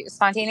describe you: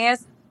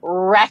 spontaneous,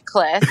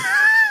 reckless,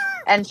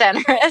 and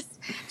generous.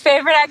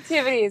 Favorite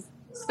activities: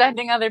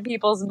 spending other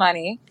people's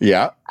money.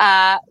 Yeah.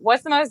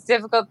 What's the most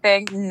difficult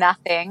thing?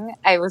 Nothing.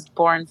 I was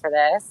born for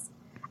this.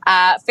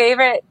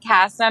 Favorite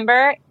cast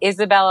member,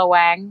 Isabella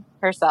Wang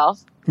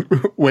herself.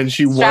 When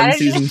she won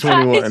season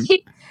 21.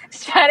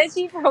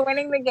 Strategy for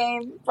winning the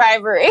game,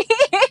 bribery.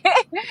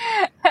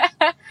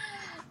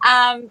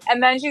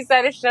 And then she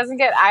said if she doesn't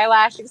get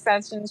eyelash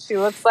extensions, she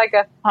looks like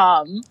a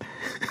thumb.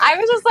 I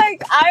was just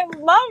I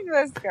love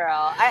this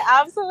girl.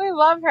 I absolutely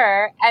love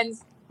her. And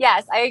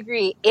yes, I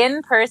agree.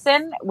 In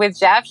person with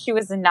Jeff, she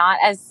was not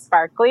as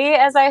sparkly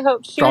as I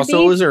hoped she would be.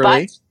 Also, it was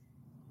early. But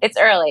it's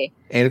early.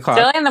 8 o'clock.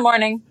 Still in the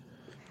morning.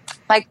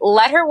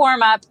 Let her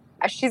warm up.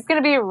 She's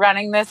going to be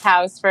running this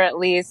house for at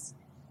least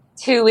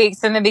 2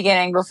 weeks in the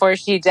beginning before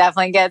she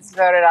definitely gets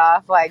voted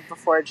off,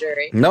 before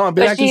jury. No, I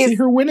can see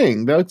her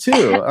winning, though,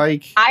 too. I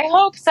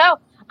hope so.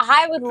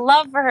 I would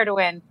love for her to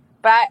win,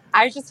 but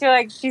I just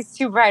feel she's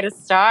too bright a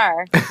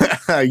star.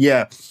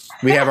 Yeah.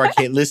 We have our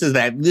Caitlyn. This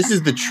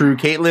is the true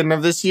Caitlyn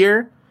of this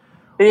year.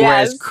 Yes.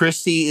 Whereas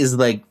Christy is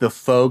the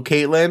faux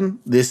Caitlyn.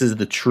 This is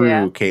the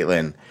true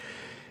Caitlyn.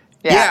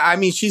 Yeah, I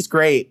mean, she's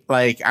great.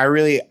 I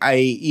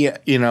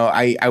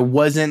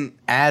wasn't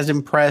as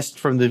impressed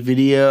from the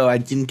video. I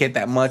didn't get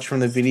that much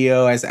from the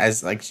video as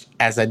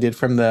I did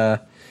from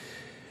the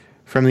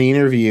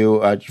interview,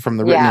 from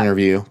the written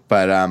interview.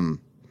 But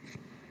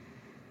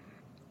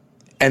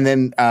and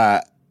then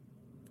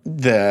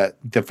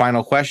the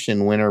final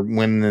question,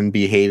 win and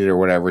be hated or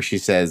whatever, she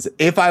says,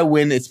 if I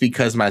win, it's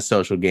because my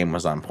social game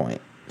was on point.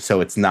 So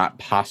it's not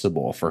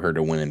possible for her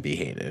to win and be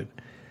hated.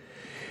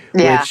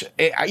 Yeah. Which,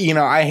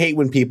 I hate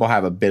when people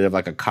have a bit of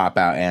a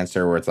cop-out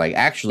answer where it's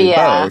actually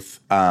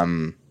both.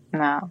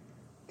 No.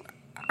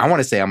 I want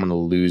to say I'm going to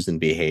lose and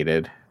be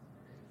hated.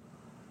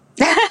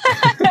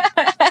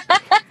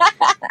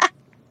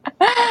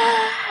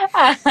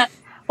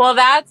 Well,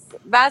 that's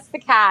the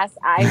cast.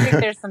 I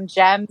think there's some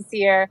gems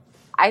here.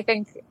 I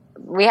think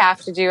we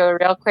have to do a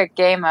real quick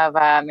game of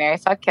Marry,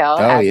 Fuck, Kill.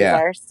 As is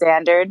our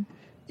standard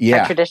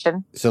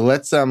tradition. So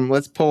let's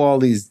pull all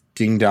these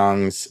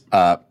ding-dongs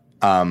up.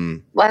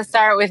 Let's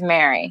start with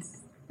Mary.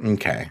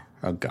 Okay.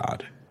 Oh,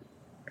 God.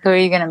 Who are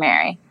you going to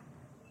marry?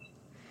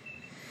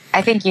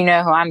 I think you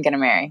know who I'm going to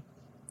marry.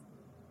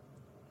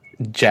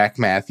 Jack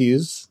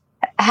Matthews.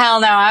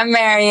 Hell no, I'm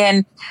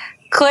marrying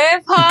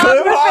Cliff Hogg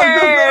the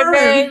third,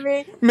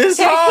 baby. Miss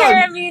Take Hogg.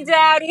 care of me,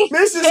 Daddy.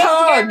 Mrs.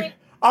 Hogg.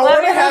 I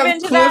want to have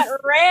into that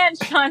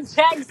ranch on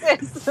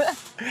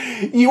Texas.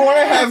 You want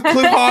to have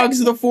Cliff Hoggs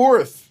the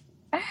fourth?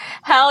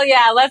 Hell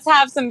yeah, let's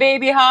have some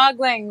baby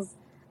hoglings.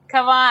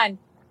 Come on.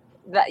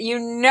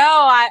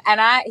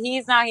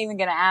 He's not even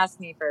going to ask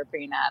me for a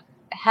prenup.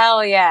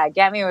 Hell yeah,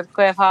 get me with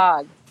Cliff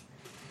Hogg.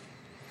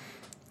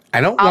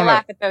 I'll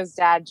laugh at those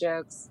dad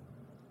jokes.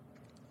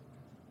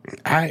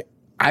 I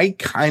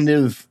kind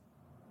of...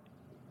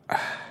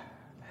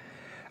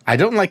 I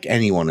don't like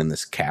anyone in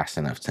this cast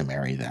enough to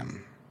marry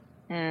them.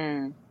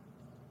 I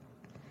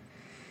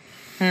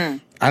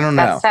don't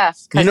know.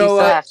 That's tough. You know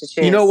what? Have to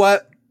choose. You know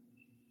what?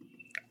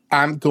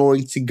 I'm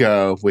going to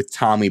go with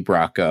Tommy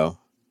Bracco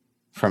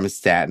from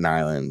Staten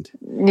Island.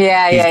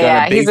 Yeah. He's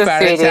got a big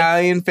fat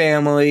Italian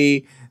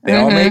family. They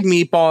all make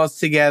meatballs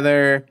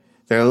together.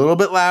 They're a little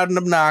bit loud and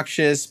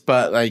obnoxious,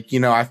 but like, you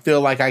know, I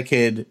feel like I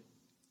could,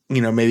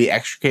 you know, maybe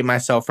extricate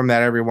myself from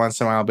that every once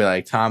in a while. I'll be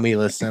like, Tommy,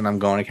 listen, I'm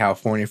going to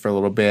California for a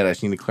little bit. I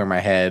just need to clear my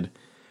head.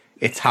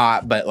 It's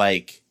hot, but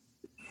like,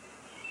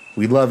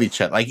 we love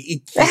each other. Like,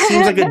 he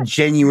seems like a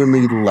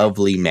genuinely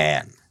lovely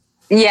man.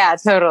 Yeah,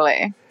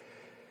 totally.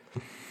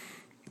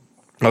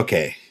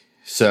 Okay,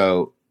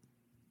 so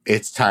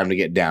it's time to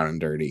get down and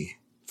dirty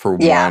for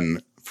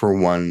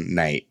one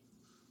night.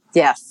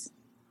 Yes.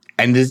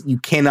 And you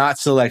cannot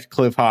select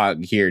Cliff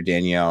Hogg here,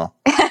 Danielle.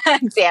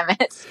 Damn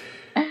it.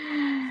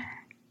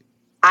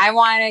 I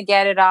want to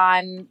get it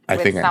on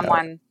with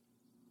someone.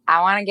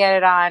 I want to get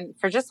it on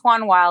for just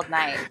one wild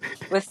night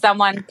with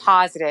someone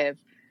positive,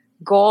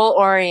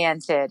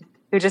 goal-oriented,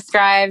 who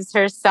describes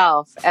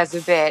herself as a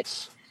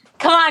bitch.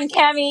 Come on,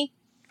 Kemi.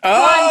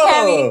 Come on,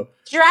 Kemi.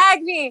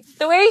 Drag me.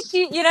 The way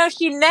she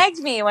negged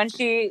me when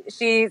she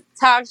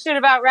talked shit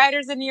about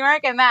writers in New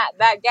York, and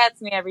that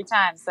gets me every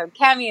time. So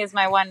Kemi is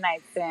my one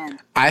night stand.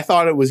 I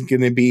thought it was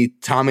going to be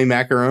Tommy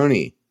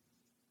Macaroni.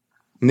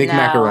 Nick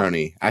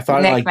Macaroni. I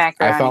thought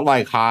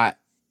hot,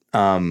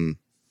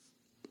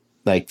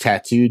 like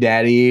tattoo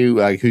daddy,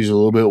 like who's a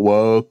little bit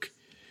woke.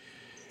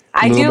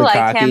 I do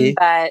like him,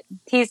 but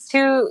he's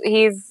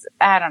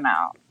I don't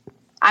know.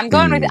 I'm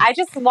going with, I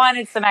just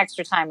wanted some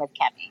extra time with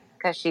Kemi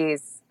because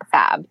she's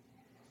fab.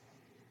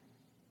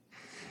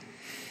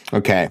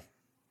 Okay.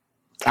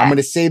 I'm going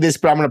to say this,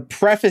 but I'm going to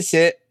preface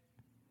it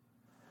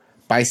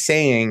by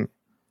saying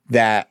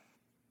that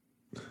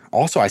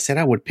also I said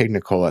I would pick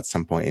Nicole at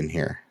some point in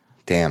here.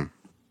 Damn.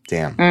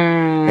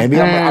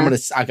 Maybe I'm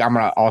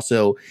gonna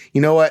also,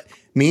 you know what?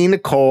 Me,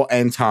 Nicole,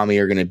 and Tommy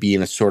are gonna be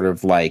in a sort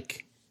of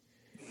like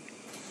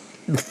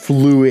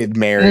fluid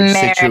marriage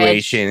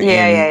situation.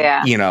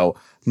 Yeah. You know,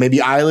 maybe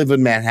I live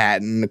in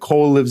Manhattan,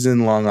 Nicole lives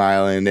in Long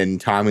Island,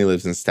 and Tommy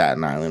lives in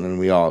Staten Island, and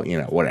we all, you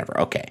know, whatever.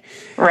 Okay.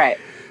 Right.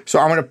 So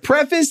I'm gonna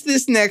preface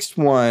this next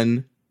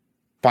one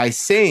by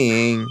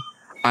saying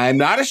I'm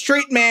not a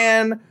straight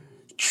man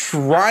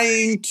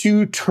trying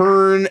to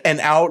turn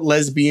an out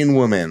lesbian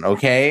woman,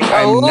 okay?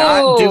 I'm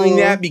not doing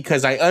that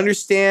because I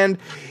understand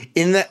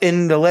in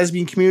the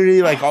lesbian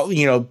community, like, all,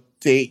 you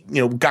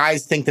know,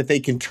 guys think that they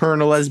can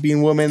turn a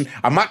lesbian woman.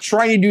 I'm not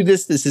trying to do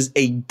this. This is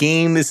a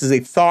game. This is a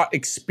thought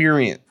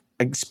experiment.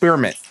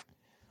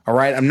 All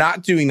right? I'm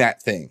not doing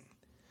that thing.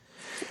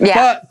 Yeah.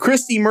 But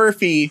Christy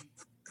Murphy,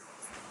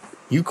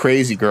 you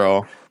crazy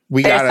girl.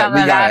 We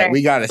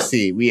gotta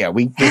see.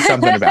 There's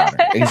something about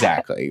her.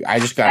 Exactly. I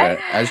just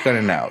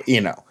gotta know,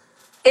 you know.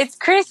 It's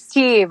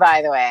Christy,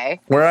 by the way.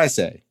 What did I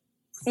say?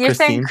 You're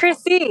Christine? saying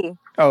Chrissy.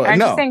 Oh, Aren't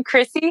no. you saying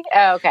Chrissy?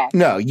 Oh, okay.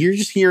 No, you're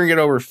just hearing it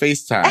over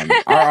FaceTime.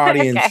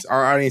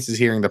 Our audience is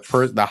hearing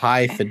the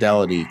high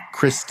fidelity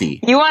Christy.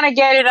 You want to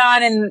get it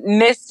on in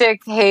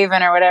Mystic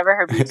Haven or whatever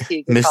her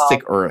boutique is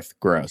Mystic called. Earth.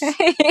 Gross.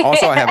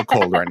 Also, I have a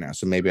cold right now,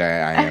 so maybe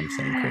I am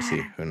saying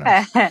Chrissy. Who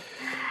knows?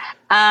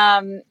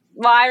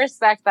 Well, I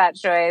respect that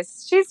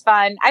choice. She's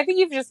fun. I think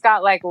you've just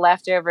got like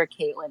leftover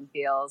Caitlyn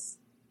feels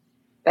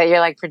that you're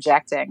like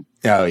projecting.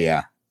 Oh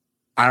yeah.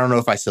 I don't know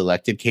if I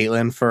selected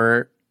Caitlyn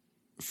for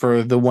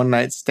the one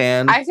night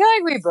stand. I feel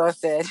like we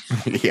both did.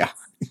 Yeah.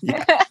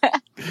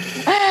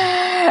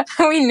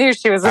 We knew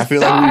she was a I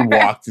feel star. like we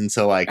walked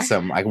into like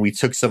we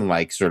took some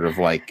like sort of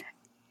like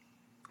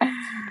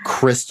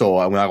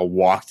crystal and we like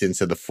walked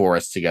into the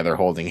forest together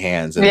holding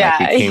hands and like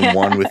became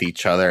one with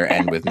each other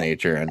and with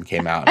nature and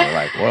came out and we're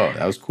like, whoa,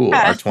 that was cool.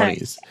 Our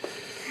 20s.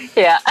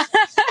 Yeah.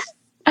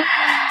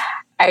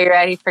 Are you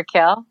ready for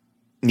kill?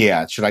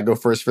 Yeah. Should I go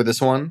first for this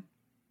one?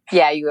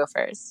 Yeah, you go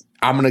first.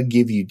 I'm gonna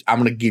give you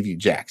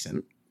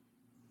Jackson.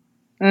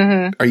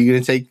 Mm-hmm. Are you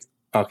gonna take?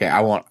 Okay,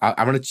 I'm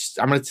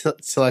gonna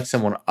select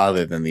someone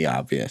other than the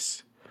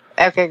obvious.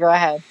 Okay, go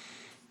ahead.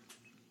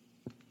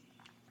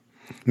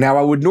 Now,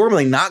 I would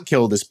normally not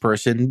kill this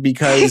person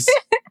because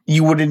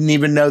you wouldn't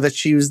even know that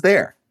she was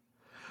there.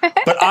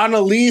 But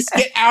Annalise,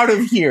 get out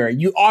of here!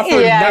 You offered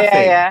nothing.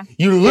 Yeah.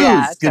 You lose.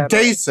 Yeah, Good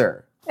day,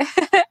 sir.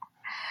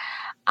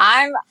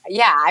 I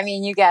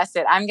mean, you guessed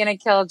it. I'm gonna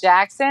kill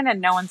Jackson,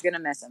 and no one's gonna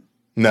miss him.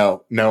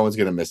 No one's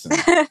gonna miss him.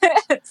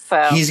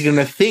 So he's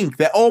gonna think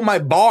that my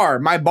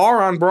bar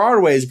on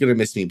Broadway is gonna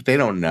miss me, but they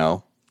don't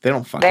know. They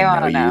don't fucking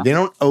know you. They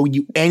don't owe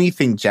you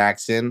anything,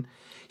 Jackson.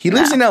 He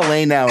lives in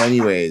LA now,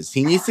 anyways.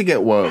 He needs to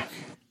get woke.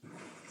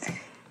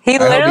 He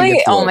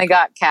literally only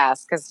got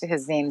cast because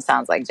his name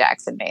sounds like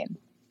Jackson Maine.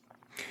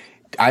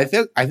 I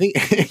think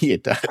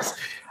it does.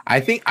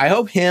 I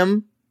hope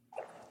him.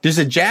 There's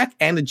a Jack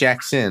and a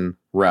Jackson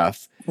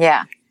rough.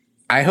 Yeah.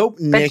 I hope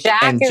Nick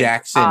and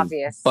Jackson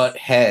butt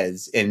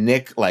heads, and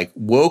Nick like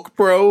woke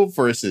bro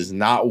versus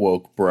not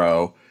woke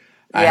bro.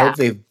 I hope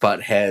they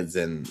butt heads,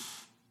 and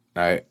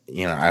I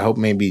hope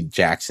maybe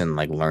Jackson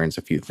like learns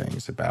a few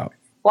things about.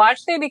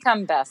 Watch they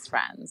become best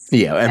friends.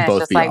 Yeah, and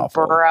both just be like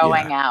awful.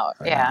 Broing out.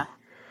 Yeah.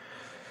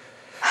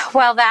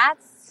 Well,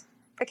 that's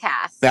the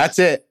cast. That's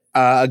it.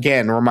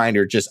 Again,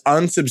 reminder, just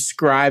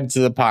unsubscribe to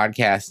the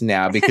podcast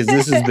now because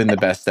this has been the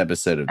best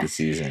episode of the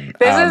season.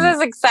 This is as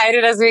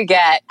excited as we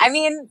get. I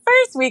mean,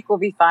 first week will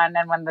be fun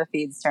and when the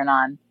feeds turn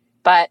on.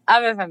 But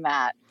other than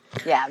that,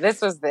 yeah,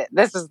 this was the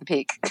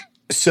peak.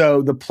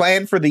 So the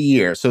plan for the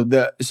year. So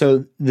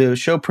the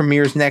show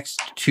premieres next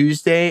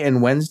Tuesday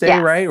and Wednesday,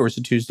 right? Or is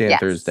it Tuesday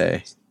and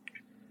Thursday?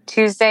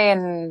 Tuesday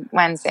and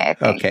Wednesday, I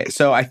think. Okay.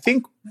 So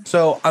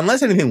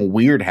unless anything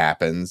weird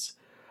happens,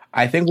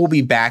 I think we'll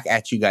be back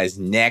at you guys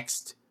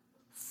next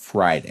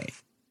Friday.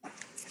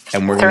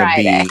 And we're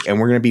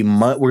gonna be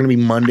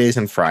Mondays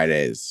and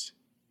Fridays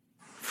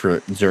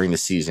during the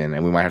season,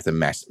 and we might have to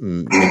mix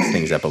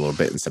things up a little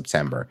bit in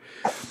September.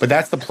 But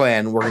that's the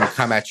plan. We're gonna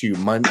come at you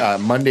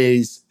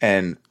Mondays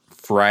and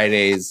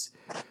Fridays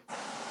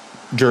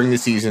during the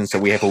season, so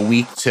we have a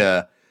week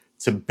to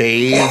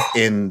bathe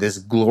in this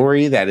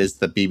glory that is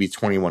the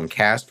BB21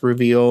 cast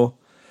reveal.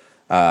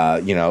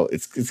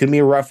 It's gonna be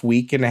a rough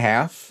week and a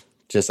half.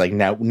 Just like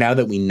now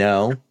that we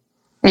know,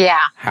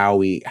 how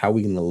we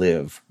gonna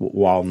live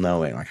while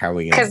knowing, like how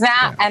we gonna, because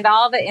now and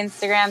all the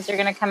Instagrams are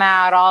gonna come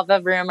out, all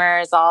the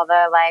rumors, all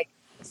the like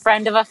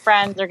friend of a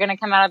friends are gonna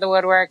come out of the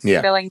woodwork,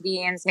 spilling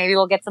beans. Maybe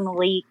we'll get some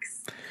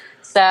leaks.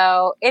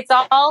 So it's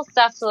all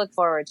stuff to look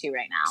forward to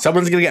right now.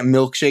 Someone's gonna get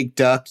milkshake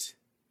ducked.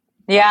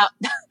 Yeah.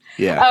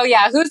 Yeah. Oh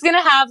yeah. Who's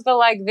gonna have the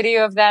like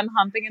video of them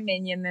humping a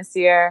minion this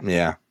year?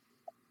 Yeah.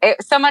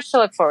 So much to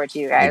look forward to,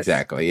 you guys.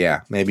 Exactly.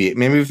 Yeah. Maybe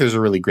if there's a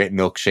really great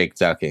milkshake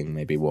ducking,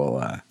 maybe we'll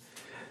have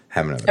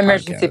another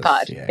emergency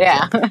pod.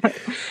 Yeah. Exactly.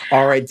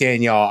 All right,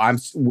 Danielle.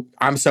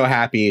 I'm so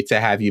happy to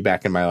have you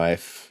back in my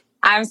life.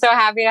 I'm so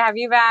happy to have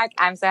you back.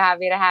 I'm so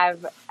happy to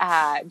have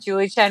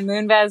Julie Chen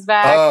Moonves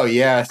back. Oh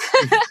yes,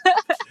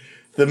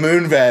 the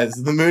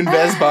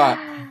Moonves bot.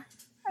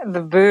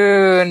 The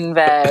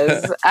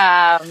Moonves.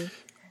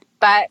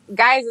 But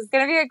guys, it's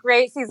gonna be a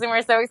great season.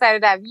 We're so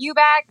excited to have you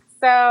back.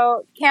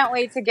 So can't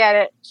wait to get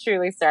it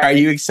truly started. Are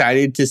you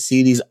excited to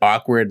see these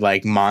awkward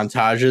like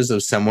montages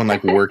of someone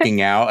like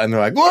working out and they're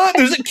like, what?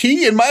 There's a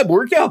key in my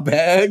workout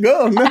bag.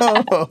 Oh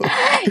no.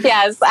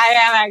 Yes, I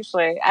am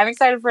actually. I'm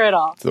excited for it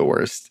all. It's the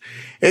worst.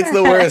 It's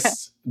the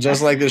worst.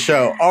 Just like the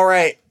show. All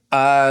right.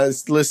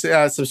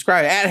 Listen,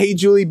 subscribe at Hey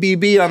Julie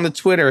BB on the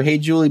Twitter. Hey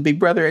Julie Big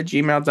Brother at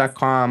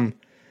gmail.com.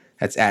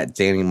 That's at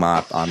Danny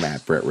Mop. I'm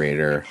at Brett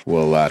Rader.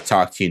 We'll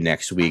talk to you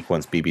next week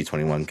once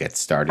BB21 gets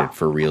started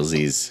for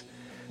realsies.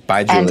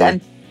 Bye,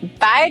 Julie.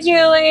 Bye,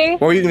 Julie.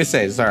 What were you going to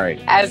say?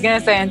 Sorry. I was going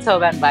to say until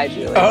then, bye,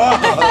 Julie. Oh,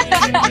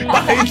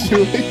 bye,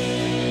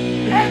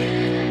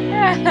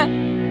 Julie.